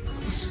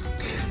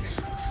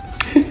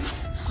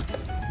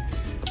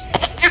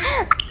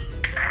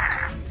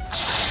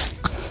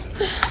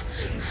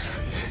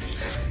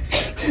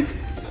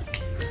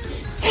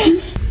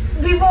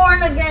 Be born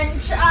again,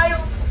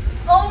 child.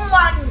 Oh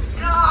my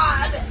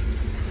God.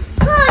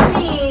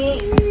 Honey.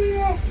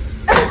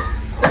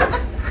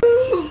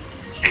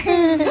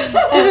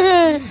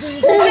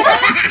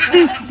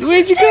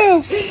 Where'd you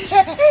go?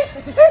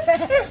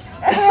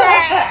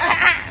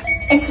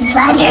 It's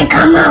pleasure,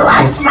 come on,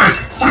 what's wrong?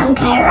 Down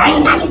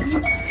Carolina,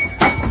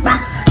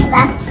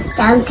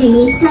 down to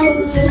you,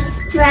 Sunday,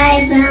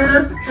 right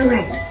now. I'm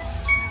ready.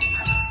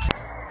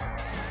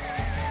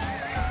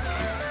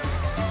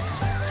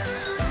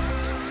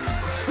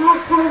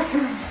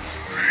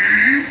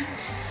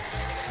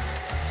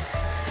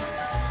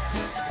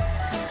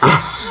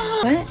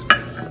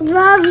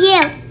 love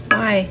you.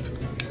 Why?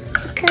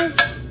 Because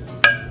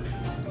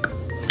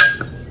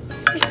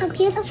you're so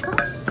beautiful.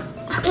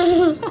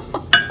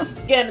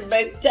 Getting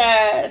baby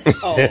tired.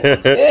 Oh.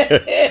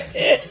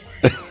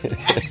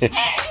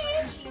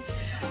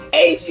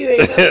 Ace, you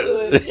ain't no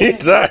good. He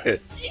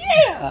tired.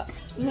 Yeah.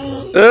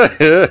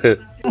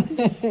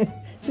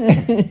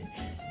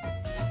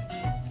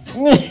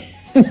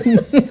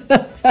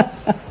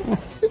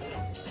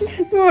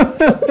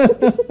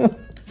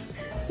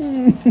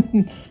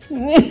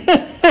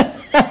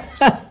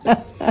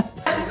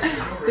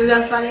 Is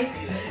that funny?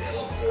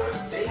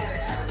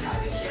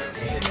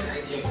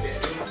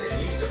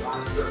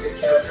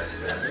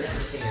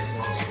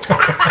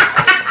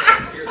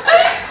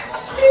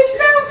 It's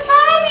so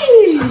funny.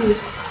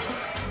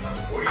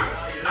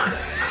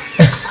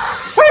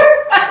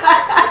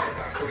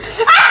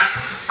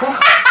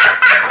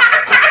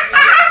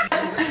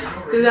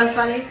 Is that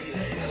funny?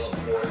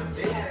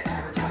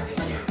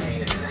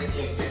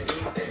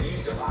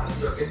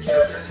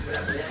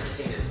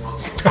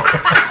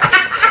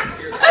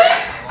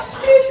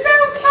 It's so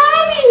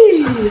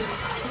funny.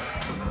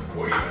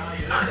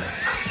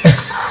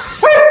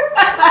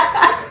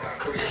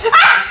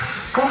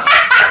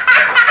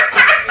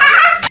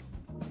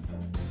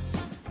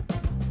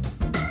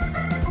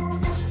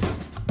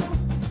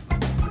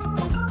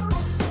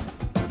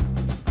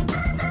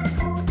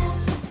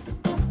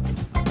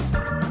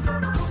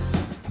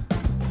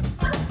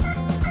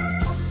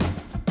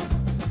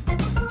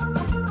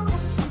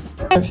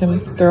 Of him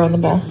throwing the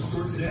ball.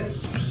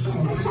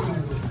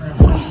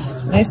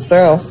 Nice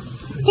throw.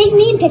 Take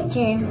me a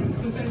picture.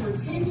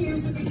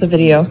 It's a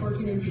video.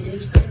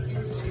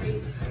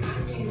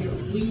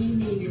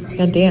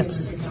 And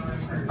dance.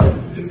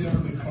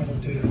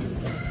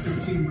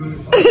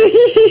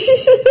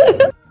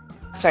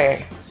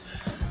 Say,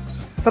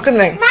 look at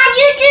me.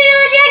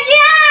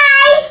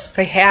 July.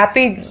 Say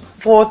happy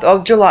 4th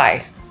of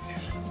July.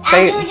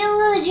 Say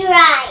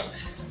July.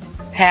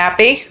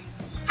 happy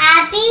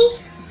Happy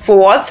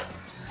 4th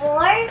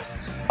 4th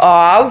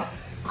of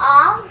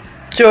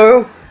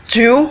of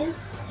July.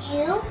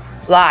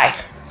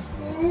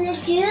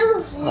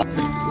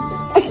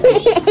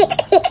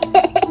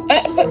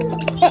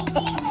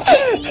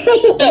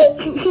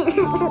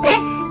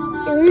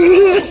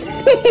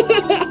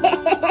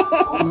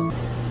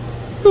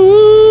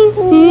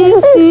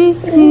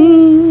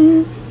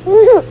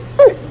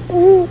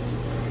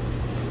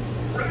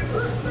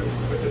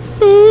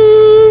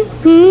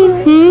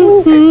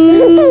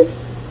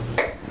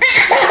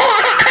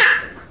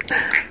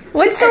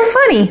 What's so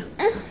funny?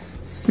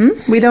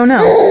 We don't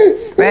know.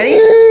 Ready?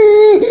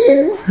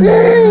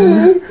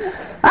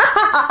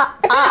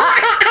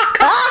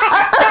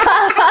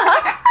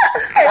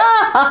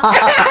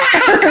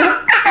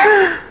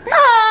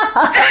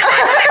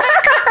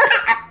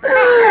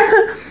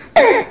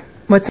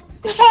 What's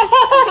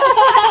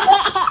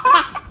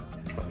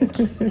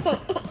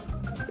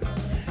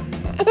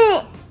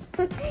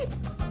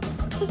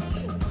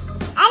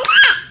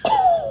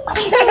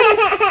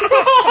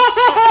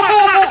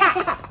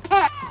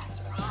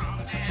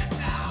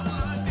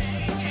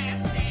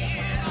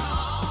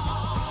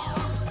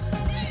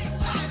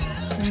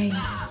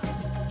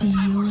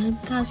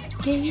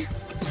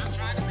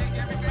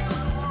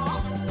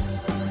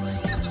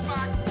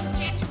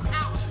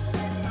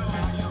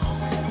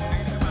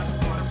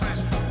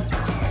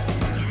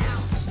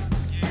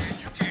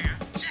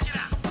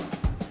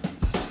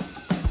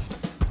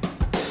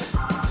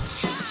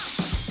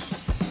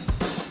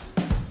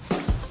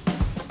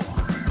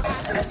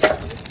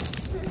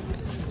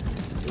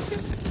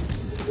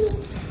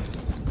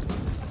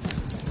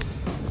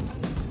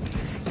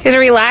You guys are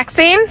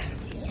relaxing?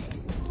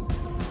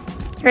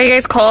 Are you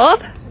guys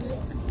cold?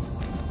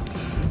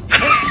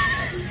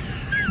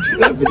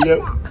 That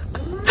video.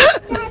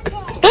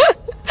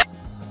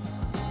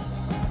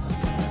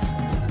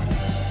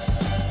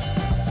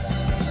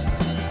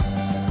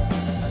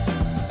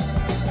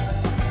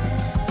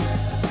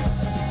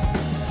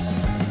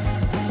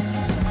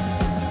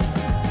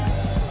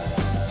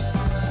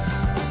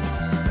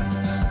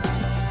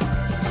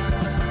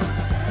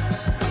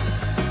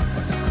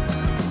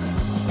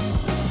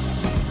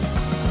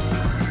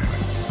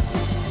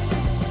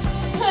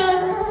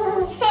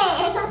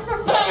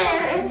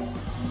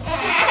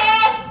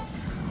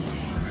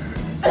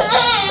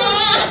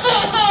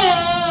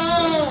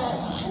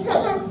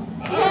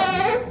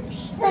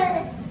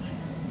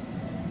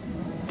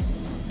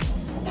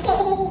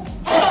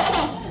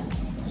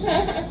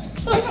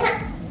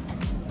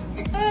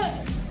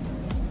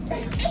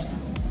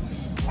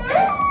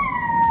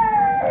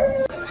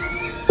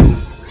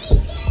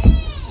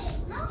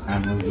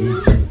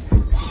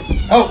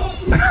 Oh!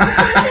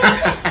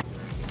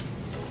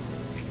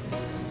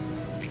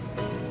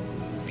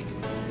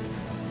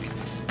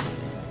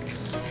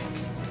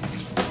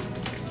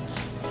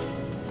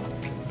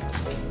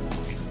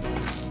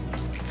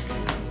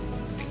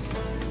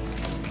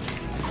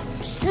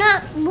 It's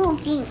not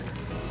moving.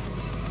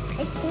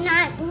 It's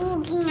not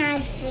moving, I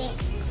think.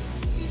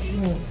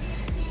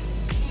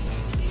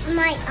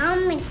 My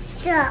arm is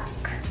stuck.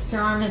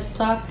 Your arm is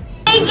stuck.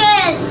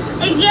 Again.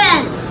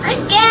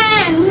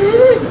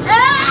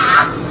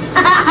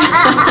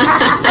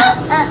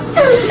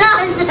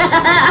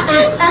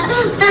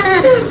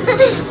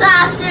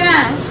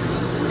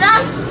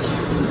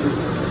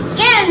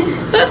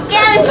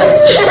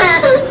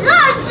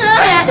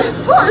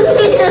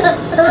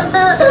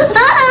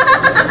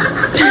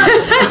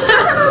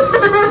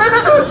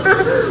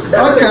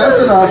 Okay,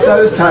 that's enough. That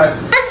is time.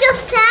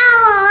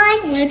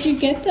 Where'd you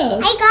get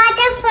those? I got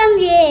them from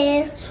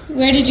you.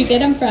 Where did you get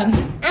them from?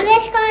 I'm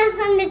just going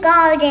from the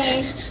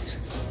garden.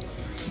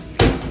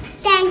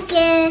 Thank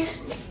you.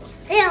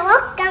 You're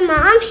welcome,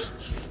 Mom.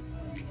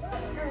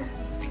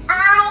 I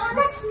am a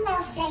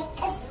snowflake,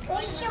 as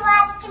spiritual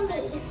as can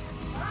be.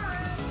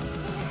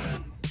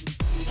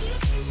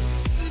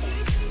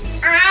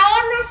 I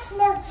am a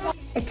snowflake.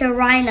 It's a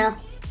rhino.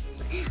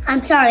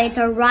 I'm sorry, it's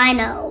a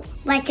rhino.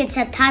 Like it's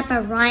a type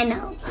of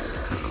rhino.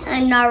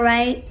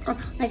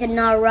 Like a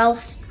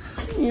rhinoceros.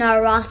 A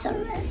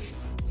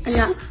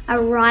rhino. A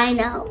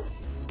rhino.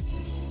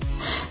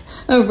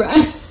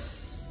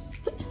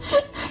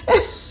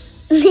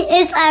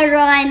 It's a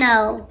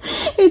rhino.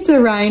 It's a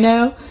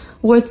rhino.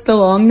 What's the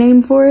long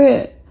name for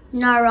it?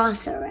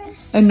 Rhinoceros.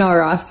 A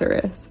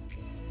rhinoceros.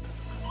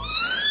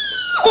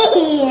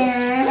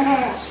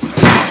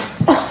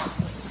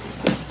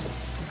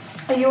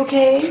 Are you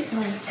okay?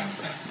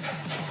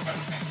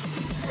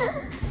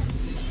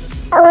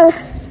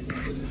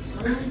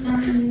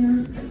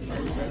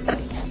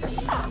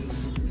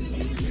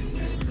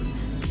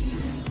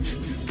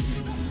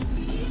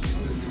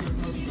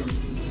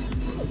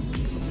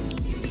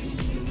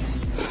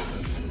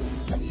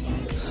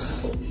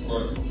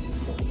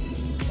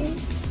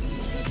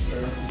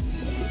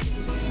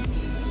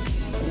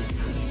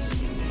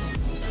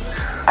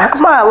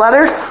 Emma, let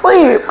her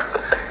sleep.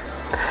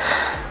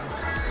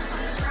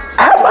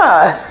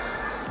 Emma.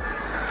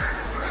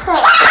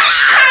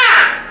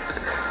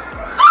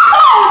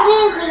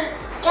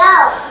 Go.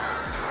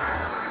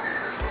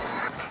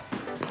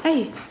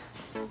 Hey.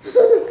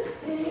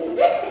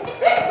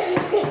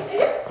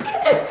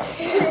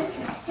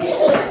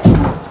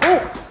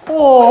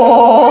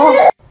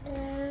 Oh.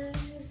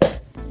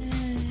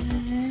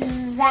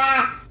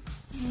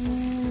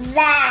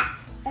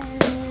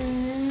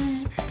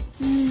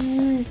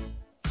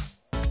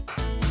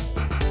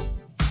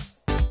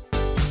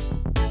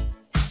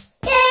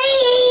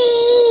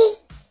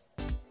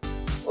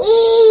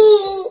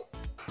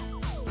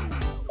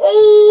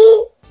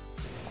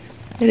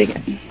 Do it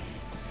again.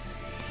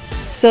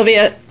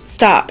 Sylvia,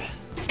 stop.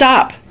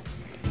 Stop.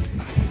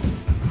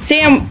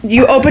 Sam,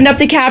 you opened up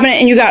the cabinet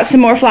and you got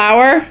some more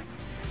flour?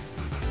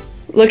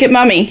 Look at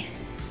Mommy.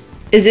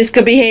 Is this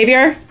good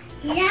behavior?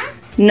 Yeah.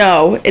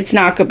 No, it's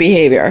not good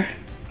behavior.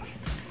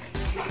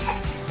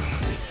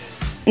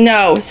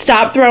 No,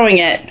 stop throwing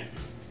it.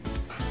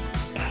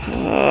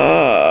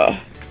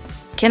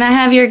 Can I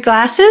have your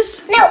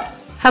glasses? No.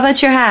 How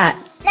about your hat?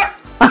 No.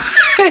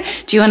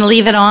 Do you want to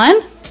leave it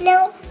on?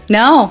 No.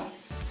 No.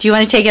 Do you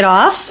want to take it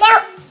off? No.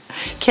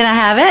 Can I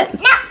have it?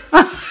 No.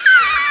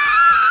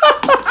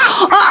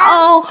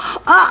 Uh-oh.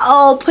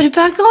 Uh-oh. Put it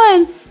back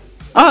on.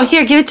 Oh,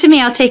 here, give it to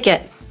me. I'll take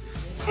it.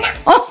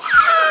 Oh.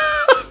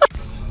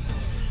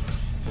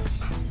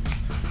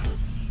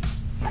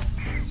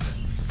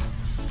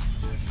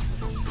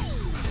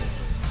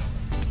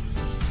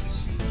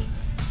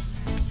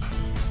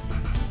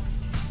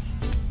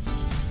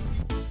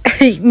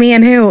 Me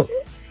and who?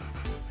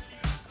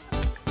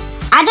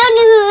 I don't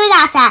know who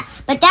that's at,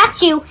 but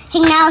that's you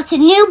hanging out with a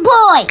new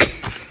boy.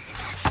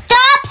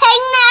 Stop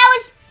hanging out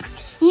with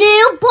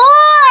new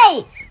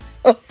boys.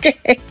 Okay.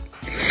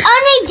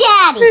 Only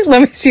Daddy.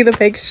 Let me see the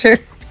picture.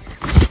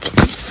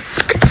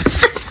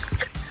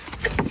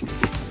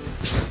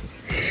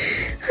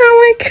 Oh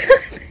my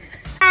God.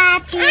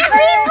 Happy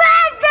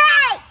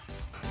birthday.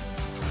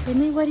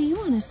 Finley, what do you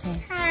want to say?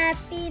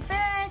 Happy birthday.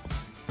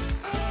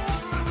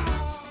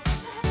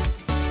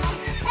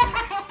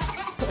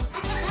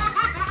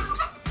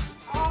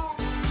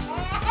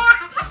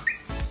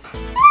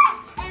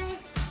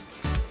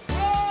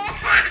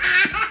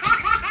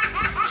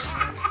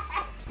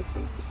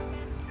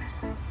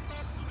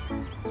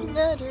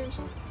 Letters.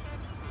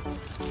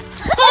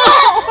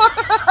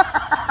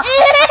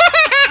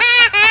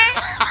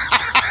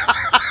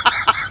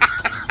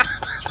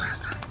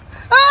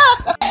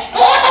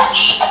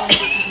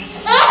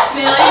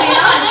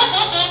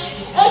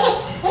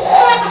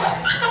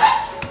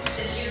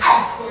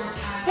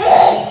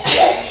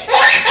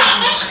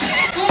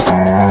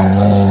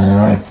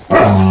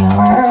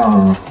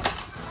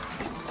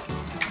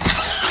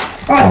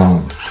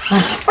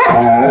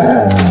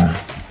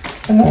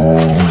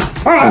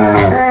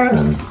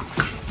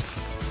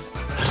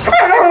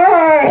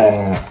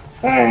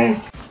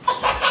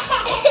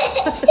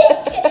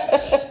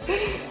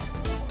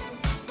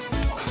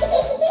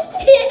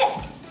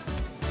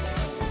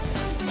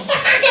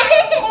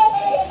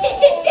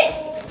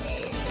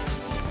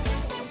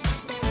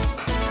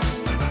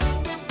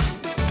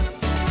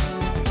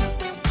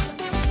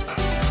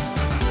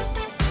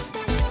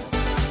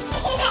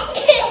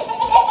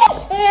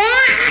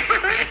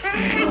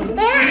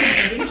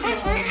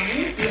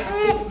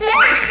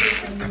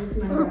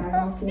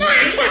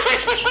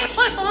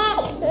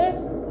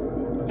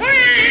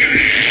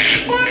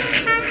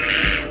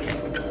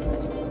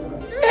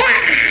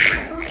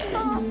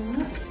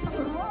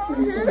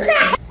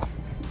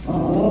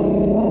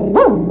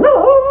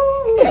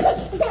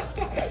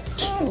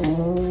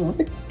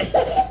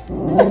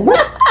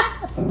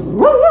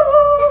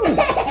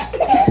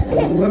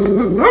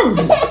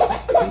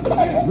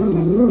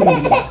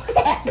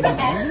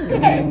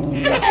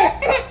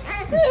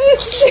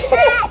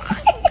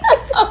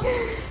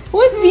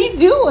 What's he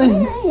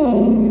doing?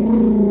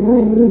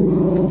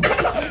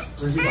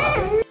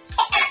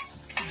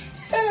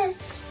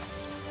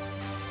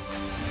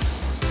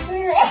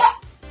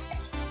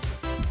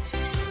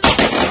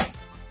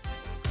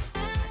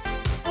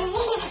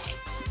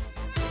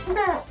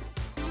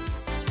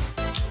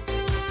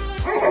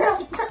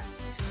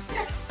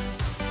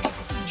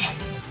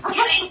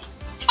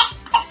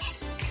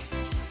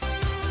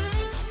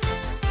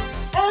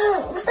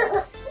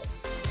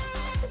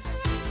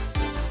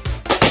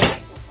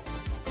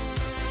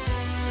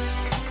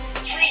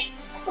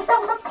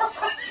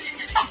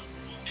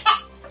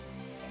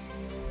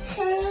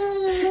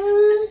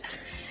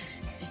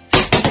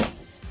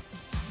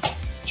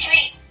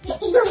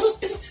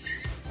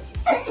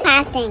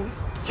 Passing.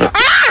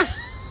 Ah!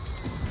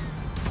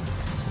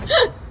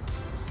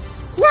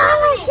 Not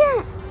my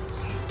shirt.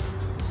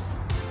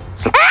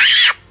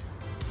 Ah!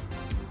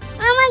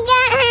 Mama,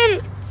 get him.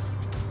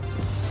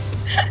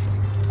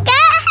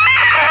 Get him.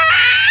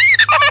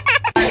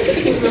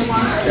 This is a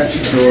monster.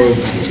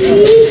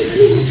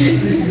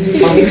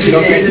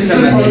 Don't forget to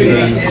send that to me.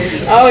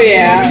 Oh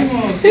yeah.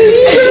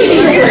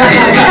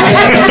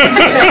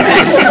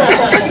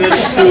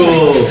 That's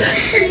cool.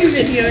 Are you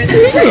videoing?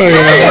 Oh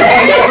yeah.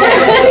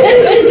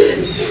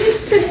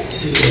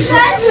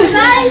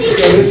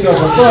 Got yourself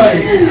a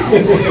bike.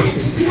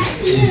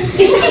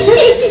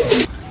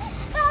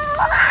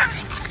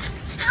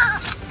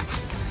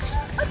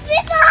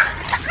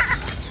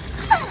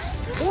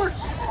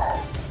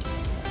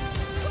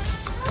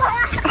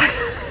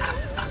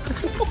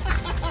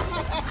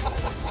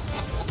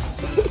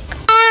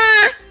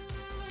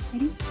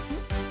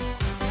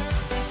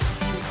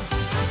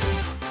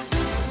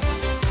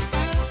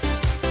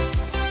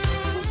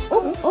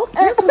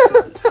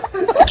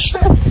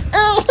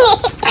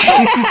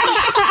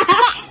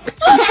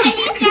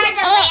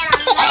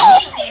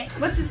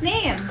 What's his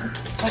name?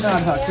 Hold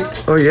on, Hucky.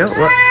 Oh yeah,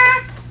 what?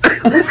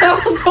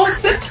 Don't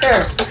sit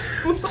there.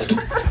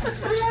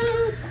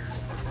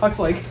 Huck's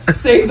like,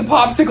 save the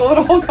popsicle at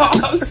all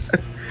costs.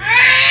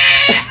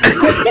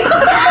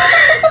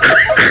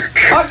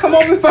 Huck, come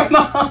over with my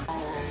mom.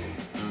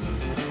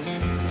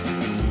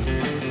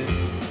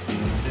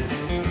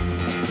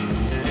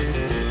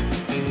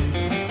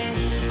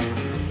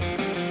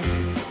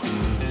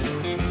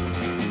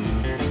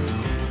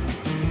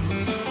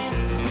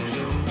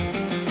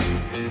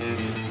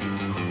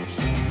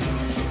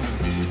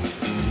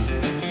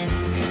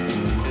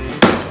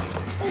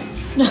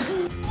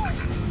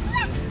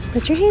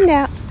 Put your hand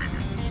out.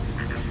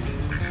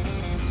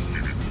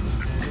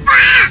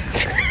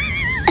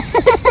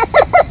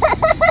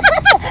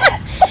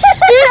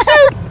 You're so...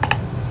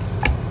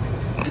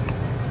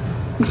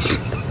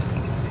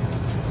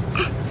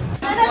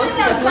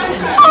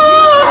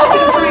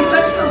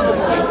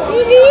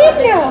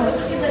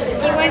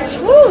 It was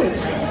food.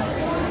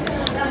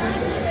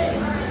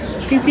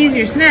 Because these are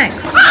your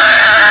snacks.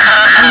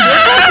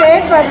 It's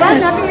okay, but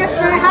nothing is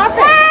going to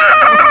happen.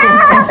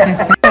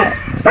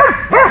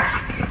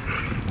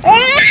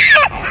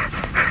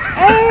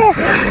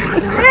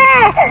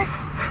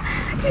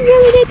 You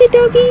really got the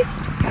doggies?